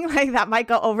something, like that might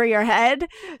go over your head.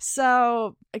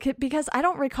 So because I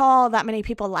don't recall that many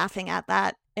people laughing at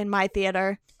that in my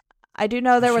theater. I do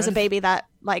know there was a baby that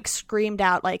like screamed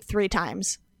out like 3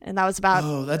 times, and that was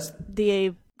about that's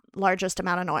the largest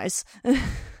amount of noise.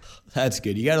 That's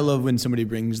good. You got to love when somebody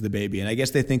brings the baby. And I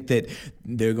guess they think that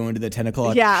they're going to the 10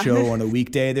 o'clock show on a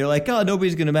weekday. They're like, oh,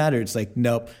 nobody's going to matter. It's like,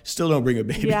 nope, still don't bring a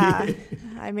baby. Yeah.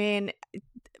 I mean,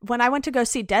 when I went to go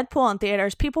see Deadpool in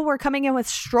theaters, people were coming in with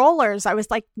strollers. I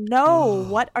was like, no,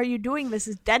 what are you doing? This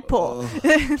is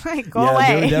Deadpool. Like, go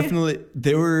away.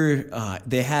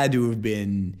 They had to have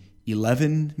been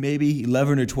 11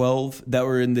 or 12 that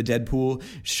were in the Deadpool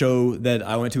show that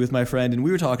I went to with my friend, and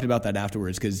we were talking about that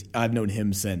afterwards because I've known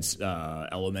him since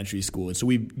elementary school, and so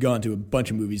we've gone to a bunch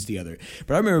of movies together.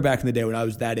 But I remember back in the day when I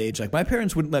was that age, like my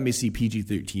parents wouldn't let me see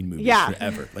PG-13 movies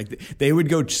forever. Like they would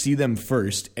go see them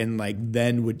first and like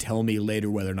then would tell me later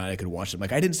whether or not I could watch them.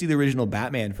 Like I didn't see the original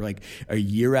Batman for like a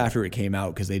year after it came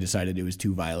out because they decided it was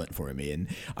too violent for me, and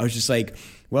I was just like,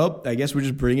 well, I guess we're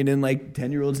just bringing in like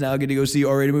 10-year-olds now get to go see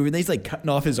R-rated movie. And he's like cutting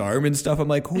off his arm and stuff. I'm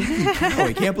like, holy cow!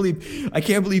 I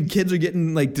can't believe kids are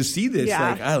getting like to see this.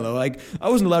 Yeah. Like I don't know. Like I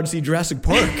wasn't allowed to see Jurassic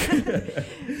Park.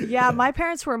 Yeah, my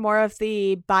parents were more of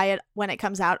the buy it when it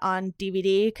comes out on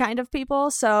DVD kind of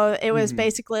people. So it was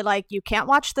basically like, you can't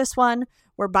watch this one.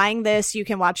 We're buying this. You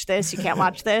can watch this. You can't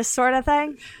watch this sort of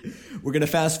thing. We're going to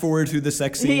fast forward through the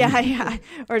sex scene. Yeah.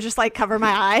 Or just like cover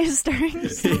my eyes during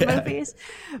some movies.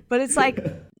 But it's like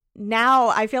now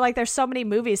I feel like there's so many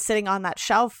movies sitting on that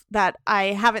shelf that I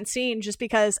haven't seen just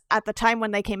because at the time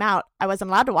when they came out, I wasn't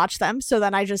allowed to watch them. So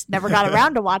then I just never got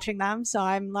around to watching them. So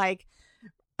I'm like,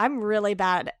 I'm really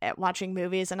bad at watching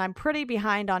movies and I'm pretty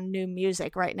behind on new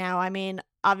music right now. I mean,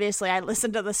 obviously I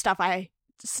listen to the stuff I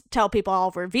tell people I'll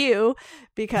review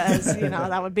because, you know,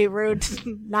 that would be rude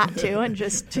not to, and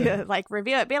just to like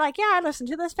review it, be like, yeah, I listened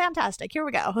to this, fantastic, here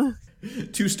we go.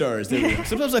 2 stars. There we go.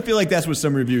 Sometimes I feel like that's what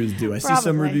some reviewers do. I see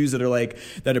some reviews that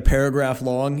are paragraph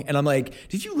long, and I'm like,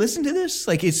 did you listen to this?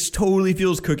 Like, it totally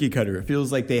feels cookie cutter. It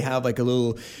feels like they have like a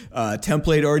little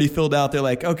template already filled out. They're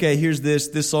like, okay, here's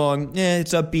this song.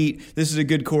 It's upbeat. This is a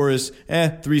good chorus.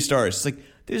 3 stars. It's like,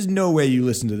 there's no way you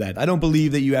listen to that. I don't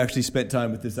believe that you actually spent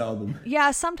time with this album.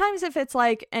 Yeah, sometimes if it's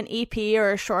like an EP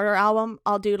or a shorter album,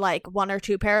 I'll do like 1 or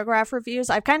 2 paragraph reviews.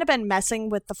 I've kind of been messing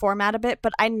with the format a bit,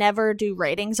 but I never do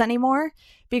ratings anymore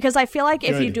because I feel like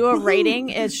if you do a rating,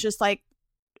 it's just like,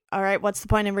 all right, what's the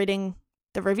point in reading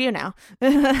the review now?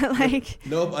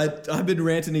 Nope. I've been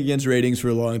ranting against ratings for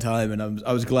a long time, and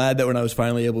I was glad that when I was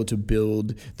finally able to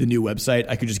build the new website,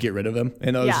 I could just get rid of them.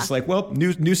 And I was just like, well,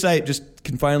 new site, just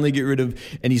can finally get rid of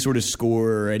any sort of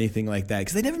score or anything like that,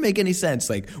 because they never make any sense.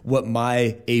 Like what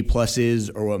my A+ is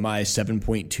or what my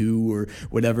 7.2 or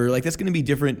whatever, like that's going to be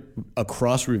different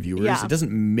across reviewers. Yeah. It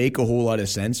doesn't make a whole lot of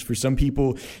sense. For some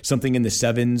people, something in the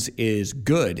 7s is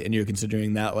good, and you're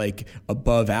considering that like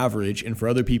above average, and for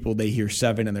other people, they hear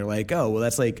 7 and they're like, oh, well,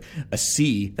 that's like a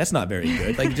C. That's not very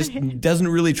good. Like, it just doesn't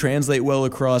really translate well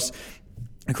across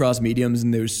across mediums,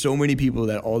 and there's so many people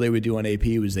that all they would do on AP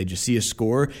was they just see a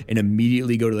score and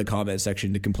immediately go to the comment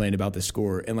section to complain about the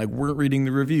score and like weren't reading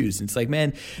the reviews. And it's like,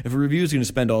 man, if a review is going to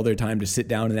spend all their time to sit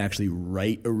down and actually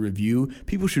write a review,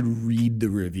 people should read the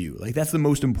review. Like that's the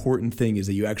most important thing, is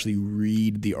that you actually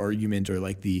read the argument or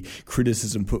like the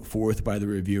criticism put forth by the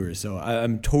reviewer. So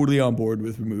I'm totally on board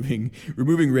with removing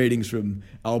ratings from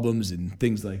albums and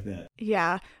things like that.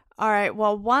 Yeah. All right.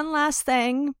 Well, one last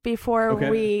thing before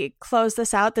we close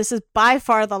this out. This is by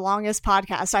far the longest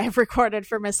podcast I have recorded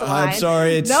for Misaligned. I'm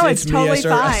sorry. It's totally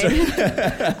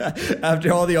fine.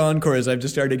 After all the encores, I've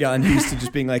just started gotten used to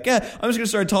just being like, I'm just going to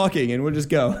start talking and we'll just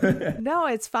go. No,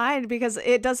 it's fine because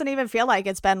it doesn't even feel like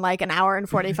it's been like an hour and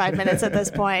 45 minutes at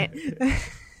this point,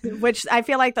 which I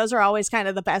feel like those are always kind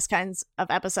of the best kinds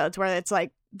of episodes where it's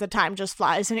like, the time just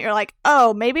flies and you're like,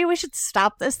 oh, maybe we should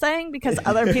stop this thing because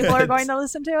other people are going to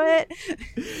listen to it.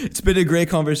 It's been a great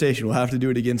conversation. We'll have to do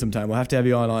it again sometime. We'll have to have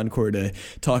you on Encore to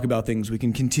talk about things. We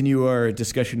can continue our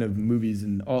discussion of movies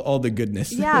and all the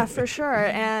goodness. Yeah, for sure.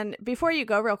 And before you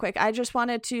go real quick, I just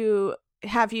wanted to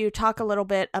have you talk a little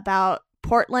bit about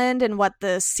Portland and what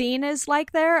the scene is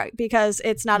like there, because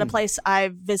it's not a place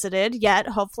I've visited yet.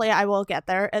 Hopefully I will get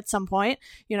there at some point.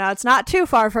 You know, it's not too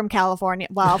far from California.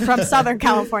 Well, from Southern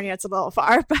California, it's a little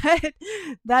far, but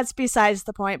that's besides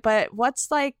the point. But what's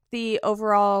like the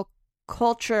overall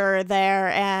culture there,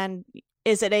 and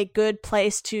is it a good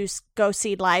place to go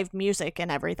see live music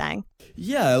and everything?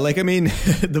 Yeah, like, I mean,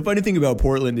 the funny thing about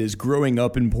Portland is growing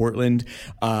up in Portland,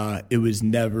 it was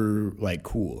never like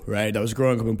cool, right? I was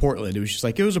growing up in Portland. It was just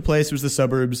like, it was a place, it was the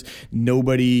suburbs.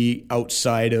 Nobody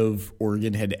outside of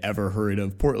Oregon had ever heard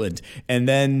of Portland. And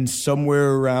then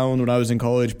somewhere around when I was in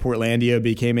college, Portlandia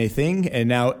became a thing. And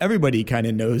now everybody kind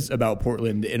of knows about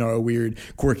Portland in our weird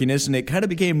quirkiness. And it kind of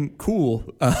became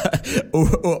cool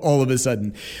all of a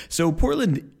sudden. So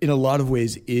Portland, in a lot of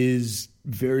ways, is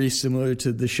very similar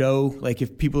to the show. Like,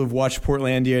 if people have watched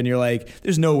Portlandia and you're like,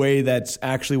 there's no way that's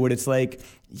actually what it's like.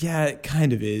 Yeah, it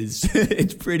kind of is.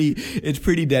 It's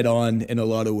pretty dead on in a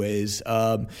lot of ways.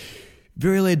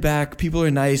 Very laid back. People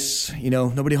are nice. You know,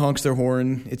 nobody honks their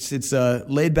horn. It's a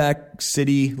laid back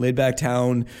city, laid back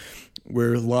town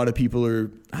where a lot of people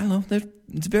are, I don't know,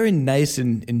 it's a very nice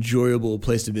and enjoyable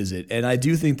place to visit. And I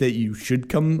do think that you should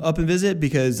come up and visit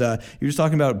because you're just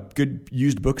talking about good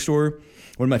used bookstore.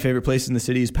 One of my favorite places in the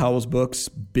city is Powell's Books,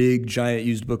 big, giant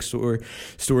used bookstore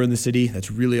in the city. That's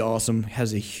really awesome.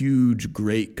 Has a huge,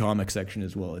 great comic section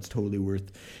as well. It's totally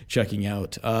worth checking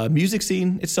out. Music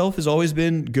scene itself has always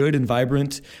been good and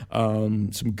vibrant.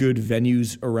 Some good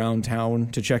venues around town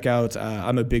to check out.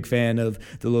 I'm a big fan of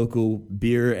the local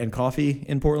beer and coffee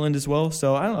in Portland as well.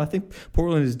 So I don't know. I think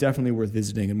Portland is definitely worth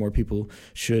visiting, and more people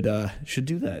should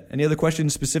do that. Any other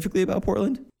questions specifically about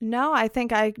Portland? No, I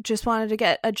think I just wanted to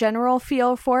get a general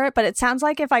feel for it, but it sounds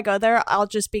like if I go there, I'll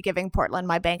just be giving Portland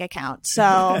my bank account.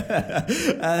 So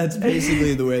that's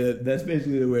basically the way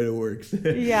that works.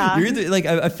 Yeah. You're either, like,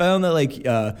 I found that, like,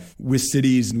 with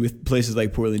cities and with places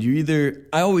like Portland,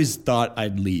 I always thought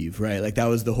I'd leave, right? Like, that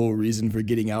was the whole reason for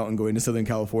getting out and going to Southern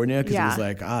California, because it was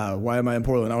like, why am I in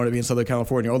Portland? I want to be in Southern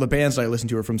California. All the bands that I listen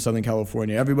to are from Southern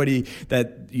California. Everybody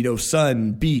that, you know,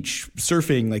 sun, beach,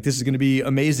 surfing, like, this is going to be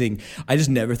amazing. I just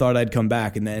never thought I'd come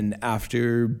back. And then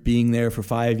after being there for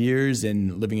 5 years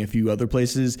and living a few other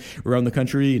places around the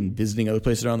country and visiting other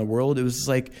places around the world, it was just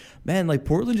like, man, like,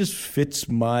 Portland just fits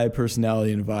my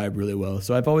personality and vibe really well.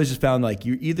 So I've always just found, like,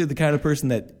 you're either the kind of person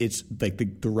that it's like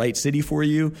the right city for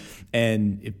you,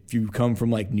 and if you come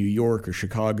from like New York or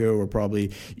Chicago or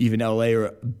probably even LA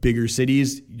or bigger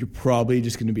cities, you're probably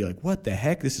just going to be like, what the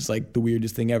heck? This is like the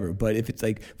weirdest thing ever. But if it's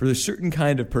like for a certain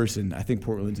kind of person, I think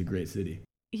Portland's a great city.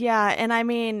 Yeah, and I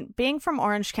mean, being from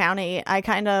Orange County,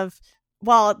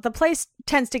 the place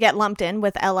tends to get lumped in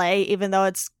with LA, even though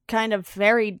it's kind of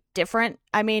very different.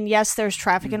 I mean, yes, there's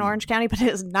traffic in Orange County, but it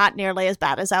is not nearly as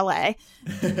bad as LA.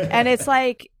 And it's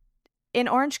like, in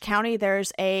Orange County,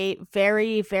 there's a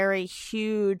very, very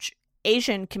huge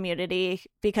Asian community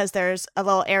because there's a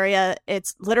little area,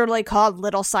 it's literally called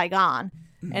Little Saigon,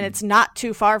 and it's not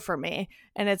too far from me.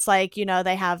 And it's like, you know,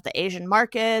 they have the Asian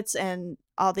markets and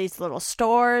all these little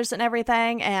stores and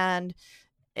everything, and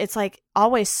it's like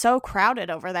always so crowded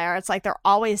over there. It's like they're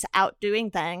always out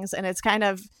doing things, and it's kind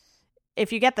of,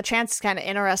 if you get the chance, it's kind of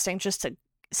interesting just to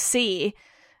see,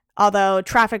 although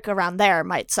traffic around there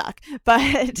might suck.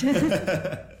 But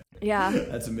yeah.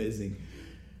 That's amazing.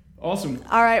 Awesome.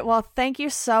 All right. Well, thank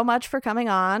you so much for coming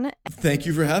on. Thank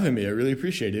you for having me. I really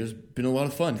appreciate it. It's been a lot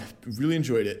of fun. Really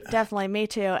enjoyed it. Definitely. Me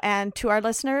too. And to our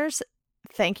listeners,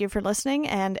 thank you for listening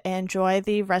and enjoy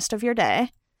the rest of your day.